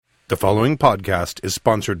The following podcast is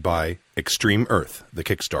sponsored by Extreme Earth, the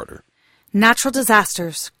Kickstarter. Natural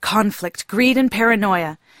disasters, conflict, greed, and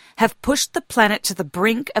paranoia have pushed the planet to the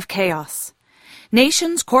brink of chaos.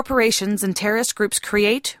 Nations, corporations, and terrorist groups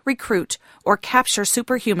create, recruit, or capture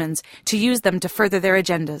superhumans to use them to further their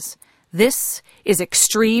agendas. This is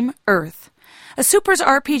Extreme Earth, a supers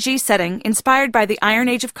RPG setting inspired by the Iron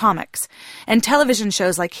Age of comics and television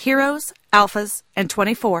shows like Heroes, Alphas, and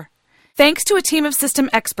 24. Thanks to a team of system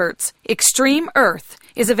experts, Extreme Earth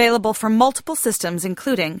is available for multiple systems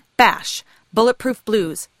including Bash, Bulletproof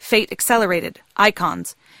Blues, Fate Accelerated,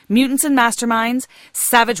 Icons, Mutants and Masterminds,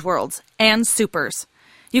 Savage Worlds, and Supers.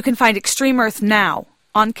 You can find Extreme Earth now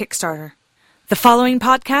on Kickstarter. The following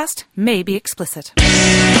podcast may be explicit.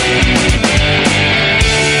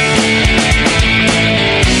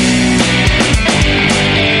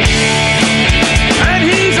 And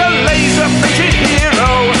he's a laser-printed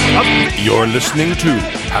hero. You're listening to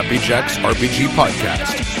Happy Jack's RPG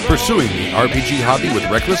Podcast, pursuing the RPG hobby with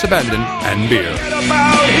reckless abandon and beer.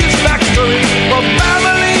 About his backstory for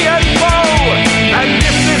family and foe. And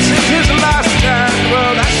if this is his last stand,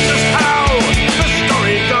 well, that's just how the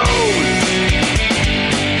story goes.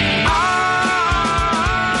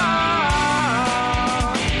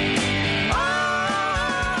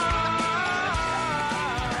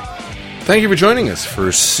 Thank you for joining us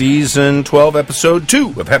for Season 12, Episode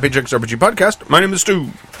 2 of Happy Jack's RPG Podcast. My name is Stu.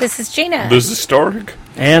 This is Gina. This is Stark.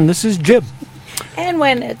 And this is Jib. And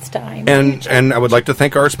when it's time. And I would like to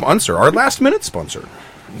thank our sponsor, our last-minute sponsor,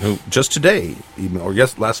 who just today,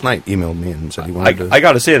 last night, emailed me and said he wanted to... I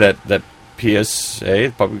got to say that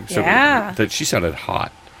PSA, public service, Yeah. that she sounded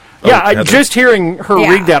hot. Yeah, Heather. Just hearing her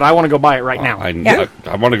Yeah. read that, I want to go buy it right now. I Yeah.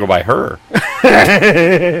 want to go by her.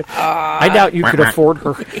 I doubt you could afford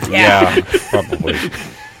her. Yeah, probably.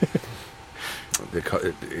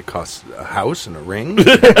 It costs a house and a ring. Two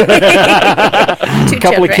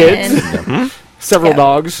couple of children kids. Several Yeah.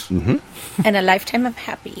 dogs. and a lifetime of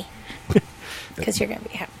happy. Because you're going to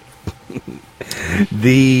be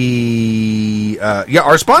happy.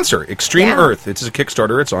 Our sponsor, Extreme Yeah. Earth. It's a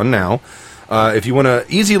Kickstarter. It's on now. If you want an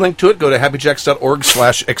easy link to it, go to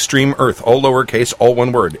happyjacks.org/Extreme Earth. All lowercase, all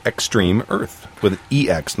one word. Extreme Earth. With an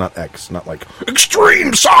EX, not X. Not like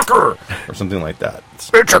Extreme Soccer! Or something like that.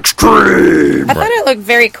 It's extreme! I thought it looked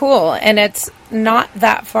very cool, and it's not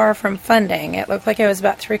that far from funding. It looked like it was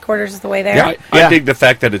about 3/4 of the way there. Yeah, I Yeah. dig the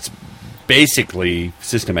fact that it's basically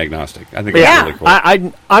system agnostic. I think Yeah. that's really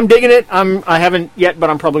cool. I'm digging it. I haven't yet, but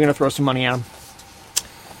I'm probably going to throw some money at them.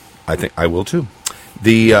 I think I will too.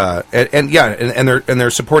 And they're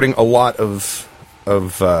supporting a lot of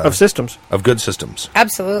Systems. of good systems.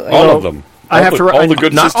 Absolutely. all of them. I have to all the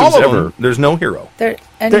good Not systems all of ever. them. There's no hero. There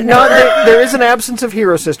is an absence of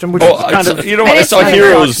hero system, which Oh, is kind of... you know But what? I it's saw kind of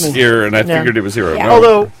Heroes shocks me. here, and I Yeah. figured it was Hero. Yeah.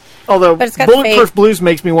 No. Although But it's got Bulletproof faith. Blues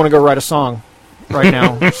makes me want to go write a song right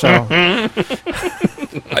now. So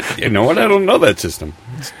You know what? I don't know that system.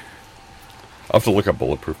 I'll have to look up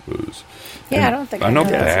Bulletproof Blues. Yeah, I don't think I know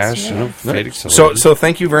that Bash. system I know either. Fate Accelerated. So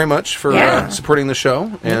thank you very much for Yeah. supporting the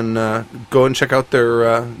show, and go and check out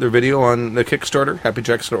their video on the Kickstarter,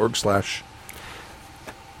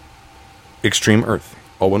 happyjacks.org/Extreme Earth.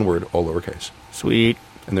 All one word, all lowercase. sweet.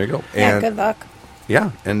 And there you go. Yeah, And good luck.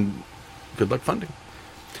 yeah, and good luck funding.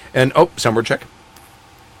 And soundboard check.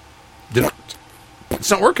 It's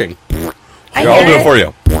not working. I Here, I'll hear do it it. for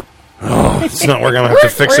you. It's not working. I'm gonna have to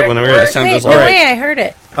fix it when I hear it. sound Wait, just no all right. way, I heard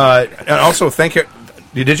it. And also, thank you.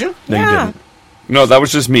 Did you? No, you Yeah. didn't. No, that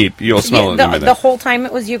was just me. You'll smell it in a minute. The whole time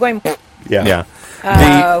it was you going... yeah.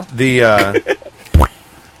 Oh.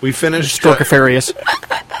 We finished Storkifarius.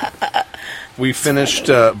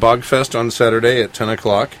 Bogfest on Saturday at 10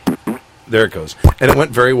 o'clock. There it goes. And it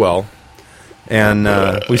went very well. And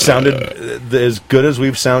we sounded as good as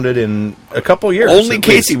we've sounded in a couple years. Only at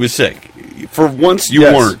Casey least. was sick. For once, you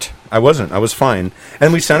Yes. weren't. I wasn't. I was fine.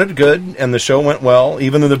 And we sounded good, and the show went well,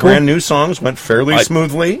 even though the brand new songs went fairly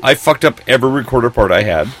smoothly. I fucked up every recorder part I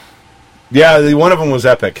had. Yeah, one of them was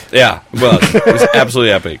epic. Yeah, well, it was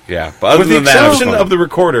absolutely epic. Yeah, but other With the than that, it was exception fun. of the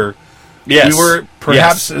recorder, yes, we were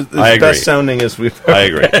perhaps Yes, as I agree. best sounding as we've I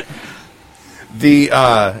agree.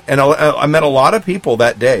 And I met a lot of people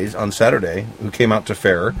that day on Saturday who came out to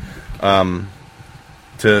Fair to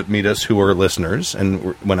meet us, who were listeners,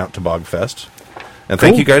 and went out to Bogfest. And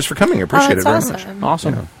thank you guys for coming. I appreciate it very that's much. awesome.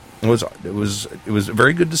 Awesome. It was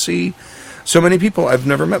very good to see so many people I've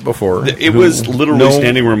never met before. It who was literally know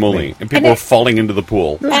standing room only, and people And were it- falling into the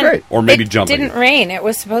pool. was And great. Or maybe it jumping. didn't rain. It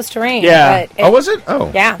was supposed to rain. Yeah. But Oh, was it?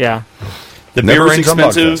 Oh, Yeah. Yeah. The Never beer was rains on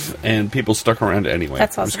expensive, Bogfest. and people stuck around anyway.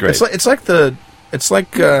 That's It was awesome. great. It's like the It's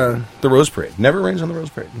like the Rose Parade. Never rains on the Rose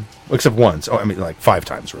Parade. Except once. Oh, I mean, like 5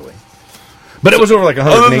 times, really. But it was over like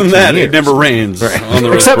 118 Other than that, years. it never rains on the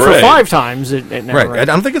Rose Except for Parade. 5 times, it never Right. I rained.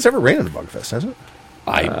 don't think it's ever rained at the Bugfest, has it?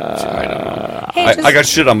 I don't know. Hey, I got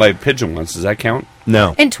shit on by a pigeon once. Does that count?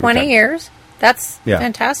 No. in 20 Okay. years. That's Yeah.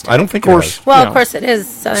 fantastic. I don't think Of course. it has. Well, you of course it is.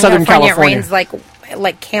 Southern, Southern California. It California. rains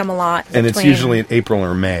like Camelot. And it's between- usually in April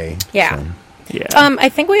or May. Yeah. so. Yeah. I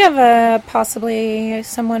think we have possibly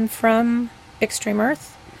someone from Extreme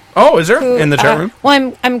Earth Oh, is there? who, In the chat room?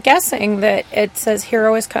 Well, I'm guessing that it says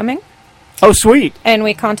Hero is coming, Oh, sweet. and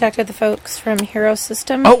we contacted the folks from Hero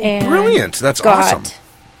System. Oh, and brilliant. That's got awesome.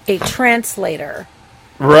 a translator.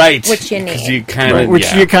 Right. Which you 'Cause need. You kinda,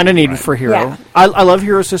 Which you kind of need for Hero. Yeah. I love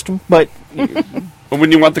Hero System, but But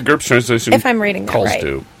when you want the GURPS translation, If I'm reading that calls right.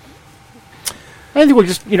 to. I think we'll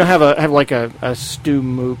just have like a Stu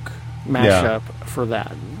Mook mashup for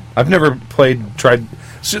that. I've never tried.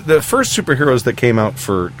 So the first superheroes that came out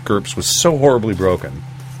for GURPS was so horribly broken.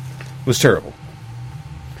 It was terrible.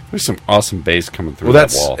 There's some awesome bass coming through Well, that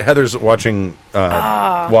that's wall. Heather's watching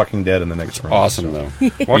Walking Walking Dead in the next room. Awesome, though.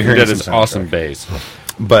 Walking Walking Dead Dead is is the awesome soundtrack. bass.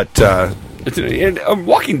 But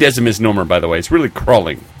Walking Dead's a misnomer, by the way. It's really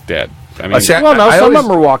crawling dead. I mean, see, Well, no, I some always- of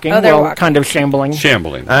them are walking. Oh, they're well, walking. kind of shambling.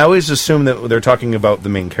 shambling. I always assume that they're talking about the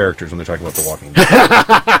main characters when they're talking about the Walking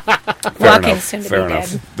Dead. Walking enough, soon to fair be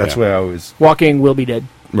enough. dead. That's Yeah. why I always Walking will be dead.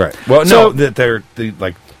 right. Well, So- no, that they're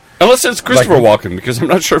like Unless it's Christopher Walken, because I'm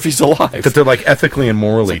not sure if he's alive. that they're like ethically and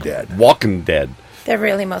morally dead. Walking Dead. They're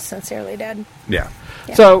really most sincerely dead. Yeah.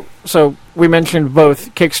 So we mentioned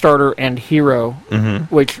both Kickstarter and Hero,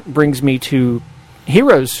 which brings me to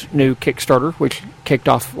Hero's new Kickstarter, which kicked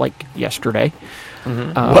off like yesterday.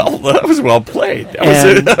 Well, that was well played. That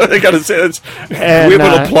and- was I got to say, that's, and, we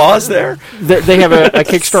have an applause there. They have a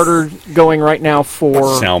Kickstarter going right now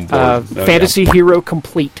for Soundboard. Oh, Fantasy Hero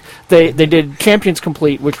Complete. They did Champions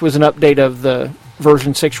Complete, which was an update of the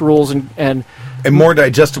version 6 rules and A more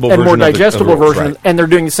digestible version. more of the digestible rules, version, right. and they're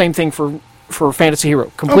doing the same thing for Fantasy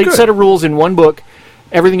Hero. Complete good. set of rules in one book,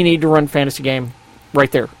 everything you need to run fantasy game,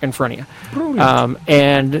 right there in front of you.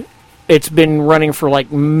 And it's been running for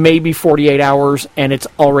like maybe 48 hours, and it's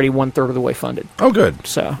already 1/3 of the way funded. Oh, good.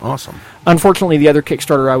 So, Awesome. unfortunately, the other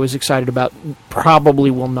Kickstarter I was excited about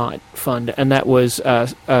probably will not fund, and that was a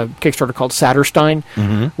Kickstarter called Satterstein,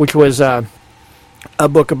 which was a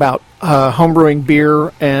book about homebrewing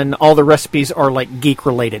beer, and all the recipes are like geek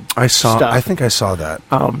related. I stuff. think I saw that.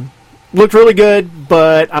 Looked really good,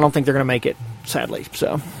 but I don't think they're going to make it, sadly.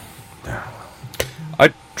 So,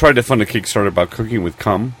 I tried to fund a Kickstarter about cooking with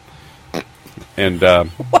cum, and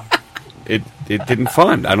it didn't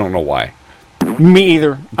fund. I don't know why. me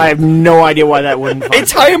either. I have no idea why that wouldn't fund.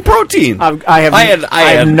 It's high in protein. I have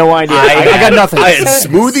had no idea. I got nothing. I had So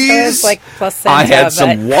smoothies. it's like placenta, I had but-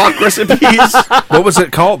 some wok recipes. What was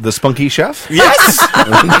it called? The Spunky Chef? Yes. How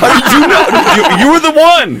did you know? You were the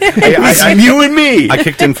one. Hey, It was you and me. I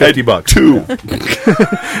kicked in $50. Two.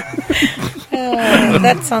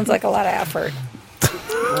 That sounds like a lot of effort.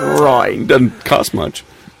 Right. Doesn't cost much.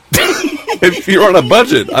 If you're on a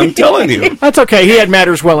budget, I'm telling you, That's okay. He had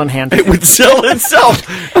matters well in hand. it would sell itself.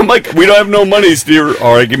 I'm like, we don't have no money, Steve.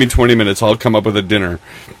 All right, give me 20 minutes. I'll come up with a dinner.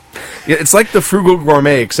 Yeah, it's like the Frugal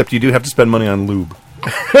Gourmet, except you do have to spend money on lube.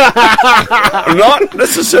 Not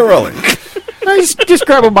necessarily. Just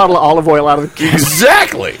grab a bottle of olive oil out of the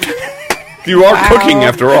Exactly. You are cooking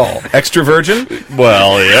after all. Extra virgin?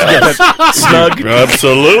 Well, yeah. Snug?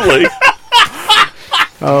 Absolutely.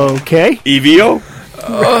 Okay. EVO?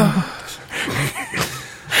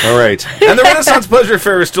 All right. And the Renaissance Pleasure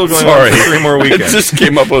Fair is still going on Sorry. for 3 more I weekends. just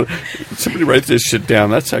came up with... Somebody write this shit down.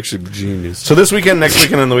 That's actually genius. So this weekend, next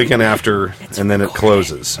weekend, and the weekend after, and then it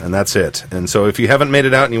closes, and that's it. And so if you haven't made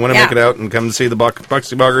it out and you want to Yeah. make it out and come to see the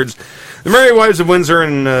Buxy Boggards, the Merry Wives of Windsor,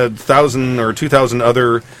 and 1,000 or 2,000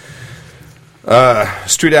 other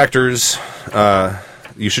street actors,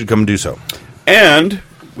 you should come do so. And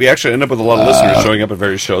we actually end up with a lot of listeners showing up at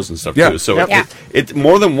various shows and stuff, Yeah. too. So Yep. it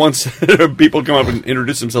more than once, people come up and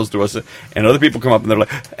introduce themselves to us, and other people come up and they're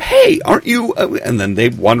like, hey, aren't you... And then they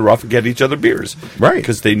wander off and get each other beers. Right.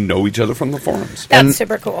 Because they know each other from the forums. That's And-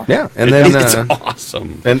 super cool. Yeah, and then It's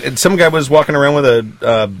awesome. and some guy was walking around with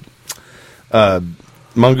a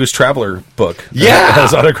Mongoose Traveler book. Yeah.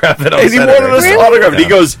 His autograph that I And he said wanted us to Really? autograph it. He Yeah.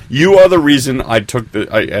 goes, you are the reason I took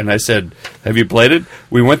the... and I said, have you played it?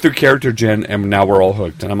 We went through character gen, and now we're all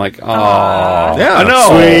hooked. And I'm like, oh, Yeah, I know.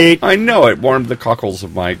 sweet. I know. It warmed the cockles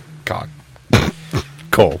of my cock.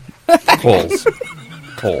 Cole. Coals.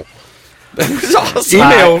 Cole. It was awesome.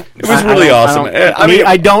 Email. It was really awesome. I mean,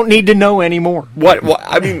 I don't need to know anymore. what?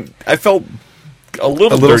 I mean, I felt a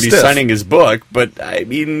little dirty stiff. signing his book, but I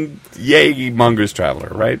mean, yay, Mongoose Traveler,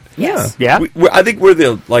 right? Yes. Yeah. I think we're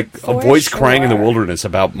the a For voice crying in the sure. wilderness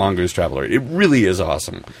about Mongoose Traveler. It really is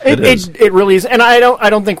awesome. It really is, and I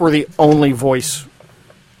don't think we're the only voice,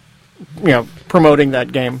 promoting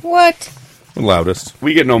that game. What? Loudest.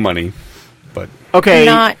 We get no money, but Okay,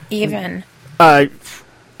 Not even.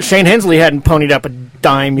 Shane Hensley hadn't ponied up a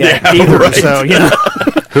dime yet Yeah, either, right. so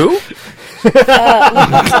Who?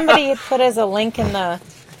 Somebody put as a link in the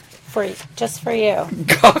just for you.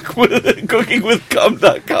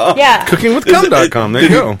 cookingwithcum.com. Yeah. Cookingwithgum.com. There you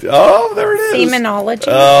go. Oh, there it is. Semenology.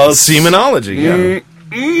 Semenology.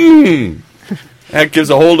 Yeah. That gives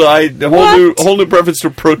a whole new preference to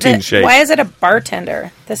protein shake. Why is it a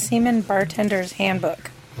bartender? The Semen Bartender's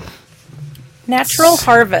Handbook. Natural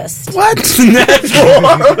Harvest. What?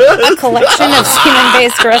 A collection of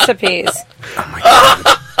semen-based recipes. Oh my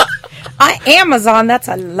god. Amazon, that's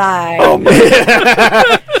a lie.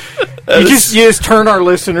 you just turn our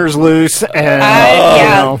listeners loose, and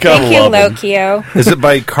yeah. Thank you, love 'em. Lokio. Is it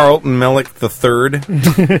by Carlton Mellick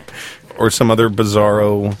III? Or some other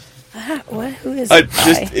bizarro... What? Who is that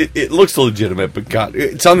guy? It looks legitimate, but God,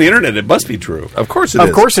 it's on the internet. It must be true. Of course it is.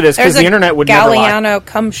 of course it is, because There's the internet would never lie. Galliano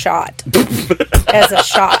cum shot as a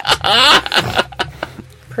shot.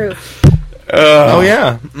 Proof. Oh,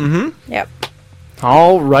 yeah. Yep.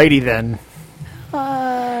 Alrighty then.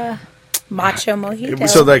 Macho mojito.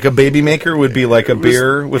 So, like, a baby maker would be like a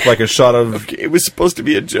beer with, like, a shot of... It was supposed to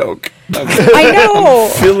be a joke. I know.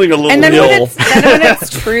 Feeling a little And then ill. when it's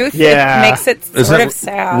truth, Yeah. it makes it Is sort that of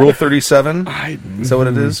sad. Rule 37? Is that what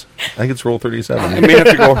it is? I think it's Rule 37. I may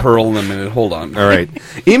have to go hurl in a minute. Hold on. All right.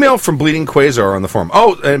 Email from Bleeding Quasar on the forum.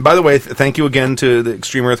 Oh, and by the way, thank you again to the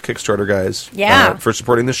Extreme Earth Kickstarter guys. Yeah. For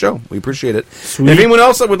supporting the show. We appreciate it. And if anyone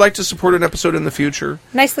else that would like to support an episode in the future,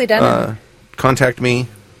 Nicely done. contact me,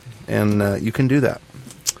 and you can do that.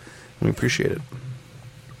 We appreciate it.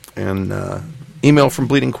 And email from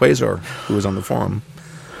Bleeding Quasar, who is on the forum.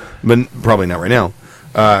 But probably not right now.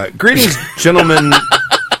 Greetings, gentlemen.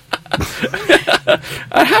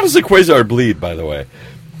 How does a quasar bleed, by the way?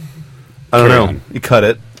 I don't Carry know. on. You cut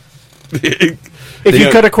it. If you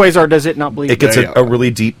cut a quasar, does it not bleed? It gets There you a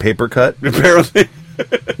really deep paper cut. Apparently.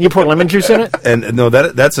 You pour lemon juice in it? And no,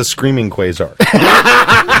 that's a screaming quasar.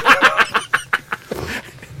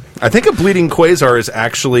 I think a bleeding quasar is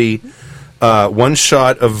actually one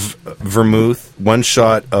shot of vermouth, one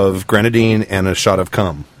shot of grenadine, and a shot of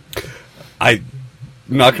cum. I'm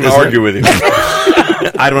not going to Is it? argue with you.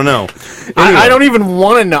 I don't know. I don't even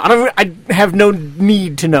want to know. I have no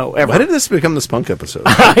need to know ever. Why did this become the Spunk episode?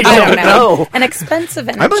 I I don't don't know. know. An expensive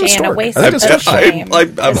I blame energy and a Stork. waste I think of it's time.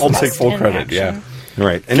 I'll is take full lost in credit, action. yeah.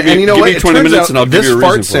 Right. And, Give me- and you know give what? me It 20 turns minutes out and I'll give this you a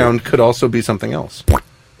fart reason for it. sound could also be something else.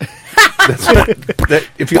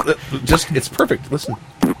 If you it's perfect. Listen.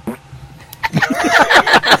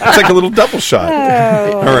 It's like a little double shot.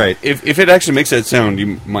 All right. If it actually makes that sound,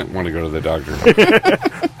 you might want to go to the doctor.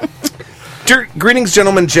 Greetings,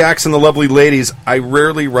 gentlemen, Jacks, and the lovely ladies. I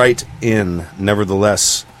rarely write in,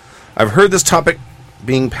 nevertheless. I've heard this topic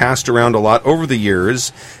being passed around a lot over the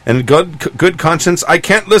years, and in good conscience, I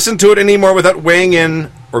can't listen to it anymore without weighing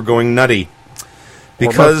in or going nutty.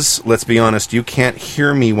 Because, let's be honest, you can't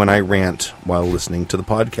hear me when I rant while listening to the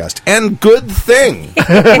podcast. And good thing!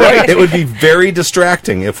 Right? It would be very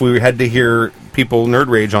distracting if we had to hear people nerd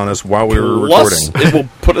rage on us while we were Plus, recording. it will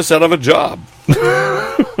put us out of a job.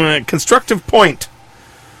 Constructive point. :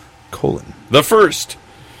 The first.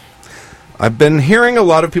 I've been hearing a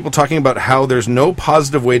lot of people talking about how there's no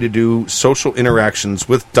positive way to do social interactions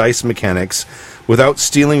with dice mechanics without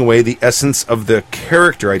stealing away the essence of the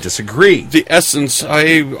character. I disagree. The essence.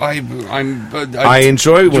 I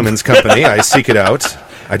enjoy women's company. I seek it out.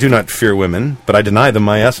 I do not fear women, but I deny them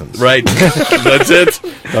my essence. Right. That's it.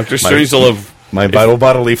 Dr. Strangelove of My vital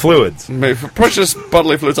bodily fluids. my precious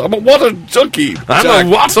bodily fluids. I'm a water junkie. I'm Jack. a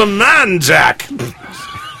water man, Jack.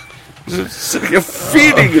 Sitting here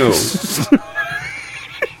feeding you.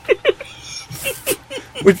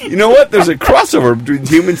 But you know what? There's a crossover between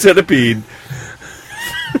Human Centipede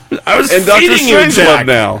I was and Dr. feeding you, Strangelove Jack.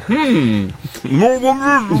 now.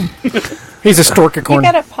 He's a You storkicorn.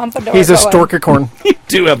 got a pompadour He's a going. storkicorn.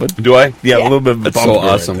 Do have a Do I? yeah, a little bit of a That's bump so right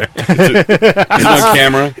awesome. there. It's on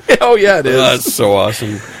camera. Oh yeah, it is. That's so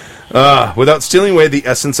awesome. Without stealing away the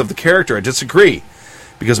essence of the character, I disagree.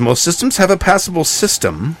 Because most systems have a passable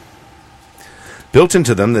system built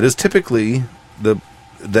into them that is typically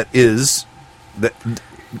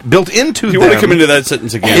built into You them. want to come into that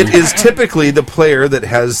sentence again? It is typically the player that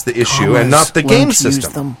has the issue and not the game Won't use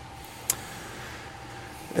system.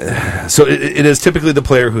 them. So it is typically the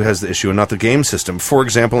player who has the issue and not the game system. For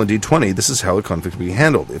example, in D20, this is how the conflict will be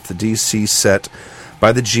handled. If the DC set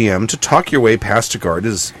by the GM to talk your way past a guard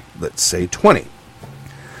is, let's say, 20,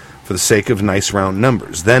 for the sake of nice round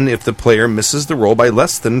numbers, then if the player misses the roll by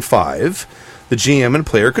less than 5, the GM and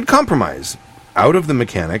player could compromise out of the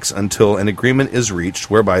mechanics until an agreement is reached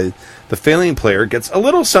whereby the failing player gets a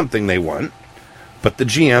little something they want, but the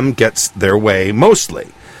GM gets their way mostly.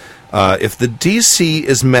 If the DC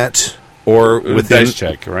is met or within... Dice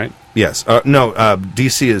check, right? Yes. No,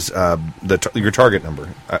 DC is your target number.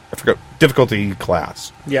 I forgot. Difficulty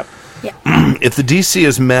class. Yep. Yeah. If the DC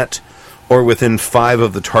is met or within 5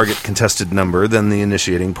 of the target contested number, then the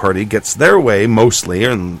initiating party gets their way mostly,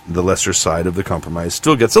 and the lesser side of the compromise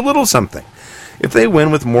still gets a little something. If they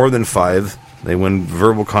win with more than 5, they win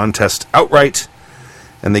verbal contest outright,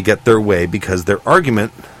 and they get their way because their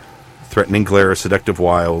argument, threatening glare, seductive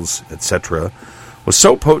wiles, etc., was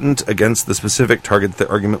so potent against the specific target that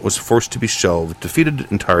the argument was forced to be shelved,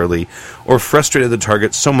 defeated entirely, or frustrated the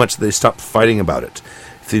target so much that they stopped fighting about it.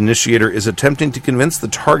 If the initiator is attempting to convince the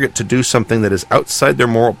target to do something that is outside their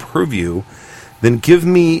moral purview, then give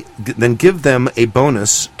them a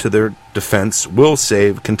bonus to their defense, will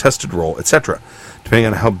save, contested roll, etc., depending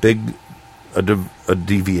on how big a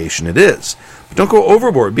deviation it is. But don't go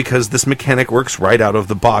overboard, because this mechanic works right out of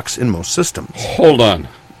the box in most systems. Hold on.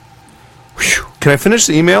 Can I finish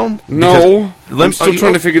the email? No. Because I'm still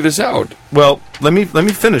trying to figure this out. Well, let me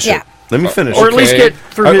finish Yeah. it. Let me finish Or it. at least Okay. get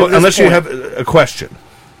through this Unless you point. have a question.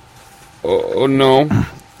 Oh, no.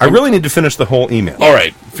 I really need to finish the whole email. All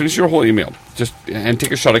right. Finish your whole email. And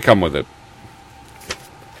take a shot of cum with it.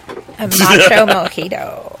 A macho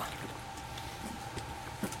mojito.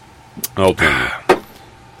 I'll tell you.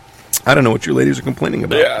 I don't know what you ladies are complaining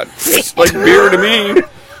about. Yeah, it's like beer to me.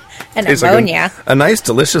 And Tastes like ammonia. a nice,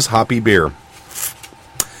 delicious, hoppy beer.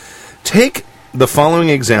 Take the following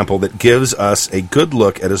example that gives us a good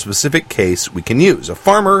look at a specific case we can use. A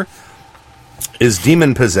farmer is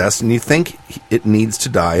demon-possessed, and you think it needs to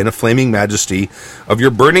die in a flaming majesty of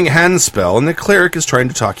your burning hand spell, and the cleric is trying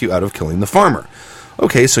to talk you out of killing the farmer.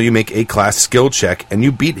 Okay, so you make a class skill check, and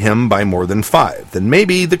you beat him by more than 5. Then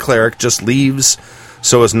maybe the cleric just leaves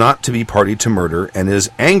so as not to be party to murder, and is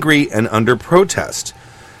angry and under protest.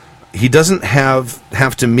 He doesn't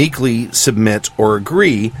have to meekly submit or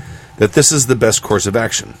agree that this is the best course of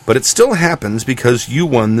action, but it still happens because you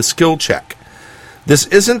won the skill check. This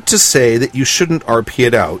isn't to say that you shouldn't RP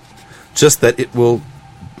it out, just that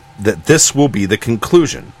this will be the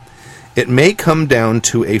conclusion. It may come down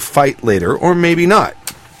to a fight later, or maybe not.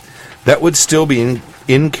 That would still be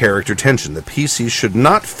in character tension. The PC should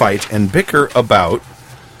not fight and bicker about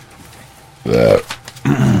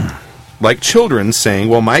like children saying,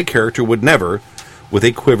 well, my character would never, with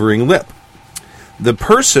a quivering lip. The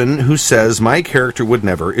person who says my character would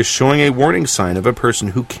never is showing a warning sign of a person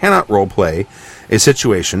who cannot roleplay a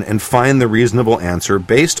situation and find the reasonable answer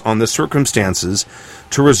based on the circumstances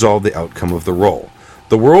to resolve the outcome of the roll.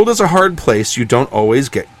 The world is a hard place. You don't always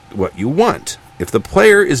get what you want. If the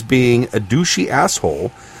player is being a douchey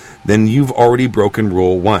asshole, then you've already broken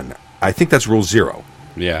Rule 1. I think that's Rule 0.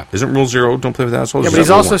 Yeah. Isn't Rule 0 don't play with assholes? Yeah, Is but that he's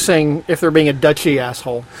Rule also 1? saying if they're being a Dutchy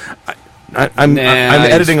asshole. I'm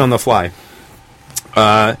editing on the fly.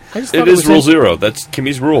 I just thought It is was Rule in- 0. That's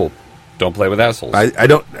Kimmy's rule. Don't play with assholes. I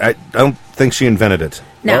don't think she invented it.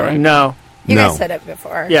 No. All right. No. You No. guys said it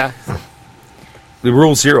before. Yeah. The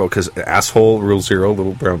Rule 0, because asshole, Rule 0,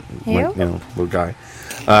 little brown, Ew. little guy.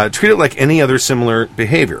 Treat it like any other similar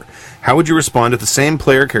behavior. How would you respond if the same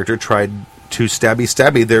player character tried to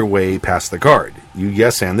stabby their way past the guard? You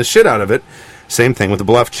yes and the shit out of it. Same thing with the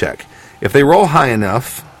bluff check. If they roll high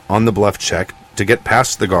enough on the bluff check to get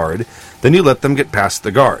past the guard, then you let them get past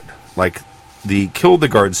the guard. Like the kill the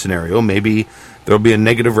guard scenario, maybe there'll be a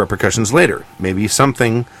negative repercussions later. Maybe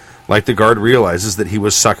something like the guard realizes that he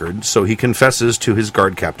was suckered, so he confesses to his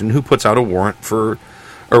guard captain, who puts out a warrant for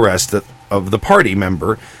arrest of the party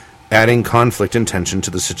member, adding conflict and tension to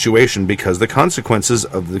the situation because the consequences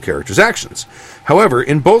of the character's actions. However,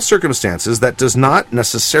 in both circumstances, that does not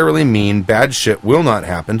necessarily mean bad shit will not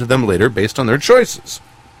happen to them later based on their choices.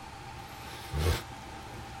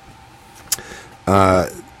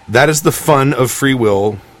 That is the fun of free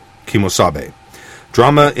will, Kimosabe.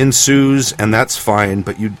 Drama ensues, and that's fine,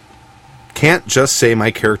 but you can't just say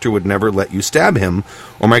my character would never let you stab him,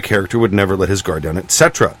 or my character would never let his guard down,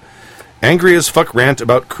 etc. Angry as fuck rant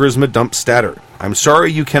about charisma dump statter. I'm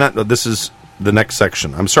sorry you cannot... No, this is the next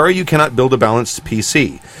section. I'm sorry you cannot build a balanced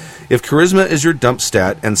PC. If charisma is your dump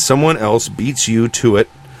stat and someone else beats you at a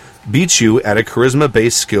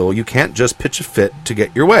charisma-based skill, you can't just pitch a fit to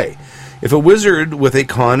get your way. If a wizard with a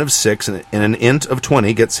con of 6 and an int of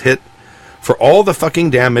 20 gets hit for all the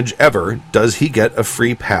fucking damage ever, does he get a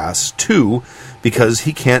free pass too because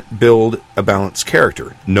he can't build a balanced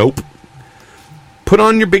character? Nope. Put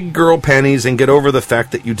on your big girl panties and get over the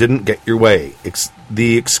fact that you didn't get your way.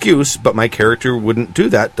 The excuse, but my character wouldn't do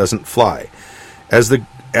that, doesn't fly. As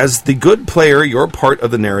the good player, your part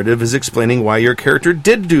of the narrative is explaining why your character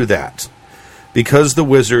did do that. Because the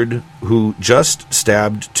wizard who just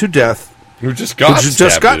stabbed to death, Who just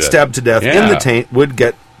got stabbed to death in the taint wouldn't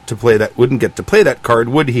get to play that card,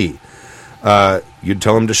 would he? You'd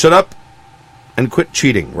tell him to shut up and quit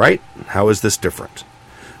cheating, right? How is this different?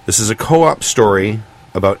 This is a co-op story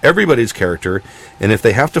about everybody's character, and if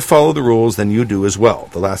they have to follow the rules, then you do as well.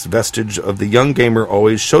 The last vestige of the young gamer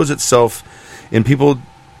always shows itself in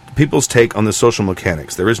people's take on the social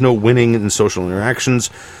mechanics. There is no winning in social interactions.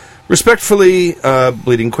 Respectfully,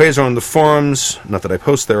 Bleeding Quasar on the forums. Not that I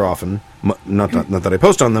post there often. Not that I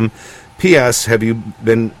post on them. P.S. Have you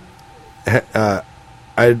been... I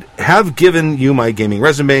have given you my gaming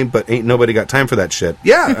resume, but ain't nobody got time for that shit.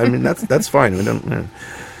 Yeah, I mean, that's fine. We don't...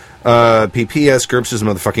 P.P.S. GURPS is a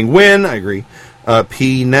motherfucking win. I agree.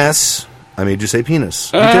 P.N.E.S. I made you say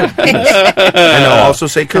penis. You did. Penis. And I'll also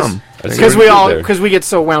say cum. Because we get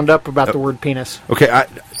so wound up about the word penis. Okay,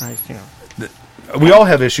 we all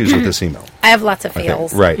have issues with this email. I have lots of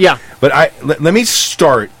feels. Okay, right. Yeah. But let me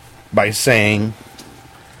start by saying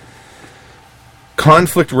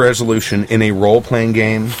conflict resolution in a role-playing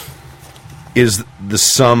game is the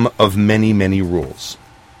sum of many, many rules.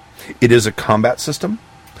 It is a combat system.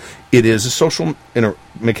 It is a social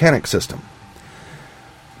mechanic system.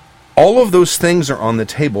 All of those things are on the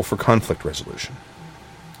table for conflict resolution.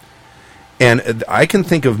 And I can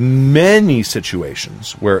think of many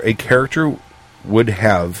situations where a character would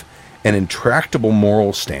have an intractable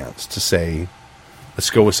moral stance to say, let's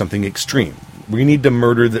go with something extreme. We need to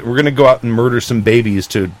murder we're going to go out and murder some babies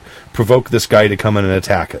to provoke this guy to come in and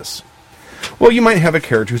attack us. Well, you might have a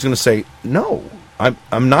character who's going to say, no,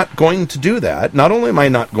 I'm not going to do that. Not only am I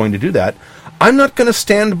not going to do that, I'm not going to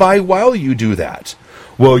stand by while you do that.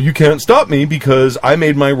 Well, you can't stop me because I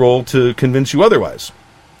made my role to convince you otherwise.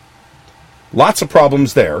 Lots of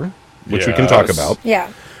problems there, which we can talk about.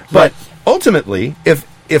 Yeah. But ultimately,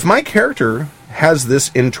 if my character has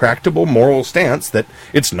this intractable moral stance that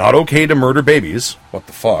it's not okay to murder babies, what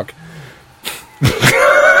the fuck?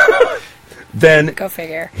 Then Go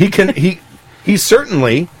figure. He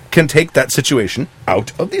certainly can take that situation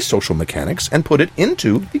out of the social mechanics and put it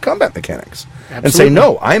into the combat mechanics. Absolutely. And say,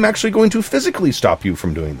 no, I'm actually going to physically stop you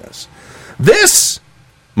from doing this. This,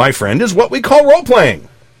 my friend, is what we call role-playing.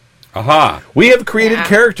 Aha. We have created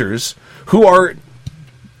characters who are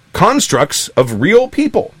constructs of real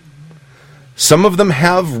people. Some of them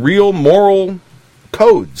have real moral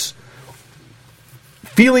codes.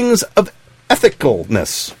 Feelings of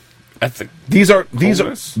ethicalness. These are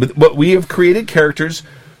what we have created characters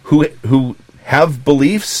who have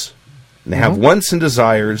beliefs and have wants and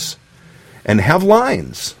desires and have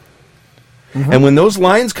lines. And when those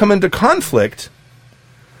lines come into conflict,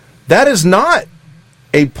 that is not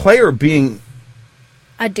a player being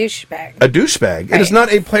a douchebag. Right. It is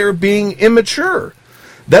not a player being immature.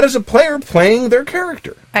 That is a player playing their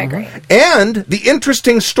character. I agree. And the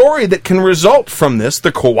interesting story that can result from this,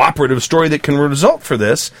 the cooperative story that can result for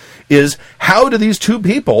this, is how do these two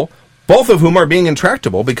people, both of whom are being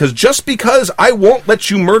intractable, because just because I won't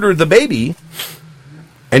let you murder the baby,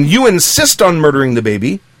 and you insist on murdering the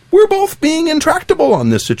baby, we're both being intractable on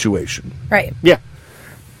this situation. Right. Yeah.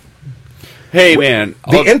 Hey, man.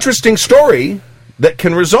 The interesting story that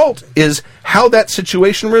can result is how that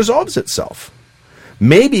situation resolves itself.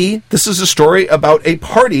 Maybe this is a story about a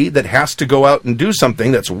party that has to go out and do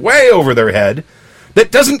something that's way over their head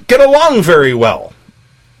that doesn't get along very well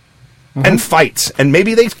and fights, and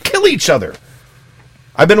maybe they kill each other.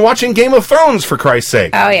 I've been watching Game of Thrones, for Christ's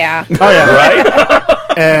sake. Oh, yeah.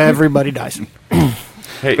 Right? Everybody dies.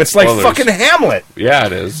 Hey, It's like fucking Hamlet. Yeah,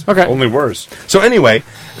 it is. Okay. Only worse. So anyway,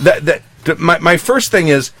 my first thing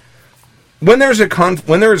is when there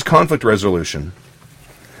is conflict resolution,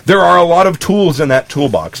 there are a lot of tools in that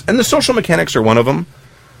toolbox, and the social mechanics are one of them.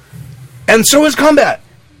 And so is combat.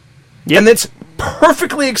 Yep. And it's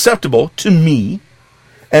perfectly acceptable to me,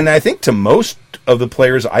 and I think to most of the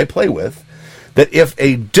players I play with, that if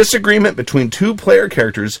a disagreement between two player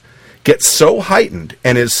characters gets so heightened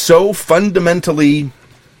and is so fundamentally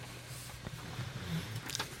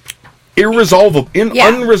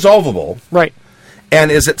unresolvable, Right. and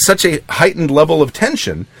is at such a heightened level of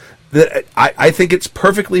tension that I think it's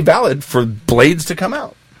perfectly valid for blades to come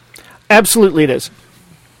out. Absolutely it is.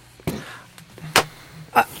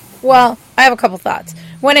 Well, I have a couple thoughts.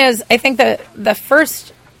 One is, I think the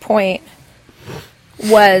first point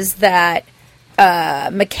was that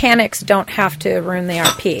mechanics don't have to ruin the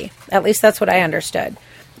RP. At least that's what I understood.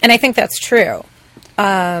 And I think that's true.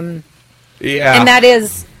 Yeah. And that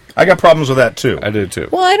is... I got problems with that, too. I did, too.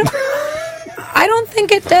 Well, I don't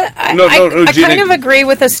think it does. No, I Gina, kind of agree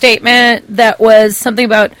with a statement that was something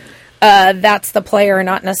about that's the player,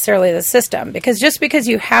 not necessarily the system. Because just because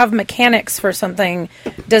you have mechanics for something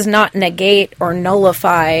does not negate or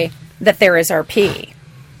nullify that there is RP.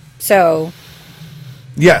 So...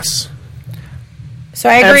 Yes. So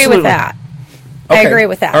I agree Absolutely. with that. Okay. I agree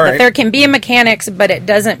with that. All That right. there can be a mechanics, but it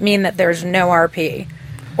doesn't mean that there's no RP.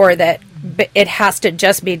 Or that it has to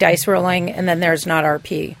just be dice rolling and then there's not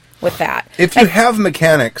RP with that. If you have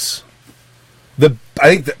mechanics, I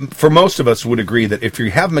think that for most of us would agree that if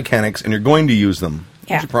you have mechanics and you're going to use them,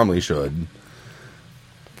 Yeah. which you probably should,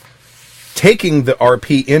 taking the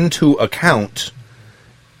RP into account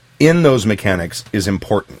in those mechanics is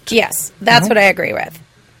important. Yes, that's what I agree with.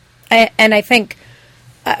 And I think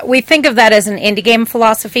we think of that as an indie game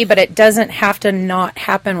philosophy, but it doesn't have to not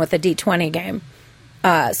happen with a D20 game.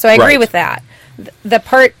 So I agree Right. with that. The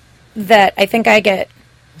part that I think I get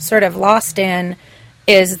sort of lost in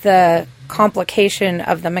is the complication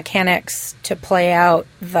of the mechanics to play out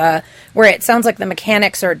where it sounds like the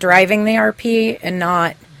mechanics are driving the RP and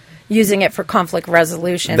not using it for conflict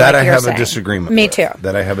resolution. That like I you're have saying. a disagreement Me with. too.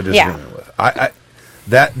 That I have a Yeah. disagreement with.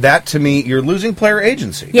 That to me, you're losing player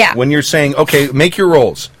agency. Yeah. When you're saying, okay, make your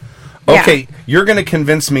rolls. Yeah. Okay, you're going to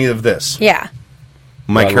convince me of this. Yeah.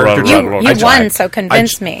 My Right, character. right, right, right. You won, so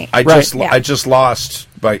convince me. I Right. just Yeah. I just lost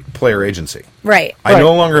by player agency. Right. I Right.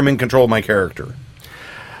 no longer am in control of my character,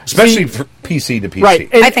 especially for PC to PC. Right.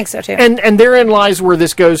 I think so, too. And therein lies where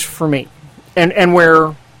this goes for me. And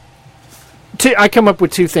where I come up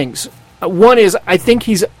with two things. One is I think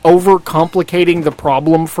he's overcomplicating the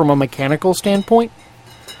problem from a mechanical standpoint.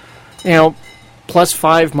 You know,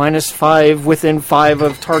 +5, -5, within 5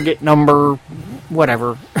 of target number,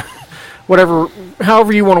 whatever. Whatever,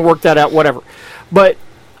 however you want to work that out, whatever. But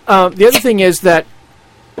the other thing is that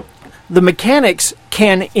the mechanics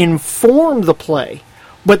can inform the play,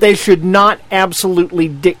 but they should not absolutely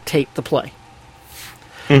dictate the play.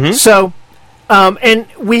 So, and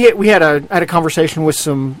I had a conversation with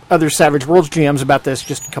some other Savage Worlds GMs about this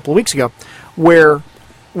just a couple of weeks ago, where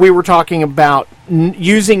we were talking about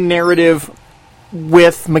using narrative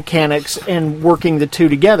with mechanics and working the two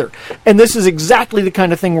together. And this is exactly the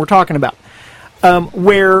kind of thing we're talking about,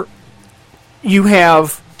 where you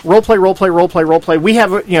have roleplay. We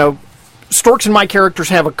have, Storks and my characters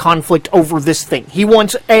have a conflict over this thing. He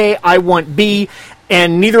wants A, I want B,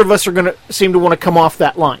 and neither of us are going to seem to want to come off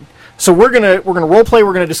that line. So we're gonna roleplay.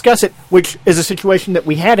 We're gonna discuss it, which is a situation that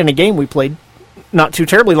we had in a game we played not too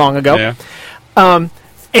terribly long ago. Yeah.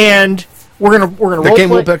 And we're gonna That game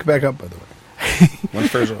will roleplay. pick back up, by the way. Once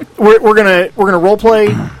fair's over. We're gonna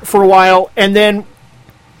roleplay for a while, and then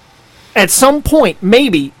at some point,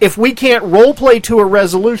 maybe if we can't roleplay to a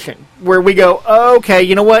resolution where we go, okay,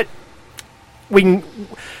 you know what, we're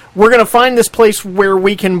gonna find this place where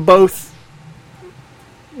we can both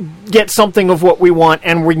get something of what we want,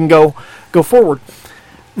 and we can go forward.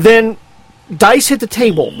 Then dice hit the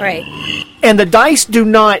table, Right. and the dice do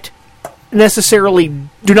not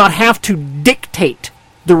have to dictate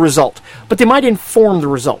the result, but they might inform the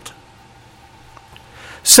result.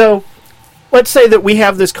 So, let's say that we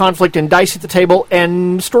have this conflict and dice at the table,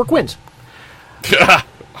 and Stork wins.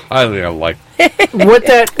 Highly unlikely.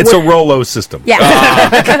 It's a Rolo system.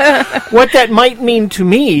 Yeah. What that might mean to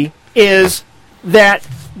me is that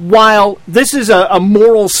while this is a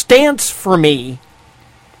moral stance for me,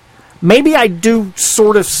 maybe I do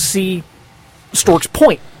sort of see Stork's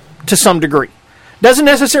point to some degree. Doesn't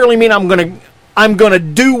necessarily mean I'm gonna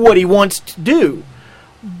do what he wants to do,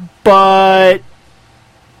 but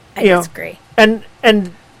I you know, disagree. and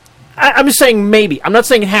I'm just saying maybe. I'm not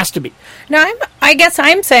saying it has to be. No, I guess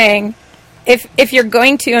I'm saying if you're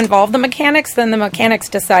going to involve the mechanics, then the mechanics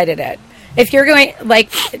decided it. If you're going, like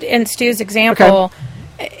in Stu's example,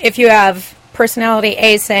 if you have personality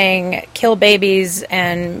A saying kill babies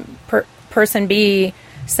and person B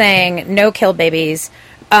saying no kill babies,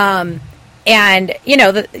 and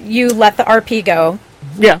you let the RP go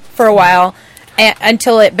Yeah. for a while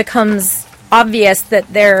until it becomes obvious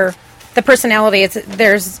that the personality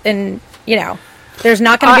there's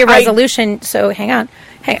not going to be a resolution. So hang on.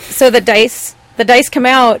 So the dice come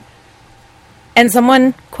out and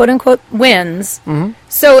someone quote unquote wins. Mm-hmm.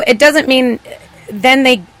 So it doesn't mean then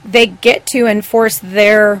they get to enforce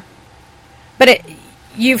their, but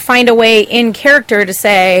you find a way in character to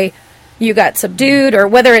say, you got subdued, or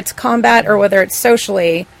whether it's combat or whether it's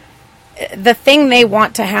socially, the thing they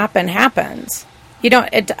want to happen happens. I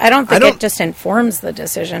don't think it just informs the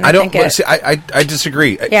decision. I I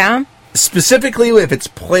disagree. Yeah. Specifically, if it's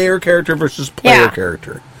player character versus player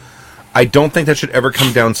character, I don't think that should ever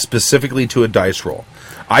come down specifically to a dice roll.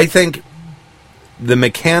 I think the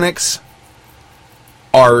mechanics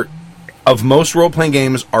of most role-playing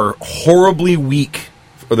games are horribly weak,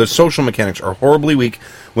 or the social mechanics are horribly weak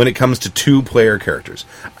when it comes to two-player characters.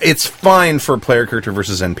 It's fine for player character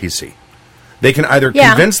versus NPC. They can either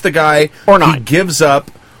convince the guy or not. He gives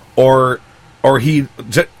up, or he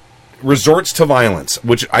resorts to violence,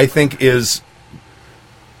 which I think is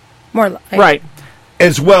more right.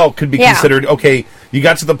 As well could be considered, okay, you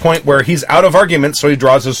got to the point where he's out of argument, so he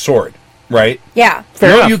draws his sword, right? Yeah.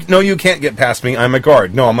 Fair enough. You can't get past me. I'm a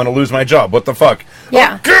guard. No, I'm going to lose my job. What the fuck?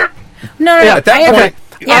 Yeah. Oh, no. At that point,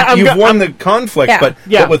 Yeah. you've won the conflict, but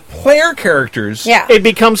Yeah. with player characters, It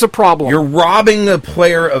becomes a problem. you're robbing the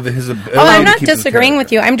player of his ability Oh, I'm to not keep his disagreeing with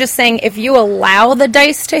character. you. I'm just saying if you allow the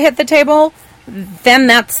dice to hit the table, then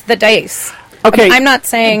that's the dice. Okay, I'm not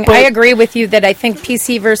saying but- I agree with you that I think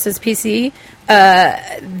PC versus PC,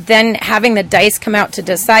 then having the dice come out to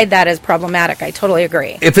decide that is problematic. I totally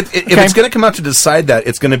agree. If it's going to come out to decide that,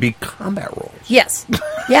 it's going to be combat rolls, Yes.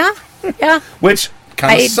 Yeah. Yeah. which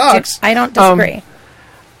kind of sucks. I don't disagree.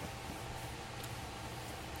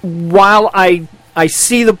 While I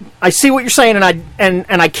see what you're saying,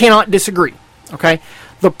 and I cannot disagree. Okay,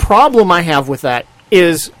 the problem I have with that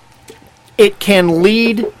is it can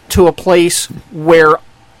lead to a place where,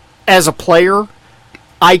 as a player,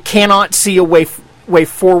 I cannot see a way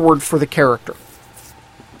forward for the character.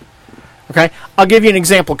 Okay, I'll give you an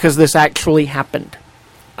example because this actually happened.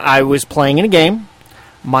 I was playing in a game.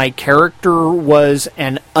 My character was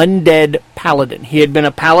an undead paladin. He had been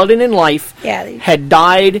a paladin in life, had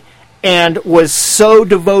died, and was so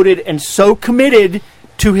devoted and so committed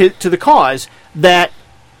to the cause that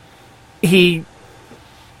he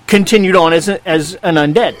continued on as an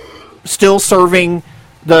undead, still serving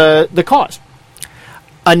the cause.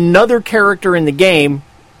 Another character in the game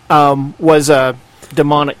was a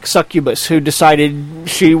demonic succubus who decided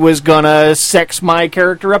she was gonna sex my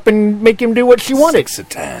character up and make him do what she wanted.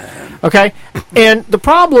 Okay, and the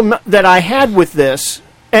problem that I had with this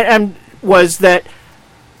and was that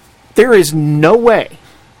there is no way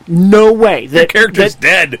that Your character's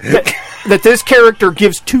dead. that this character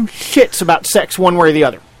gives two shits about sex one way or the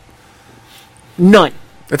other. None.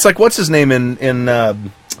 It's like, what's his name in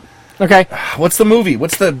Okay, what's the movie?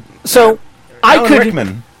 What's the so I Alan could.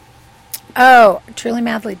 Rickman. Oh, Truly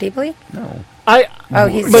Madly Deeply? No.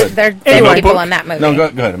 They're anyway, people in that movie. No, go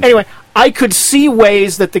ahead. Anyway, I could see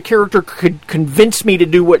ways that the character could convince me to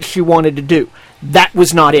do what she wanted to do. That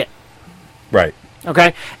was not it. Right.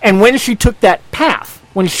 Okay? And when she took that path,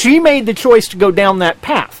 when she made the choice to go down that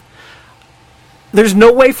path, there's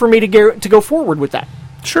no way for me to go forward with that.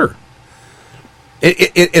 Sure.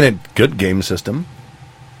 In a good game system,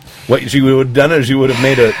 what she would have done is she would have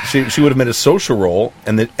made a social role,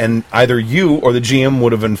 and either you or the GM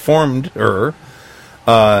would have informed her.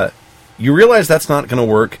 You realize that's not going to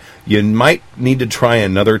work. You might need to try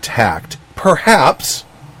another tact, perhaps.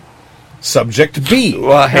 Subject B.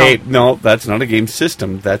 Well, hey, no, that's not a game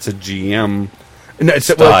system. That's a GM. No,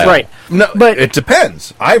 style. Right. No, But- it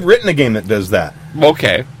depends. I've written a game that does that.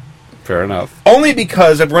 Okay, fair enough. Only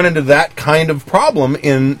because I've run into that kind of problem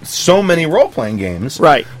in so many role-playing games.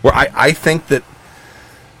 Right. Where I think that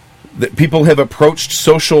people have approached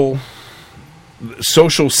social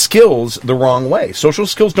skills the wrong way. Social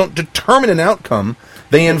skills don't determine an outcome.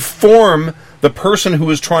 They inform the person who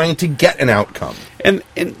is trying to get an outcome. And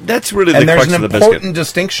that's really the And there's crux an of the important biscuit.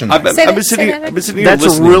 distinction. I've there. been sitting here That's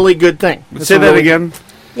listening. a really good thing. That's Say a that really- again.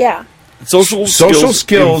 Yeah. Social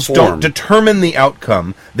skills don't inform. determine the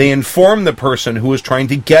outcome. They inform the person who is trying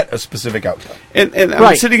to get a specific outcome. And I'm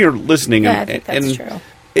Right. sitting here listening, Yeah, I and, think that's and true.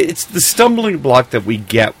 it's the stumbling block that we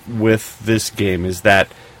get with this game is that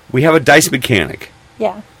we have a dice mechanic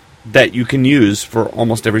Yeah. that you can use for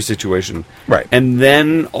almost every situation, Right. And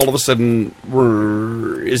then all of a sudden,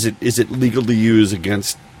 is it legal to use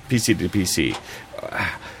against PC to PC?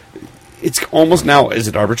 It's almost now, is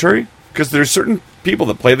it arbitrary? Because there's certain people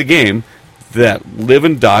that play the game that live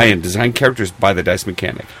and die and design characters by the dice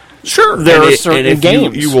mechanic. Sure, there are certain if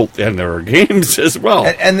games. you will, and there are games as well.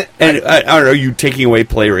 And Are you taking away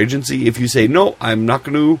player agency if you say no? I'm not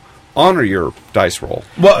going to honor your dice roll.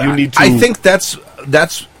 Well, you need to. I think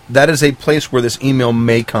that is a place where this email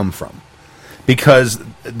may come from, because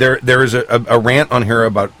there is a rant on here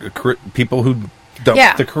about people who dump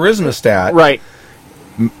Yeah. the charisma stat. Right.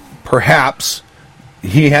 Perhaps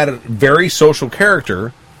he had a very social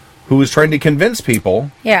character who was trying to convince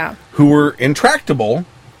people Yeah. who were intractable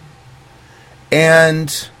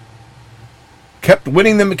and kept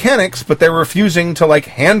winning the mechanics, but they were refusing to like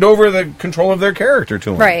hand over the control of their character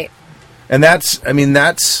to him. Right. And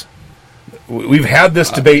we've had this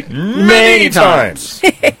debate many times.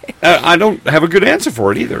 I don't have a good answer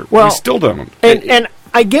for it either. Well, we still don't. And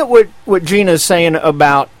I get what Gina's saying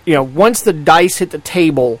about, once the dice hit the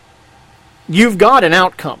table, you've got an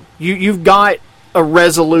outcome. You've got a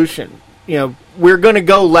resolution. We're going to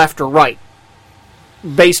go left or right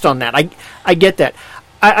based on that. I get that.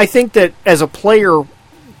 I think that as a player,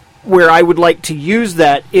 where I would like to use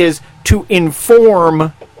that is to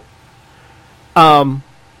inform how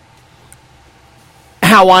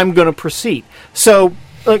I'm going to proceed. So,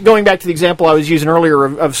 going back to the example I was using earlier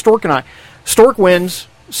of Stork and I, Stork wins,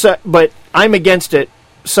 but I'm against it.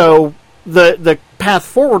 So the path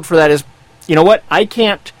forward for that is, you know what? I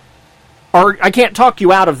can't talk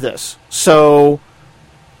you out of this. So,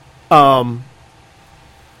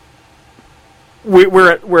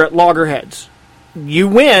 we're at loggerheads. You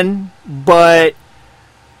win, but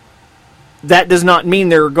that does not mean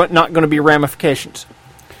there are not going to be ramifications.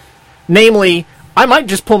 Namely, I might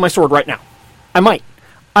just pull my sword right now. I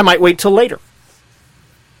might wait till later.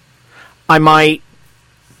 I might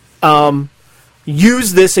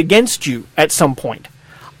use this against you at some point.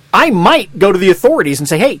 I might go to the authorities and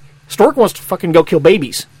say, hey, Stork wants to fucking go kill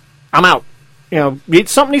babies. I'm out.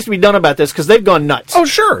 Something needs to be done about this because they've gone nuts. Oh,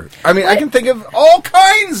 sure. I mean, I can think of all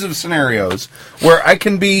kinds of scenarios where I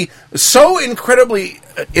can be so incredibly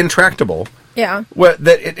intractable. Yeah.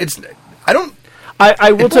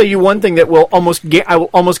 I will tell you one thing that I will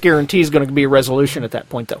almost guarantee is going to be a resolution at that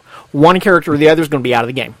point, though. One character or the other is going to be out of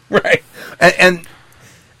the game. Right. And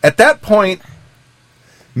at that point,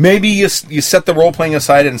 maybe you set the role-playing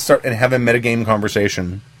aside and start and have a metagame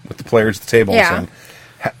conversation with the players at the table. Yeah.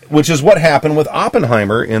 Which is what happened with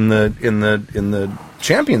Oppenheimer in the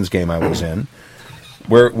Champions game I was in,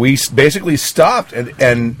 where we basically stopped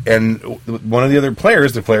and one of the other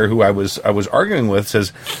players, the player who I was arguing with,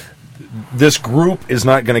 says, this group is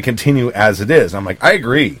not going to continue as it is. I'm like, I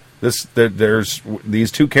agree. There's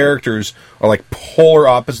these two characters are like polar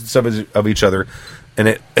opposites of each other, and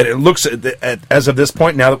it looks as of this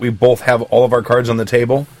point, now that we both have all of our cards on the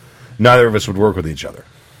table, neither of us would work with each other.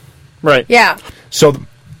 Right. Yeah. So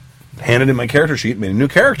handed in my character sheet, made a new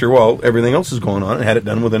character while everything else is going on, and had it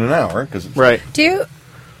done within an hour. Right. Do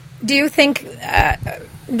you think,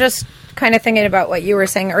 just kind of thinking about what you were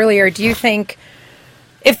saying earlier, do you think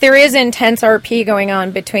if there is intense RP going on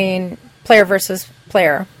between player versus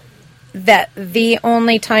player, that the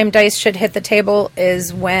only time dice should hit the table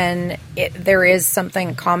is when there is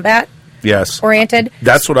something combat Yes. oriented?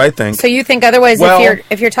 That's what I think. So you think otherwise, Well,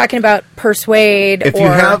 if you're talking about persuade, if you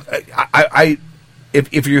have,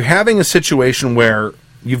 if you're having a situation where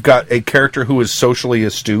you've got a character who is socially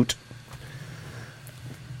astute,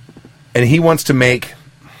 and he wants to make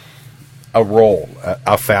a roll,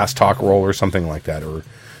 a fast talk roll or something like that,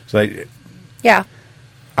 yeah,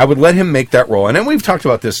 I would let him make that roll. And then we've talked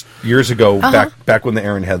about this years ago, back when the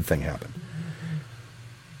Aaron Head thing happened.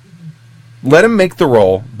 Let him make the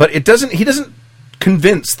roll, but he doesn't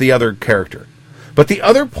convince the other character. But the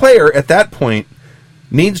other player at that point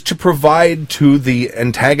needs to provide to the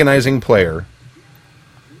antagonizing player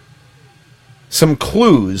some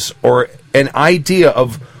clues or an idea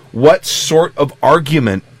of what sort of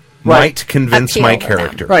argument might convince Appeal my to them.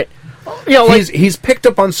 character. Right. He's picked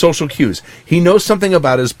up on social cues. He knows something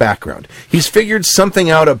about his background. He's figured something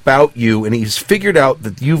out about you, and he's figured out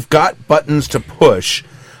that you've got buttons to push,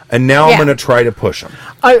 and now I'm Yeah. going to try to push them.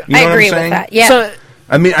 I You know what I'm agree with saying? that. Yeah. So,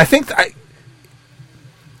 I mean, I think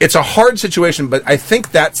it's a hard situation, but I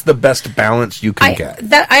think that's the best balance you can get.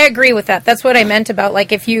 I agree with that. That's what I meant about,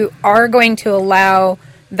 like, if you are going to allow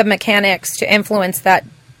the mechanics to influence that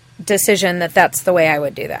decision, that's the way I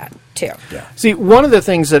would do that too. Yeah. see, one of the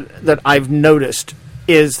things that I've noticed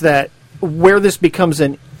is that where this becomes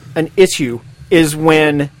an issue is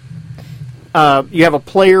when you have a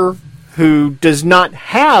player who does not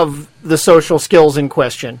have the social skills in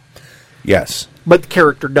question, Yes. but the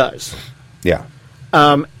character does. Yeah.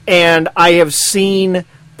 And I have seen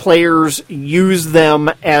players use them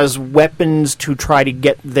as weapons to try to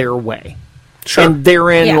get their way. Sure. And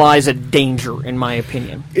therein Yeah. lies a danger, in my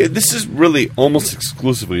opinion. This is really almost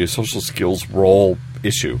exclusively a social skills role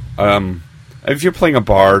issue. If you're playing a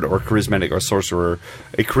bard or charismatic or sorcerer,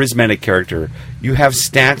 a charismatic character, you have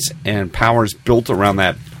stats and powers built around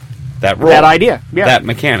that role. That idea, yeah. That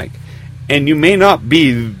mechanic. And you may not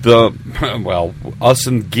be us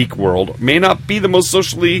in geek world, may not be the most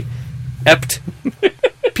socially ept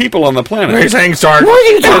people on the planet. What are you saying, Sarge? What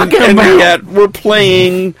are you talking And about? yet we're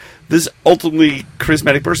playing this ultimately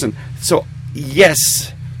charismatic person. So,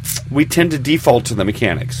 yes, we tend to default to the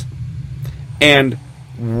mechanics. And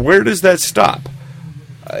where does that stop?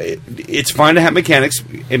 It's fine to have mechanics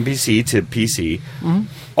NPC to PC. Mm-hmm.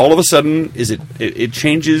 All of a sudden, it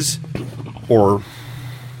changes, or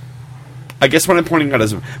I guess what I'm pointing out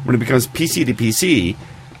is when it becomes PC to PC,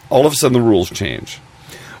 all of a sudden the rules change.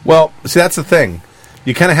 Well, see, that's the thing.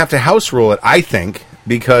 You kind of have to house rule it, I think,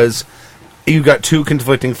 because you've got two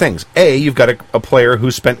conflicting things. A, you've got a player who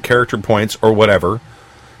spent character points or whatever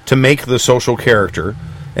to make the social character,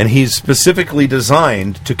 and he's specifically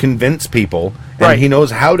designed to convince people, and Right. he knows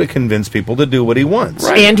how to convince people to do what he wants.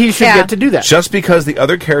 And he should Yeah. get to do that. Just because the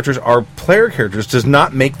other characters are player characters does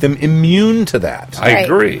not make them immune to that. I Right.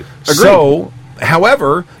 agree. So,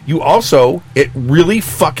 however, it really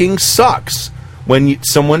fucking sucks when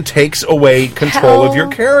someone takes away control of your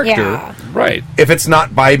Hell, character. yeah. Right. If it's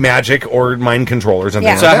not by magic or mind control or something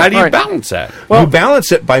Yeah. like So that. how do you Right. balance that? You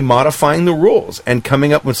balance it by modifying the rules and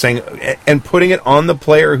coming up with saying and putting it on the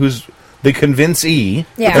player who's the convincee.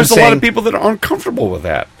 Yeah. and There's a lot saying, of people that aren't comfortable with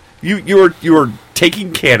that. You're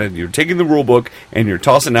taking canon, you're taking the rule book, and you're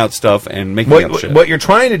tossing out stuff and making up shit. What you're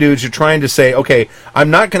trying to do is you're trying to say, okay, I'm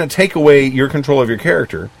not going to take away your control of your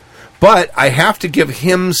character, but I have to give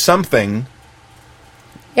him something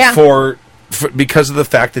Yeah. for because of the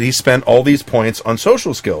fact that he spent all these points on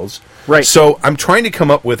social skills. Right. So I'm trying to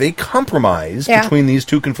come up with a compromise Yeah. between these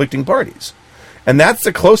two conflicting parties, and that's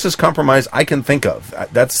the closest compromise I can think of.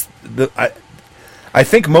 I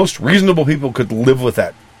think most reasonable people could live with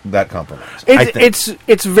that compromise. I think.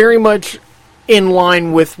 It's very much in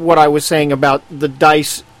line with what I was saying about the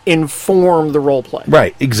dice inform the role play.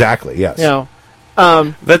 Right. Exactly. Yes. You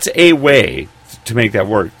know, That's a way to make that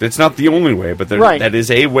work. It's not the only way, but Right. that is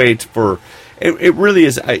a way for. It really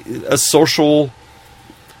is a social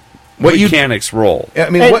mechanics role. I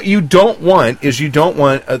mean, And- what you don't want is you don't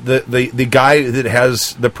want the guy that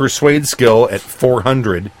has the persuade skill at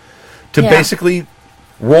 400 to Yeah. basically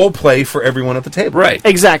role play for everyone at the table. Right.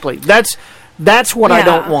 exactly. That's what I Yeah.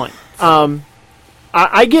 don't want.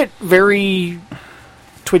 I get very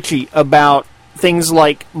twitchy about things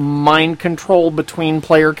like mind control between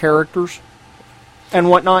player characters and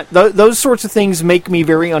whatnot. Those sorts of things make me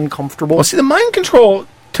very uncomfortable. Well, see, the mind control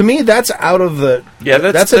to me that's out of the. Yeah,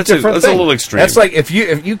 that's a different. that's a thing. little extreme. That's like if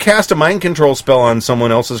you cast a mind control spell on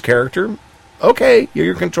someone else's character, okay,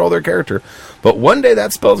 you control their character, but one day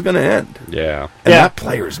that spell's going to end, Yeah. and Yeah. that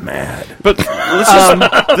player's mad. But let's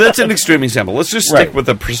just, that's an extreme example. Let's just stick Right. with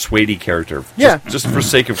the persuadey character. Yeah. Just for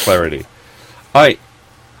sake of clarity.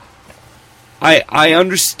 I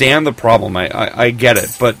understand the problem. I get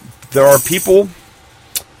it. But there are people.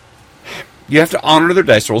 You have to honor their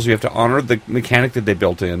dice rolls. You have to honor the mechanic that they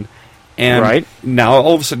built in. And Right. now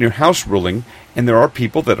all of a sudden you're house ruling, and there are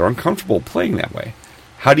people that are uncomfortable playing that way.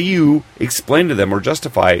 How do you explain to them or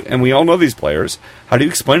justify, and we all know these players, how do you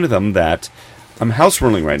explain to them that I'm house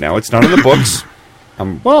ruling right now? It's not in the books.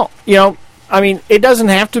 Well, I mean, it doesn't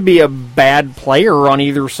have to be a bad player on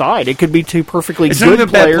either side. It could be two perfectly It's good not even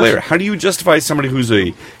a bad players. player. How do you justify somebody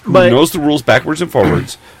who But- knows the rules backwards and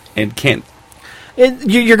forwards and can't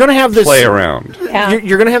You're going to have this play around? Yeah.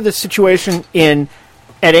 You're going to have this situation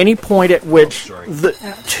at any point at which the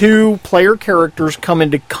two player characters come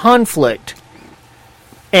into conflict,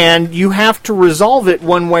 and you have to resolve it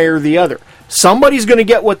one way or the other. Somebody's going to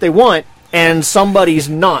get what they want, and somebody's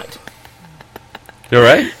not. You're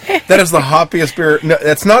right. That is the hoppiest beer. No,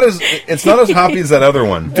 it's not as hoppy as that other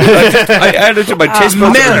one. I added to my taste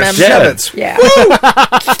buds Man, are shut dead. it. Yeah.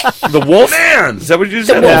 The wolf. Man, is that what you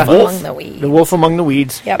said? Wolf The wolf. among the weeds. The wolf among the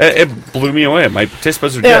weeds. Yep. It blew me away. My taste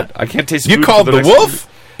buds are Yeah. dead. I can't taste. You food called for the next wolf?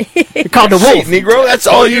 You're called the wolf. Negro, That's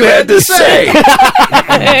all you had to say.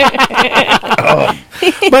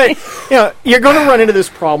 But you're going to run into this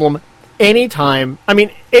problem anytime. I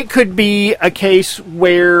mean, it could be a case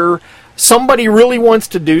where somebody really wants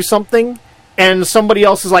to do something, and somebody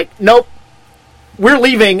else is like, "Nope, we're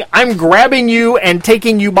leaving. I'm grabbing you and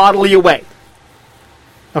taking you bodily away."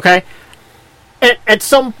 Okay. At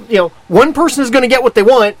some, one person is going to get what they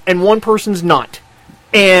want, and one person's not,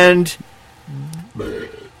 and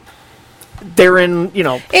they're in,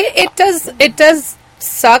 It does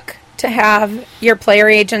suck to have your player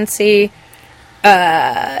agency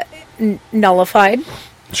nullified.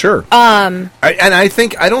 Sure. I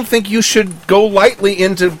don't think you should go lightly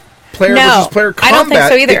into player versus player combat I don't think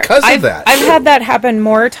so either. because I've, of that. I've had that happen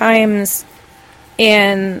more times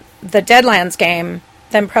in the Deadlands game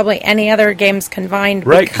than probably any other games combined.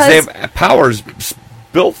 Right, because they have powers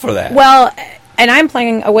built for that. Well, and I'm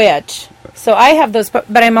playing a witch, So I have those, but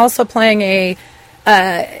I'm also playing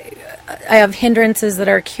I have hindrances that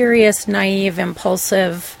are curious, naive,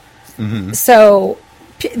 impulsive. So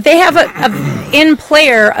they have in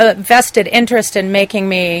player a vested interest in making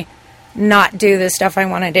me not do the stuff I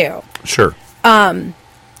want to do. Sure. And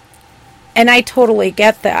I totally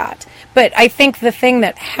get that. But I think the thing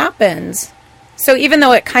that happens, so even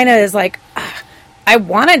though it kind of is like, I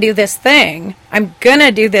want to do this thing, I'm going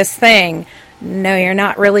to do this thing. No, you're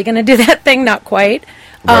not really going to do that thing, not quite.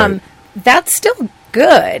 Right. That's still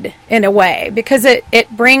good in a way because it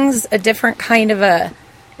brings a different kind of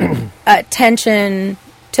a tension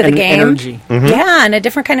to the And game. energy. Yeah, and a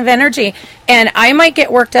different kind of energy. And I might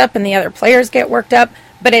get worked up and the other players get worked up,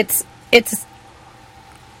 but it's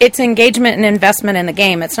engagement and investment in the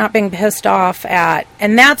game. It's not being pissed off at.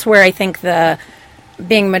 And that's where I think the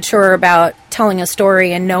being mature about telling a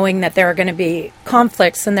story and knowing that there are going to be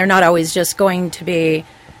conflicts and they're not always just going to be,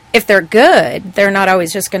 if they're good, they're not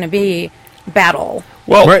always just going to be battle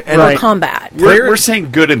Well, Right, and- or combat. we're saying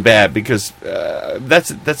good and bad because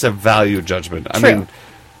that's a value judgment. I True. mean,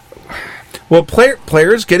 Well,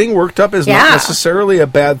 players getting worked up is not Yeah. necessarily a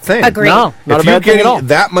bad thing. Agreed. No, not If a you're bad thing at all. getting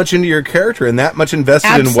that much into your character and that much invested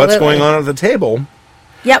in what's Absolutely. going on at the table,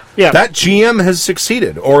 Yep. Yeah, that GM has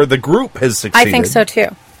succeeded, or the group has succeeded. I think so too.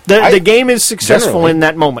 the game is successful generally- in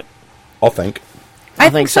that moment. I'll think. I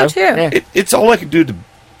think so too. Yeah. it's all I can do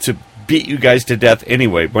to beat you guys to death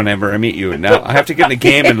anyway. Whenever I meet you, and now I have to get in a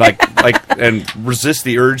game and and resist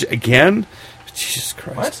the urge again. Jesus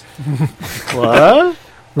Christ! What?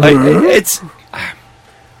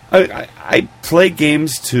 I play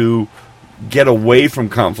games to get away from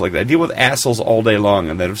conflict. I deal with assholes all day long,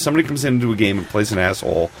 and that if somebody comes into a game and plays an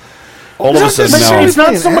asshole, all of a sudden But now it's not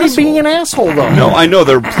being an somebody asshole. being an asshole, though. no, I know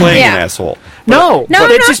they're playing Yeah. an asshole. No, No, but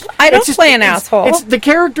I'm it's not- just, I don't it's just- play an it's- asshole. It's the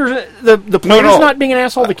character, the player's no. not being an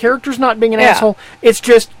asshole, the character's not being an Yeah. asshole. It's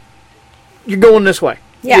just you're going this way.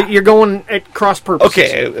 Yeah. You're going at cross purposes.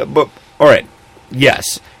 Okay, but all right,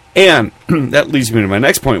 yes, and that leads me to my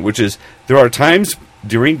next point, which is there are times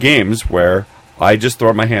during games where I just throw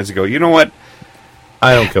up my hands and go, you know what?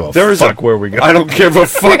 I don't give a There's fuck where we go. I don't give a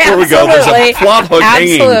fuck where we go. There's a Absolutely. plot hook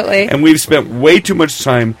Absolutely. hanging, and we've spent way too much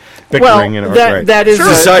time Bickering and right. that is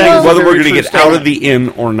deciding that is a whether we're very going to true get out of statement. the inn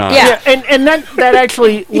or not. Yeah. Yeah, and that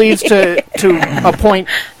actually leads to a point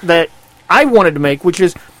that I wanted to make, which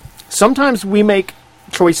is sometimes we make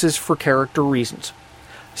choices for character reasons.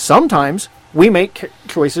 Sometimes we make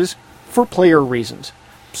choices for player reasons.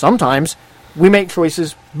 Sometimes we make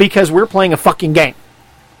choices because we're playing a fucking game.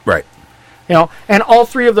 Right. You know, and all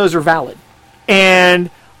three of those are valid. And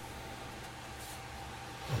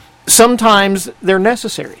sometimes they're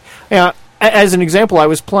necessary. As an example, I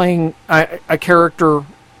was playing a character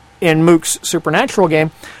in Mook's Supernatural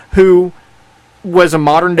game who was a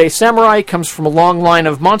modern-day samurai, comes from a long line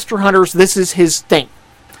of monster hunters. This is his thing.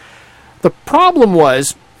 The problem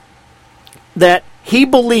was that he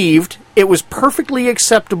believed it was perfectly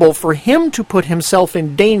acceptable for him to put himself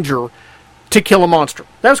in danger to kill a monster.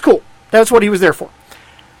 That was cool. That's what he was there for.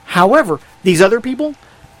 However, these other people,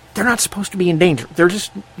 they're not supposed to be in danger. They're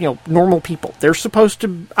just, normal people.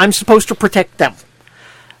 I'm supposed to protect them.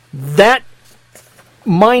 That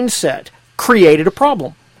mindset created a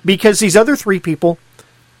problem because these other three people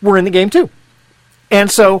were in the game too.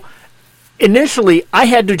 And so initially I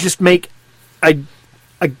had to just make a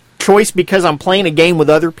choice because I'm playing a game with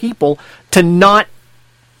other people to not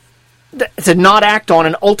act on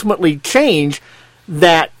and ultimately change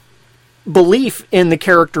that belief in the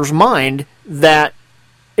character's mind that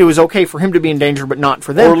it was okay for him to be in danger but not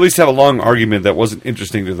for them. Or at least have a long argument that wasn't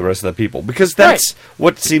interesting to the rest of the people, because that's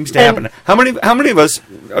what seems to happen. How many of us?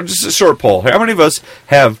 Just a short poll. How many of us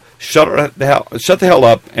have shut the hell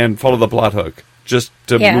up and follow the plot hook just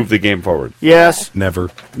to move the game forward? Yes. Never.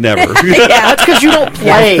 Never. That's because you don't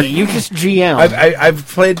play. You just GM. I've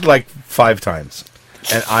played like 5 times,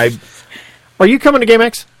 and Are you coming to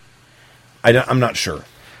GameX? I'm not sure.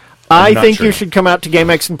 I not think sure. you should come out to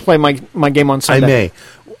GameX and play my game on Sunday. I may.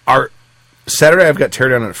 Our Saturday I've got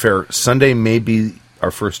Teardown at Fair. Sunday may be our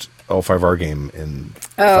first L5R game in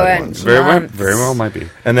 5 months. very well might be.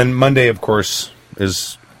 And then Monday, of course,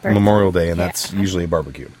 is Memorial Day, and that's usually a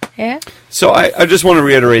barbecue. Yeah. So I just want to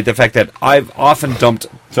reiterate the fact that I've often chucked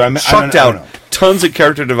I don't out know. tons of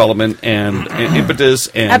character development and impetus,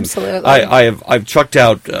 and Absolutely. I've chucked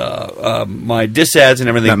out my disads and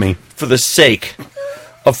everything Not me. for the sake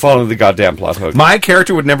of following the goddamn plot hook. My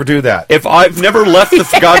character would never do that. If I've never left the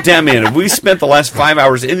goddamn inn, if we spent the last 5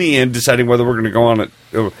 hours in the inn deciding whether we're going to go on it,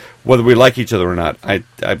 whether we like each other or not,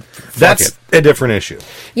 That's a different issue.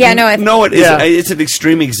 Yeah, no, No, it is. Yeah. It's an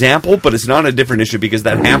extreme example, but it's not a different issue because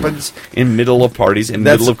that happens in middle of parties, in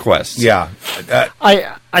middle of quests. Yeah.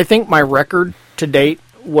 I think my record to date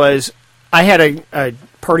was I had a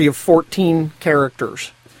party of 14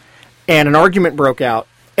 characters, and an argument broke out,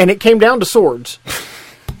 and it came down to swords.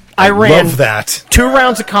 I ran love that. 2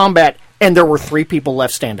 rounds of combat, and there were 3 people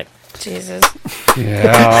left standing. Jesus.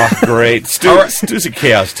 Yeah, great. Stu's a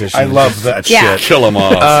chaos tissue. I love that Yeah. shit. Kill them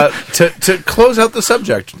off. To close out the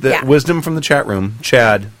subject, the Yeah. wisdom from the chat room,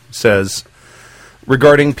 Chad says,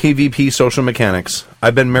 regarding PvP social mechanics,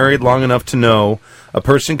 I've been married long enough to know a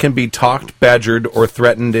person can be talked, badgered, or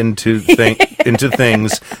threatened into into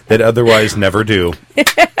things that otherwise never do.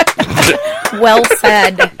 Well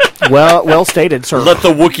said. Well stated, sir. Let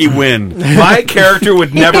the Wookiee win. My character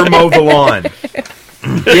would never mow the lawn.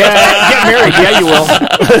 Yeah, get married. Yeah, you will.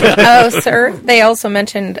 Oh, sir. They also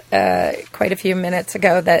mentioned quite a few minutes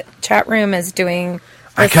ago that chat room is doing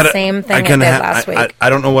the same thing it did last week. I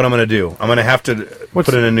don't know what I'm going to do. I'm going to have to put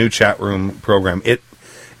in a new chat room program.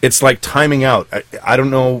 It's like timing out. I don't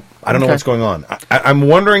know. I don't know what's going on. I'm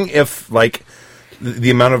wondering if like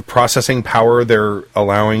the amount of processing power they're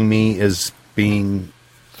allowing me is being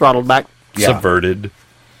Throttled back. Subverted.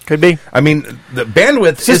 Could be. I mean, the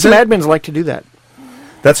bandwidth System isn't. admins like to do that.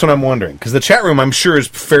 That's what I'm wondering because the chat room, I'm sure, is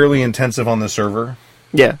fairly intensive on the server.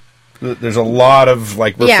 Yeah. There's a lot of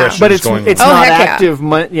like Yeah. refreshers But it's going it's on. not heck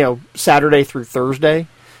yeah. active, Saturday through Thursday.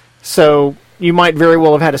 So you might very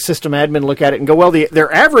well have had a system admin look at it and go, well,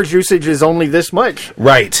 their average usage is only this much.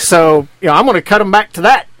 Right. So, I'm going to cut them back to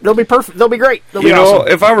that. They'll be perfect. They'll be great. They'll be awesome.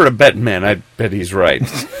 If I were to bet man, I'd bet he's right.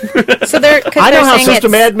 So they're, I know how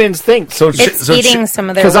system it's, admins think it's eating some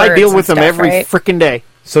of their because I deal words with and them stuff, every right? frickin' day.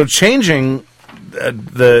 So changing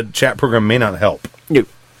the chat program may not help. No.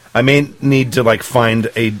 I may need to like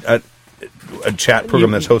find a chat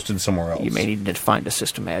program that's hosted somewhere else. You may need to find a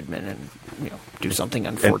system admin and do something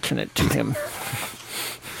unfortunate to him.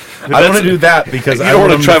 I don't want to do that because You I don't don't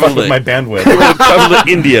wanna want to travel fuck with to- my bandwidth. Travel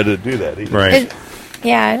to India to do that. Either. Right.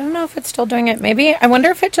 Yeah, I don't know if it's still doing it. Maybe. I wonder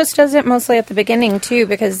if it just does it mostly at the beginning, too,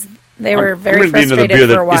 because they were very I'm gonna be another frustrated beer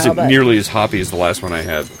for a that while. isn't But nearly as hoppy as the last one I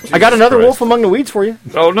had. I got another Jesus wolf Christ. among the weeds for you.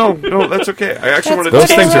 Oh no, that's okay. I actually wanted Those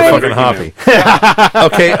to things are Alright. fucking hoppy.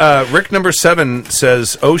 Okay, Rick number 7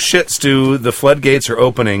 says, "Oh shit, Stu, the floodgates are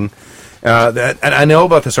opening." And I know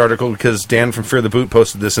about this article because Dan from Fear the Boot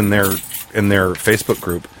posted this in their Facebook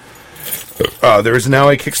group. There is now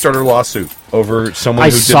a Kickstarter lawsuit over someone I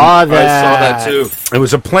who saw didn't. that. I saw that too. It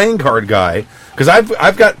was a playing card guy because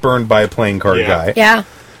I've got burned by a playing card Yeah. guy. yeah.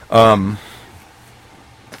 It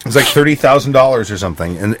was like $30,000 or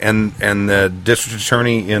something, and the district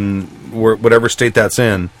attorney in whatever state that's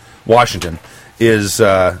in, Washington, is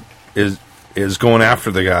going after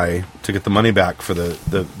the guy to get the money back for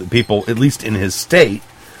the people, at least in his state,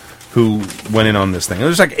 who went in on this thing.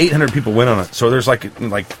 There's like 800 people went on it, so there's like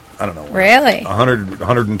I don't know, Really?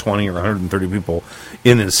 120 or 130 people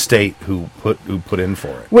in his state who put in for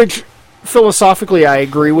it. Which, philosophically, I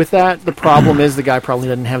agree with that. The problem is the guy probably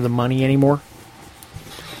doesn't have the money anymore.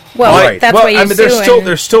 Well, Right. that's well, why you I mean, sue.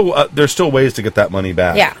 there's still ways to get that money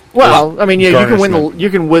back. Yeah. Well, I mean, yeah, you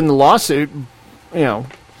garnishment. can win the lawsuit.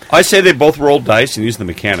 I say they both roll dice and use the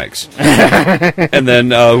mechanics, and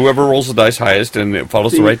then whoever rolls the dice highest and it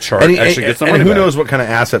follows the right chart And, actually gets the and money who back. knows what kind of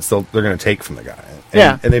assets they're going to take from the guy. And,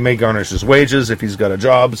 Yeah. and they may garnish his wages if he's got a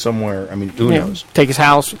job somewhere. I mean, who knows? Take his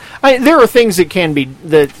house. There are things that can be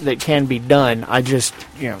that can be done. I just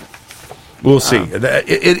We'll see.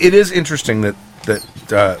 It is interesting that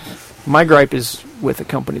my gripe is with a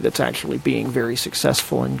company that's actually being very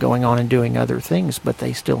successful and going on and doing other things, but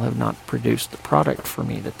they still have not produced the product for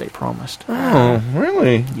me that they promised.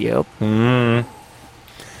 really Yep.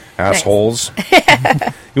 assholes.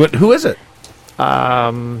 Who is it?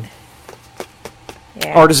 Yeah.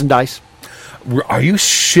 Artisan Dice. Are you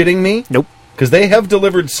shitting me? Nope. Because they have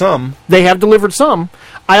delivered some. They have delivered some.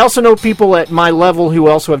 I also know people at my level who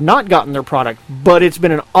also have not gotten their product, but it's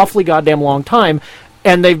been an awfully goddamn long time,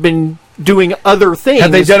 and they've been doing other things.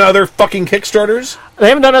 Have they done other fucking Kickstarters? They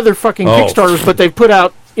haven't done other fucking Oh. Kickstarters, but they've put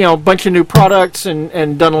out a bunch of new products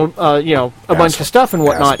and done a bunch of stuff and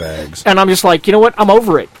whatnot. bags. And I'm just like, you know what? I'm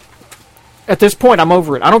over it. At this point, I'm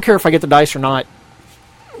over it. I don't care if I get the dice or not.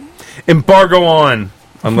 Embargo on,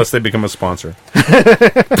 unless they become a sponsor.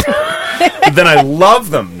 Then I love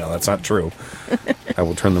them. No, that's not true. I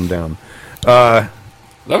will turn them down. That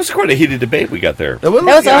was quite a heated debate we got there. That was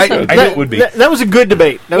awesome. I knew it would be. That was a good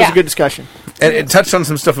debate. That was Yeah. a good discussion. And it touched on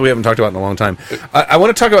some stuff that we haven't talked about in a long time. I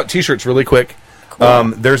want to talk about T-shirts really quick. Cool.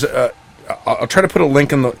 I'll try to put a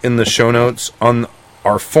link in the show notes on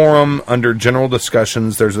our forum under general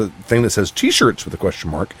discussions. There's a thing that says T-shirts with a question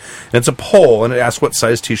mark, and it's a poll, and it asks what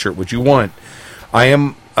size T-shirt would you want. I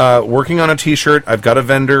am working on a T-shirt. I've got a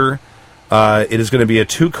vendor. It is going to be a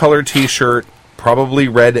 2-color T-shirt, probably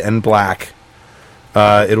red and black.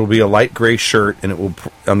 It'll be a light gray shirt, and it will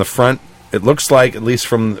on the front. It looks like, at least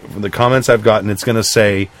from the comments I've gotten, it's going to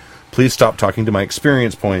say, "Please stop talking to my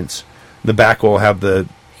experience points." The back will have the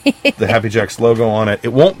Happy Jacks logo on it.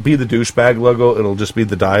 It won't be the douchebag logo. It'll just be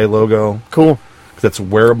the die logo. Cool. That's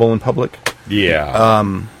wearable in public. Yeah.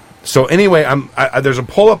 So anyway, there's a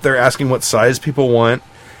poll up there asking what size people want.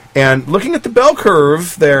 And looking at the bell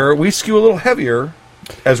curve there, we skew a little heavier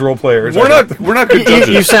as role players. We're not good judges.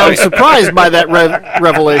 You sound surprised by that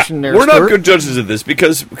revelation there. We're not Stuart. good judges of this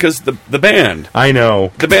because the band. I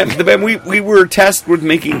know. The band we were tasked with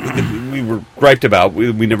making. We were griped about.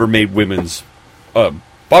 We never made women's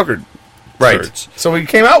boggart shirts. So we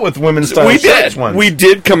came out with women's style We shirts did. once. We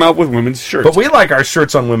did come out with women's shirts. But we like our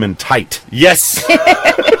shirts on women tight. Yes.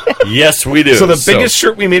 Yes, we do. So the biggest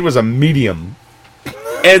shirt we made was a medium.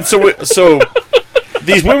 And so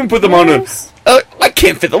these women put them on. I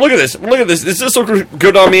can't fit them. Look at this. Look at this. Does this look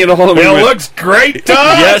good on me? And all It looks great, Tom.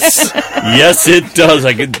 Yes, it does.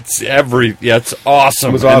 I can it's awesome.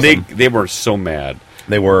 It was awesome. And they were so mad.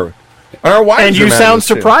 They were. Our wives And are you mad at sound us,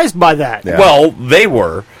 too. surprised by that. Yeah. Well, they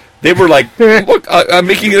were. They were like, look, I'm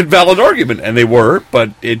making a valid argument, and they were,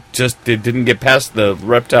 but it didn't get past the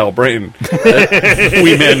reptile brain that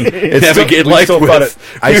we men navigate life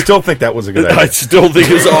with. I still think that was a good idea. I still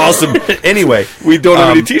think it's awesome. Anyway, We don't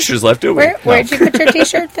have any T-shirts left, do we? Where'd you put your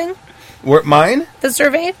T-shirt thing? Mine? The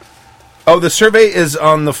survey? Oh, the survey is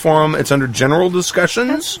on the forum. It's under general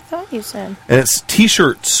discussions, I thought you said. and it's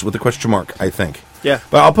T-shirts with a question mark, I think. Yeah.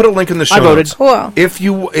 But I'll put a link in the show I voted. notes. Cool. If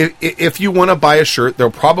you want to buy a shirt,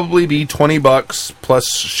 there'll probably be $20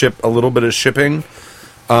 plus a little bit of shipping.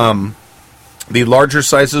 The larger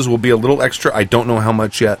sizes will be a little extra. I don't know how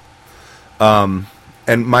much yet. And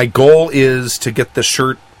my goal is to get the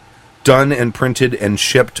shirt done and printed and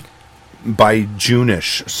shipped by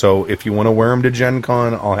June-ish. So if you want to wear them to Gen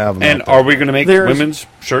Con, I'll have them. And out there. are we going to make women's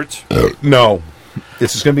shirts? No.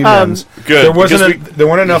 This is going to be men's. Good, There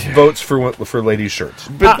weren't enough votes for ladies' shirts.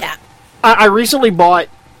 Yeah. I recently bought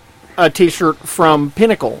a T-shirt from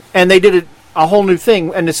Pinnacle, and they did a whole new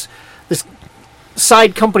thing. And this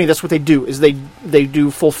side company, that's what they do, is they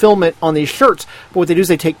do fulfillment on these shirts. But what they do is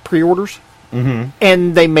they take pre-orders,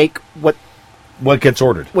 and they make what What gets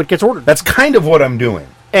ordered? gets ordered. That's kind of what I'm doing.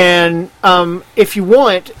 And if you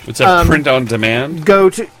want, It's a print on demand. go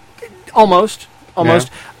to almost.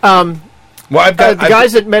 Well, The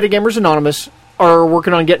guys at Metagamers Anonymous are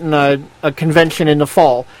working on getting a convention in the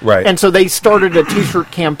fall. Right. And so they started a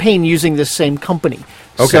T-shirt campaign using this same company.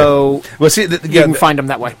 Okay. So well, see, you can find them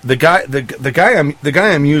that way. the guy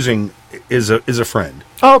I'm using is a friend,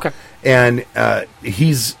 Oh, okay. and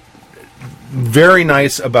he's very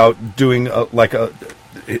nice about doing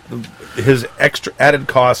his extra added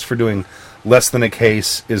cost for doing less than a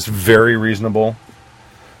case is very reasonable.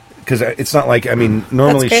 Because it's not like,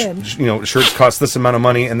 normally That's good. shirts cost this amount of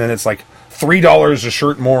money, and then it's like $3 a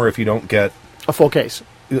shirt more if you don't get A full case.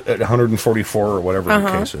 144 or whatever the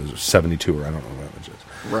case is, or 72 or I don't know what that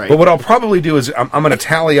is. Right. But what I'll probably do is I'm going to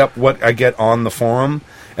tally up what I get on the forum,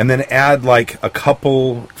 and then add like a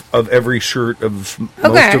couple of every shirt of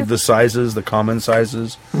most of the sizes, the common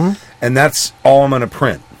sizes, and that's all I'm going to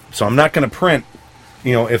print. So I'm not going to print,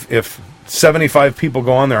 if 75 people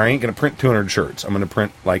go on there, I ain't going to print 200 shirts. I'm going to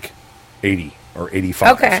print like 80 or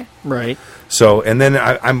 85. Okay. Right. So, and then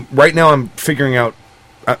I'm right now I'm figuring out.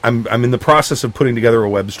 I'm in the process of putting together a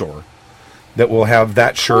web store that will have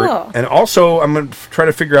that shirt, Cool. and also I'm going to try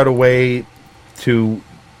to figure out a way to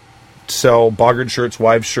sell Boggart shirts,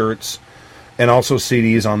 wives shirts, and also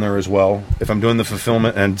CDs on there as well. If I'm doing the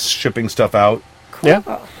fulfillment and shipping stuff out. Yeah.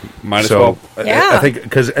 Might as So well. I think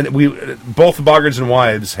because we both Boggarts and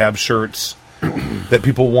wives have shirts that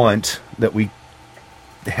people want that we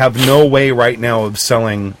have no way right now of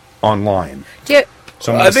selling online.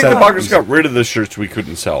 So I think the Boggarts got rid of the shirts we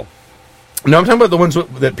couldn't sell. No, I'm talking about the ones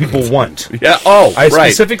that people want. Yeah. Oh, I right.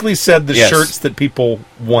 specifically said the Yes. shirts that people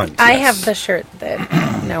want. I have the shirt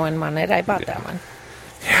that no one wanted. I bought that one.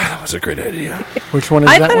 That was a great idea. Which one is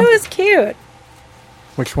I that thought one? it was cute.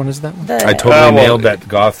 Which one is that one? I totally nailed that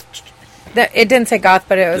goth. It didn't say goth,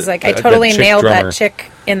 but it was like I that totally chick nailed drummer. that chick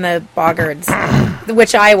in the Boggarts,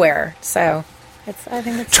 which I wear. So I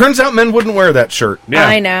think it's. Turns out men wouldn't wear that shirt.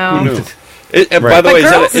 I know. Who knew? By Right. the way,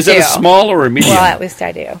 But girls is that a do. small or a medium? Well, at least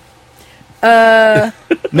I do.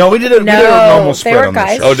 No, we did a No, normal they spread were on this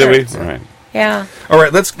guys. show. Oh, did we? Sure. All right. Yeah. All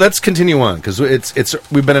right, let's continue on because it's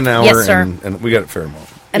we've been an hour Yes, sir. and we got a fair amount.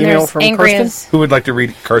 And Email there's from angry Kirsten? as... Who would like to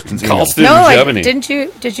read Karsten's email? Carlston, No, Germany.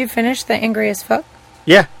 did you finish the angry as fuck?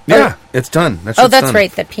 Yeah, Yeah, it's done. That Oh, shit's that's done.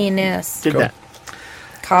 right, the penis. did Go. that.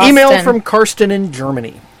 Costin. Email from Karsten in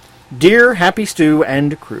Germany. Dear Happy Stew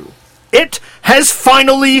and crew, it has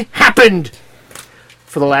finally happened!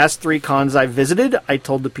 For the last 3 cons I've visited, I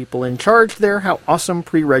told the people in charge there how awesome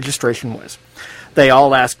pre-registration was. They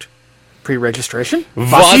all asked, pre-registration?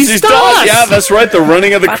 Was ist das? Yeah, that's right. The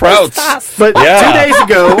running of the crowds. But Yeah. 2 days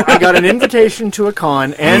ago, I got an invitation to a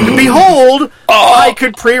con, and behold, I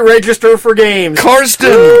could pre-register for games. Karsten,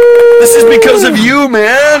 this is because of you,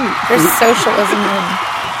 man. There's socialism in.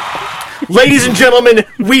 Ladies and gentlemen,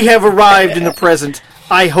 we have arrived in the present.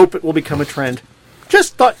 I hope it will become a trend.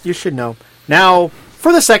 Just thought you should know. Now,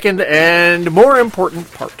 for the second and more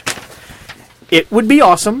important part. It would be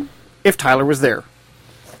awesome if Tyler was there.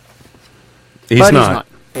 He's But not.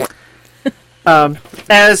 he's not.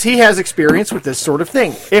 As he has experience with this sort of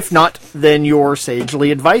thing. If not, then your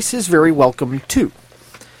sagely advice is very welcome too.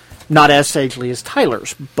 Not as sagely as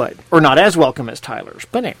Tyler's, or not as welcome as Tyler's,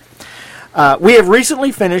 but anyway. We have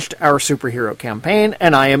recently finished our superhero campaign,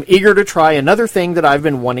 and I am eager to try another thing that I've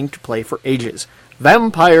been wanting to play for ages.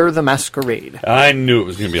 Vampire the Masquerade. I knew it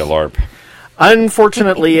was going to be a LARP.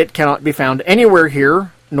 Unfortunately, it cannot be found anywhere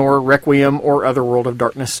here, nor Requiem or other World of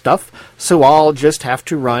Darkness stuff, so I'll just have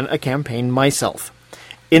to run a campaign myself.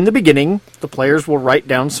 In the beginning, the players will write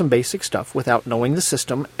down some basic stuff without knowing the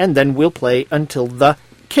system, and then we'll play until the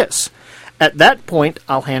kiss. At that point,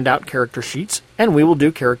 I'll hand out character sheets, and we will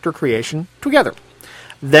do character creation together.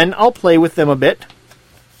 Then I'll play with them a bit,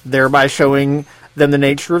 thereby showing them the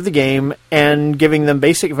nature of the game and giving them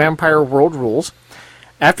basic Vampire World rules.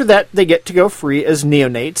 After that, they get to go free as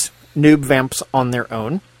neonates, noob vamps on their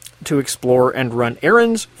own, to explore and run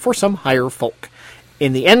errands for some higher folk.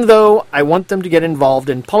 In the end, though, I want them to get involved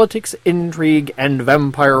in politics, intrigue, and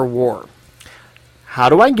vampire war. How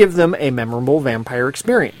do I give them a memorable vampire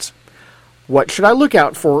experience? What should I look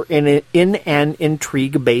out for in an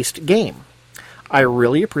intrigue-based game? I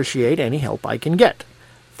really appreciate any help I can get.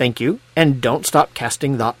 Thank you, and don't stop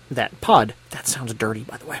casting that pod. That sounds dirty,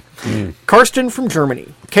 by the way. Karsten from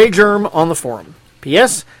Germany. K-Germ on the forum.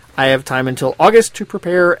 P.S. I have time until August to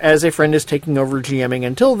prepare, as a friend is taking over GMing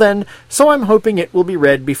until then, so I'm hoping it will be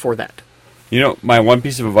read before that. You know, my one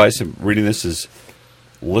piece of advice in reading this is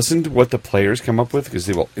listen to what the players come up with, because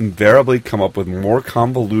they will invariably come up with more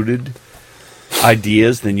convoluted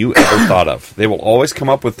ideas than you ever thought of. They will always come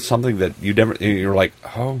up with something that you're like,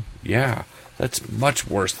 oh, yeah, that's much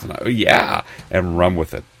worse than yeah, and run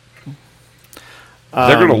with it.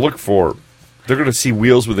 They're going to look for, they're going to see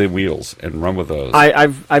wheels within wheels and run with those.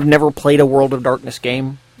 I've never played a World of Darkness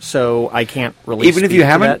game, so I can't really. Even if speak you to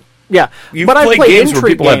haven't? that. Yeah, You've but I've played played games where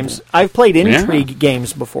intrigue people have- games. I've played intrigue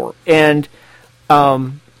games before, and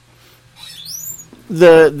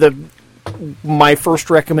the my first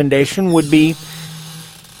recommendation would be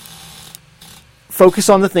focus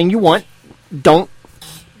on the thing you want. Don't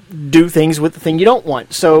do things with the thing you don't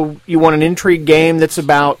want. So you want an intrigue game that's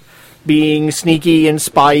about being sneaky and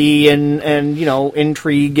spy-y and you know,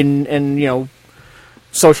 intrigue and you know,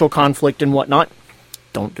 social conflict and whatnot.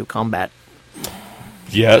 Don't do combat.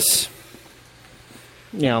 Yes.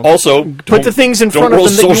 You know, Also, put the things in front don't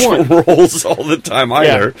of them roll that you social want. rolls all the time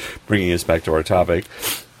either. Bringing us back to our topic,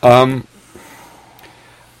 I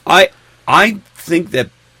think that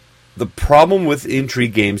the problem with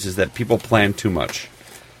intrigue games is that people plan too much.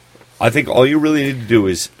 I think all you really need to do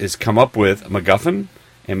is come up with a MacGuffin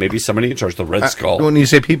and maybe somebody in charge, the Red Skull. When you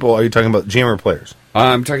say people, are you talking about GM or players?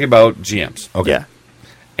 I'm talking about GMs. Okay. Yeah.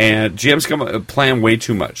 And GMs plan way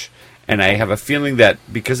too much. And I have a feeling that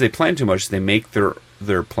because they plan too much, they make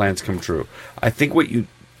their plans come true. I think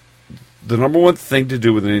the number one thing to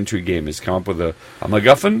do with an intrigue game is come up with a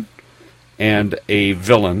MacGuffin and a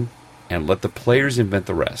villain and let the players invent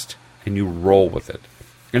the rest. And you roll with it.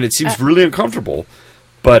 And it seems really uncomfortable,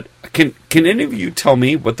 but can any of you tell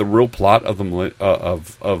me what the real plot of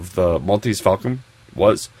the Maltese Falcon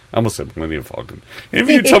was? I almost said Millennium Falcon. Any of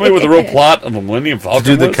you tell me what the real plot of the Millennium Falcon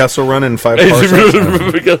Do the was? Kessel Run in 5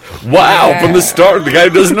 parsecs? Wow, from the start, the guy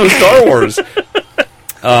who doesn't know Star Wars.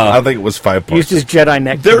 I think it was 5 Used his parsecs. Jedi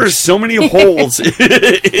neck. There are so many holes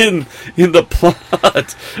in the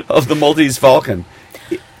plot of the Maltese Falcon.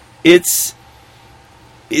 It's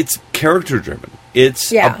character driven.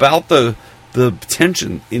 It's about the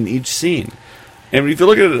tension in each scene. And if you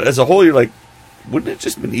look at it as a whole, you're like, wouldn't it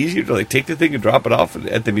just been easier to like take the thing and drop it off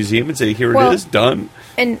at the museum and say, here Well, it is, done?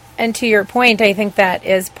 And to your point, I think that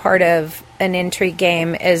is part of an intrigue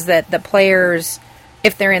game, is that the players,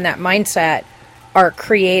 if they're in that mindset, are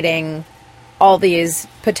creating all these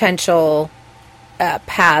potential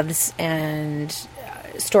paths and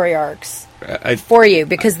story arcs for you,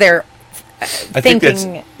 because they're I thinking,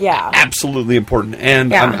 think that's absolutely important.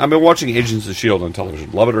 And I've been watching Agents of S.H.I.E.L.D. on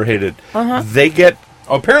television. Love it or hate it. They get...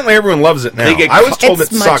 apparently everyone loves it now. They get I was told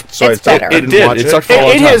it It's sucked, much- so I it's stopped. better. It did. Watch It sucked for a long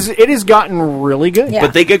It time. has gotten really good. Yeah.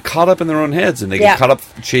 But they get caught up in their own heads, and they Yeah. get caught up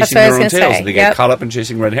chasing That's what I their was own gonna tails, say. and they get caught up in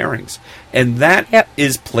chasing red herrings. And that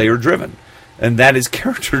is player-driven. And that is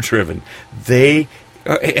character-driven. They...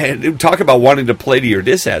 and talk about wanting to play to your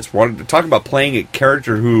disads, wanting to talk about playing a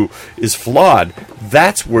character who is flawed.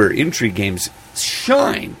 That's where intrigue games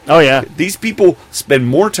shine. Oh, yeah. These people spend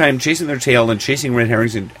more time chasing their tail and chasing red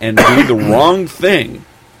herrings and doing the wrong thing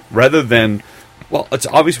rather than, well, it's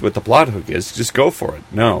obvious what the plot hook is. Just go for it.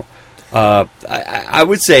 No. I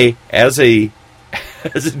would say, as a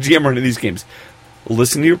GM running these games,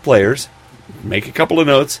 listen to your players, make a couple of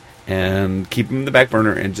notes, and keep them in the back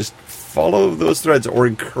burner, and just follow those threads or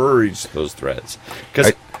encourage those threads.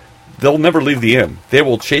 Because they'll never leave the inn. They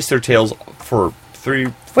will chase their tails for 3,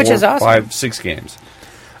 4, Which is awesome. 5, 6 games.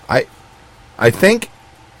 I think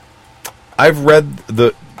I've read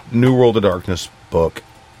the New World of Darkness book,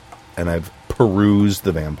 and I've perused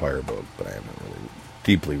the Vampire book, but I haven't really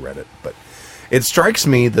deeply read it. But it strikes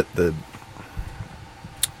me that the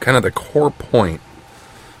kind of the core point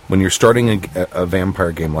when you're starting a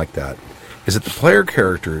vampire game like that is that the player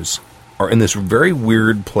characters are in this very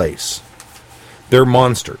weird place. They're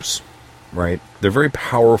monsters, right? They're very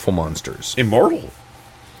powerful monsters. Immortal.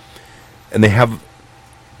 And they have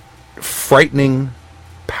frightening,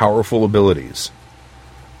 powerful abilities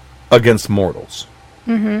against mortals.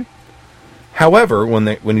 Mm-hmm. However,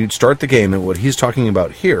 when you start the game, and what he's talking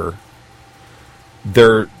about here,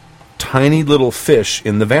 they're tiny little fish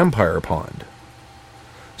in the vampire pond.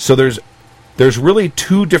 So there's really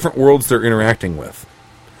two different worlds they're interacting with.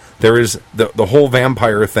 There is the whole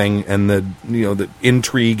vampire thing and the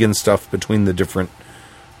intrigue and stuff between the different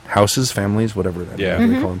houses, families, whatever they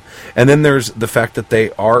call them. And then there's the fact that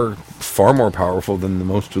they are far more powerful than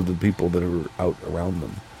most of the people that are out around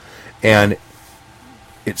them. And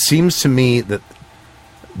it seems to me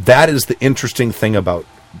that is the interesting thing about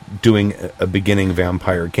doing a beginning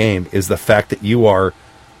vampire game, is the fact that you are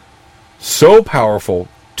so powerful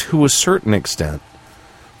to a certain extent,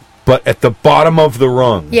 but at the bottom of the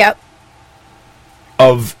rung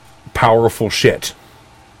of powerful shit.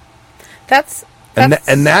 And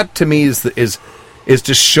that to me is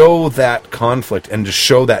to show that conflict and to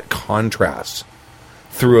show that contrast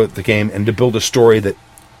throughout the game, and to build a story that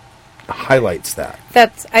highlights that.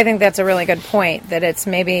 I think that's a really good point, that it's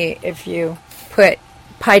maybe, if you put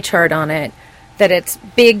pie chart on it, that it's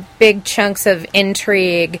big chunks of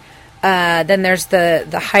intrigue. Then there's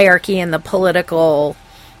the hierarchy and the political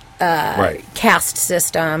caste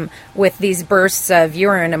system, with these bursts of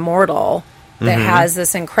you're an immortal that has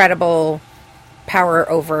this incredible power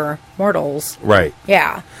over mortals. Right.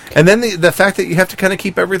 Yeah. And then the fact that you have to kind of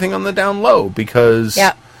keep everything on the down low, because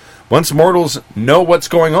once mortals know what's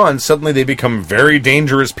going on, suddenly they become very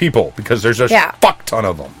dangerous people, because there's a fuck ton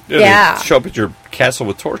of them. They show up at your castle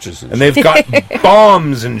with torches. And they've got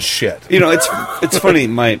bombs and shit. You know, it's funny.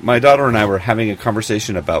 My daughter and I were having a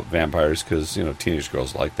conversation about vampires, because, teenage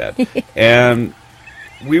girls like that. And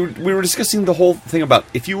we were discussing the whole thing about,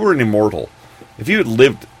 if you were an immortal, if you had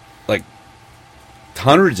lived like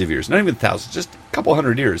hundreds of years, not even thousands, just a couple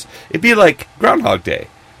hundred years, it'd be like Groundhog Day.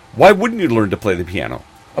 Why wouldn't you learn to play the piano?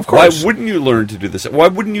 Of course. Why wouldn't you learn to do this? Why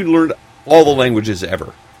wouldn't you learn all the languages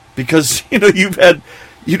ever? Because, you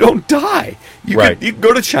don't die. You could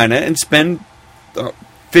go to China and spend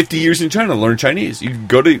 50 years in China to learn Chinese. You could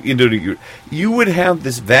go to Indonesia. You would have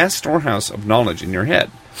this vast storehouse of knowledge in your head.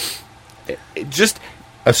 It just...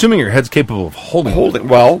 Assuming your head's capable of holding.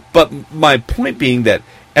 Well, but my point being that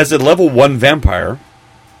as a level 1 vampire,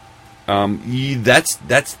 that's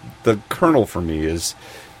the kernel for me, is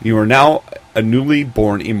you are now a newly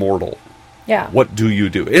born immortal. Yeah. What do you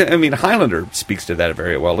do? I mean, Highlander speaks to that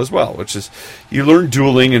very well as well, which is you learn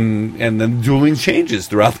dueling, and then dueling changes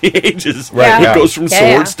throughout the ages. Right. It Yeah. goes from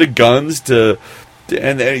swords to guns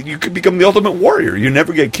and you could become the ultimate warrior. You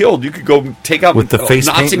never get killed. You could go take out with the face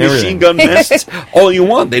Nazi paint and machine gun nests all you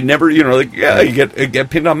want. They never, you get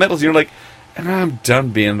pinned on medals. You're like, and I'm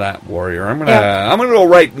done being that warrior. I'm gonna go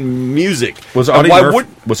write music. Was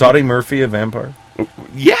Audie Murphy a vampire?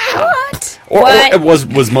 Yeah. What? What? Or What?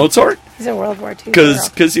 was Mozart? He's a World War II hero.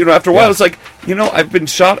 Because after a while it's like, I've been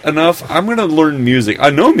shot enough. I'm going to learn music. I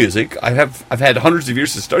know music. I've had hundreds of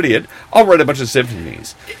years to study it. I'll write a bunch of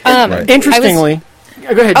symphonies. Interestingly, go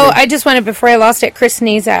ahead. Oh, Jim. I just wanted, before I lost it, Chris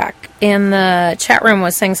Nizak in the chat room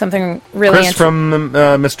was saying something really Chris interesting.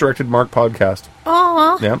 from Misdirected Mark podcast.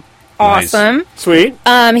 Aw. Yeah. Awesome. Sweet.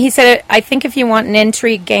 He said, I think if you want an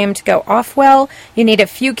intrigue game to go off well, you need a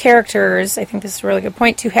few characters, I think this is a really good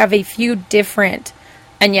point, to have a few different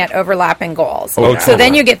and yet overlapping goals. Oh, So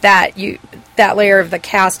then you get that layer of the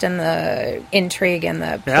cast and the intrigue and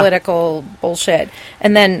the political bullshit.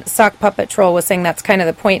 And then Sock Puppet Troll was saying that's kind of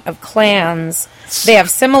the point of clans. They have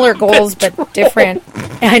similar goals but different.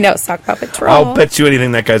 I know, Sock Puppet Troll. I'll bet you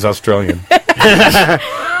anything that guy's Australian.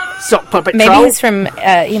 So puppet Maybe troll? he's from.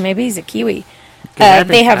 Maybe he's a Kiwi. happen.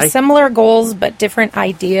 They have I- similar goals, but different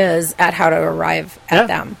ideas at how to arrive at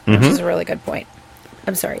them, which is a really good point.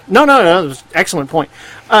 I'm sorry. No, that was an excellent point.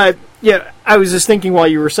 Yeah, I was just thinking while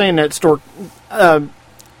you were saying that, Stork,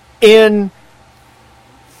 in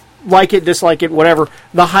Like It, Dislike It, whatever,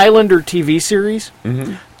 the Highlander TV series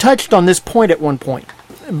touched on this point at one point.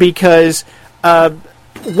 Because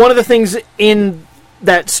one of the things in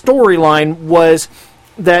that storyline was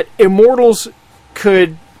that immortals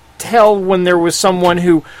could tell when there was someone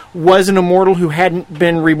who was an immortal who hadn't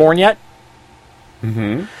been reborn yet.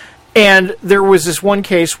 Mm-hmm. And there was this one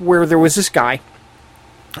case where there was this guy,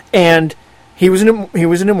 and he was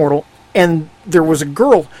an immortal, and there was a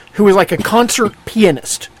girl who was like a concert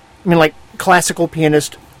pianist. I mean, like classical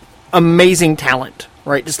pianist, amazing talent,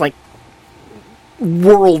 right? Just like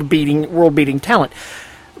world beating talent.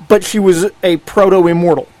 But she was a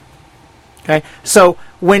proto-immortal. Okay, so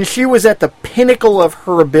when she was at the pinnacle of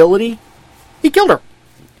her ability, he killed her.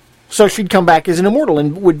 So she'd come back as an immortal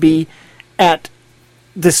and would be at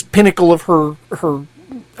this pinnacle of her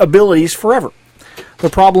abilities forever. The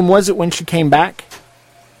problem was that when she came back,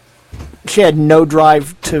 she had no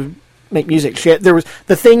drive to make music. There was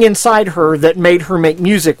the thing inside her that made her make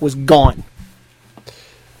music was gone.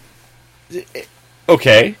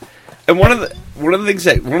 Okay. And one of the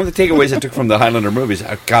takeaways I took from the Highlander movies,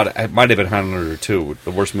 it might have been Highlander 2,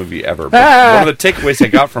 the worst movie ever. But one of the takeaways I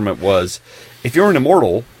got from it was, if you're an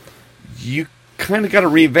immortal, you kind of got to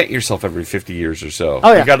reinvent yourself every 50 years or so.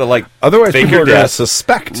 Oh, yeah. You got to Otherwise, fake people your are going to death.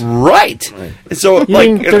 suspect. Right. And so You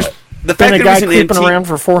think there's the been fact a that guy he's an creeping antique, around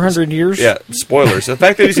for 400 years? yeah, spoilers. The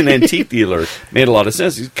fact that he's an antique dealer made a lot of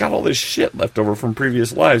sense. He's got all this shit left over from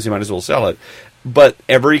previous lives. He might as well sell it. But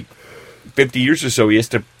every 50 years or so, he has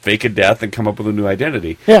to fake a death and come up with a new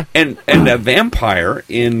identity. Yeah. And a vampire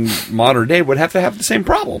in modern day would have to have the same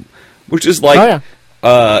problem, which is like,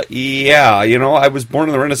 I was born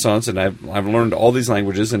in the Renaissance, and I've learned all these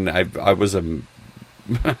languages, and I was a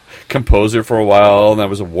composer for a while, and I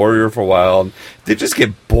was a warrior for a while. And they just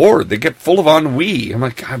get bored. They get full of ennui. I'm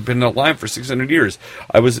like, I've been alive for 600 years.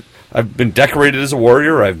 I've been decorated as a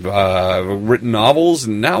warrior. I've written novels,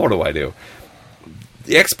 and now what do I do?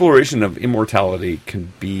 The exploration of immortality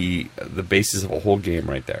can be the basis of a whole game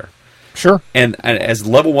right there. Sure. And as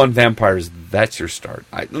level 1 vampires, that's your start,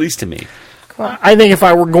 at least to me. Cool. I think if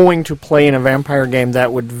I were going to play in a vampire game,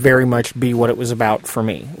 that would very much be what it was about for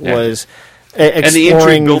me. Yeah. Was And the intrigue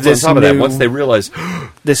exploring builds on this top of that new- once they realize,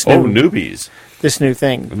 this oh, new newbies. this new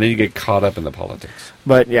thing. And then you get caught up in the politics.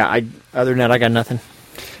 But yeah, other than that, I got nothing.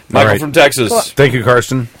 Michael right. from Texas. Cool. Thank you,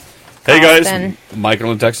 Karsten. Hey, guys. Austin.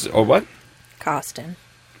 Michael in Texas. Oh, what? Costin.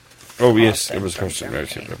 Oh, yes. It was Karsten.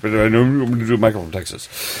 But I know I'm going to do Michael from Texas.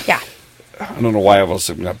 Yeah. I don't know why I was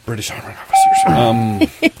got British Army officers.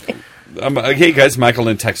 Hey, guys. Michael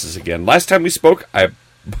in Texas again. Last time we spoke, I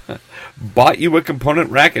bought you a component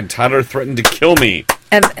rack, and Tyler threatened to kill me.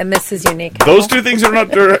 And this is unique. Those two things are not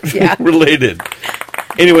directly Yeah. related.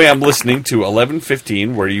 Anyway, I'm listening to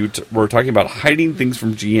 11:15, where you were talking about hiding things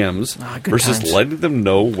from GMs good versus times. letting them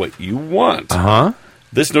know what you want. Huh?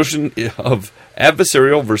 This notion of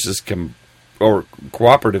adversarial versus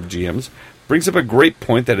cooperative GMs brings up a great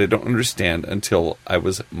point that I don't understand until I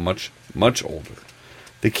was much, much older.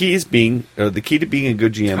 The key to being a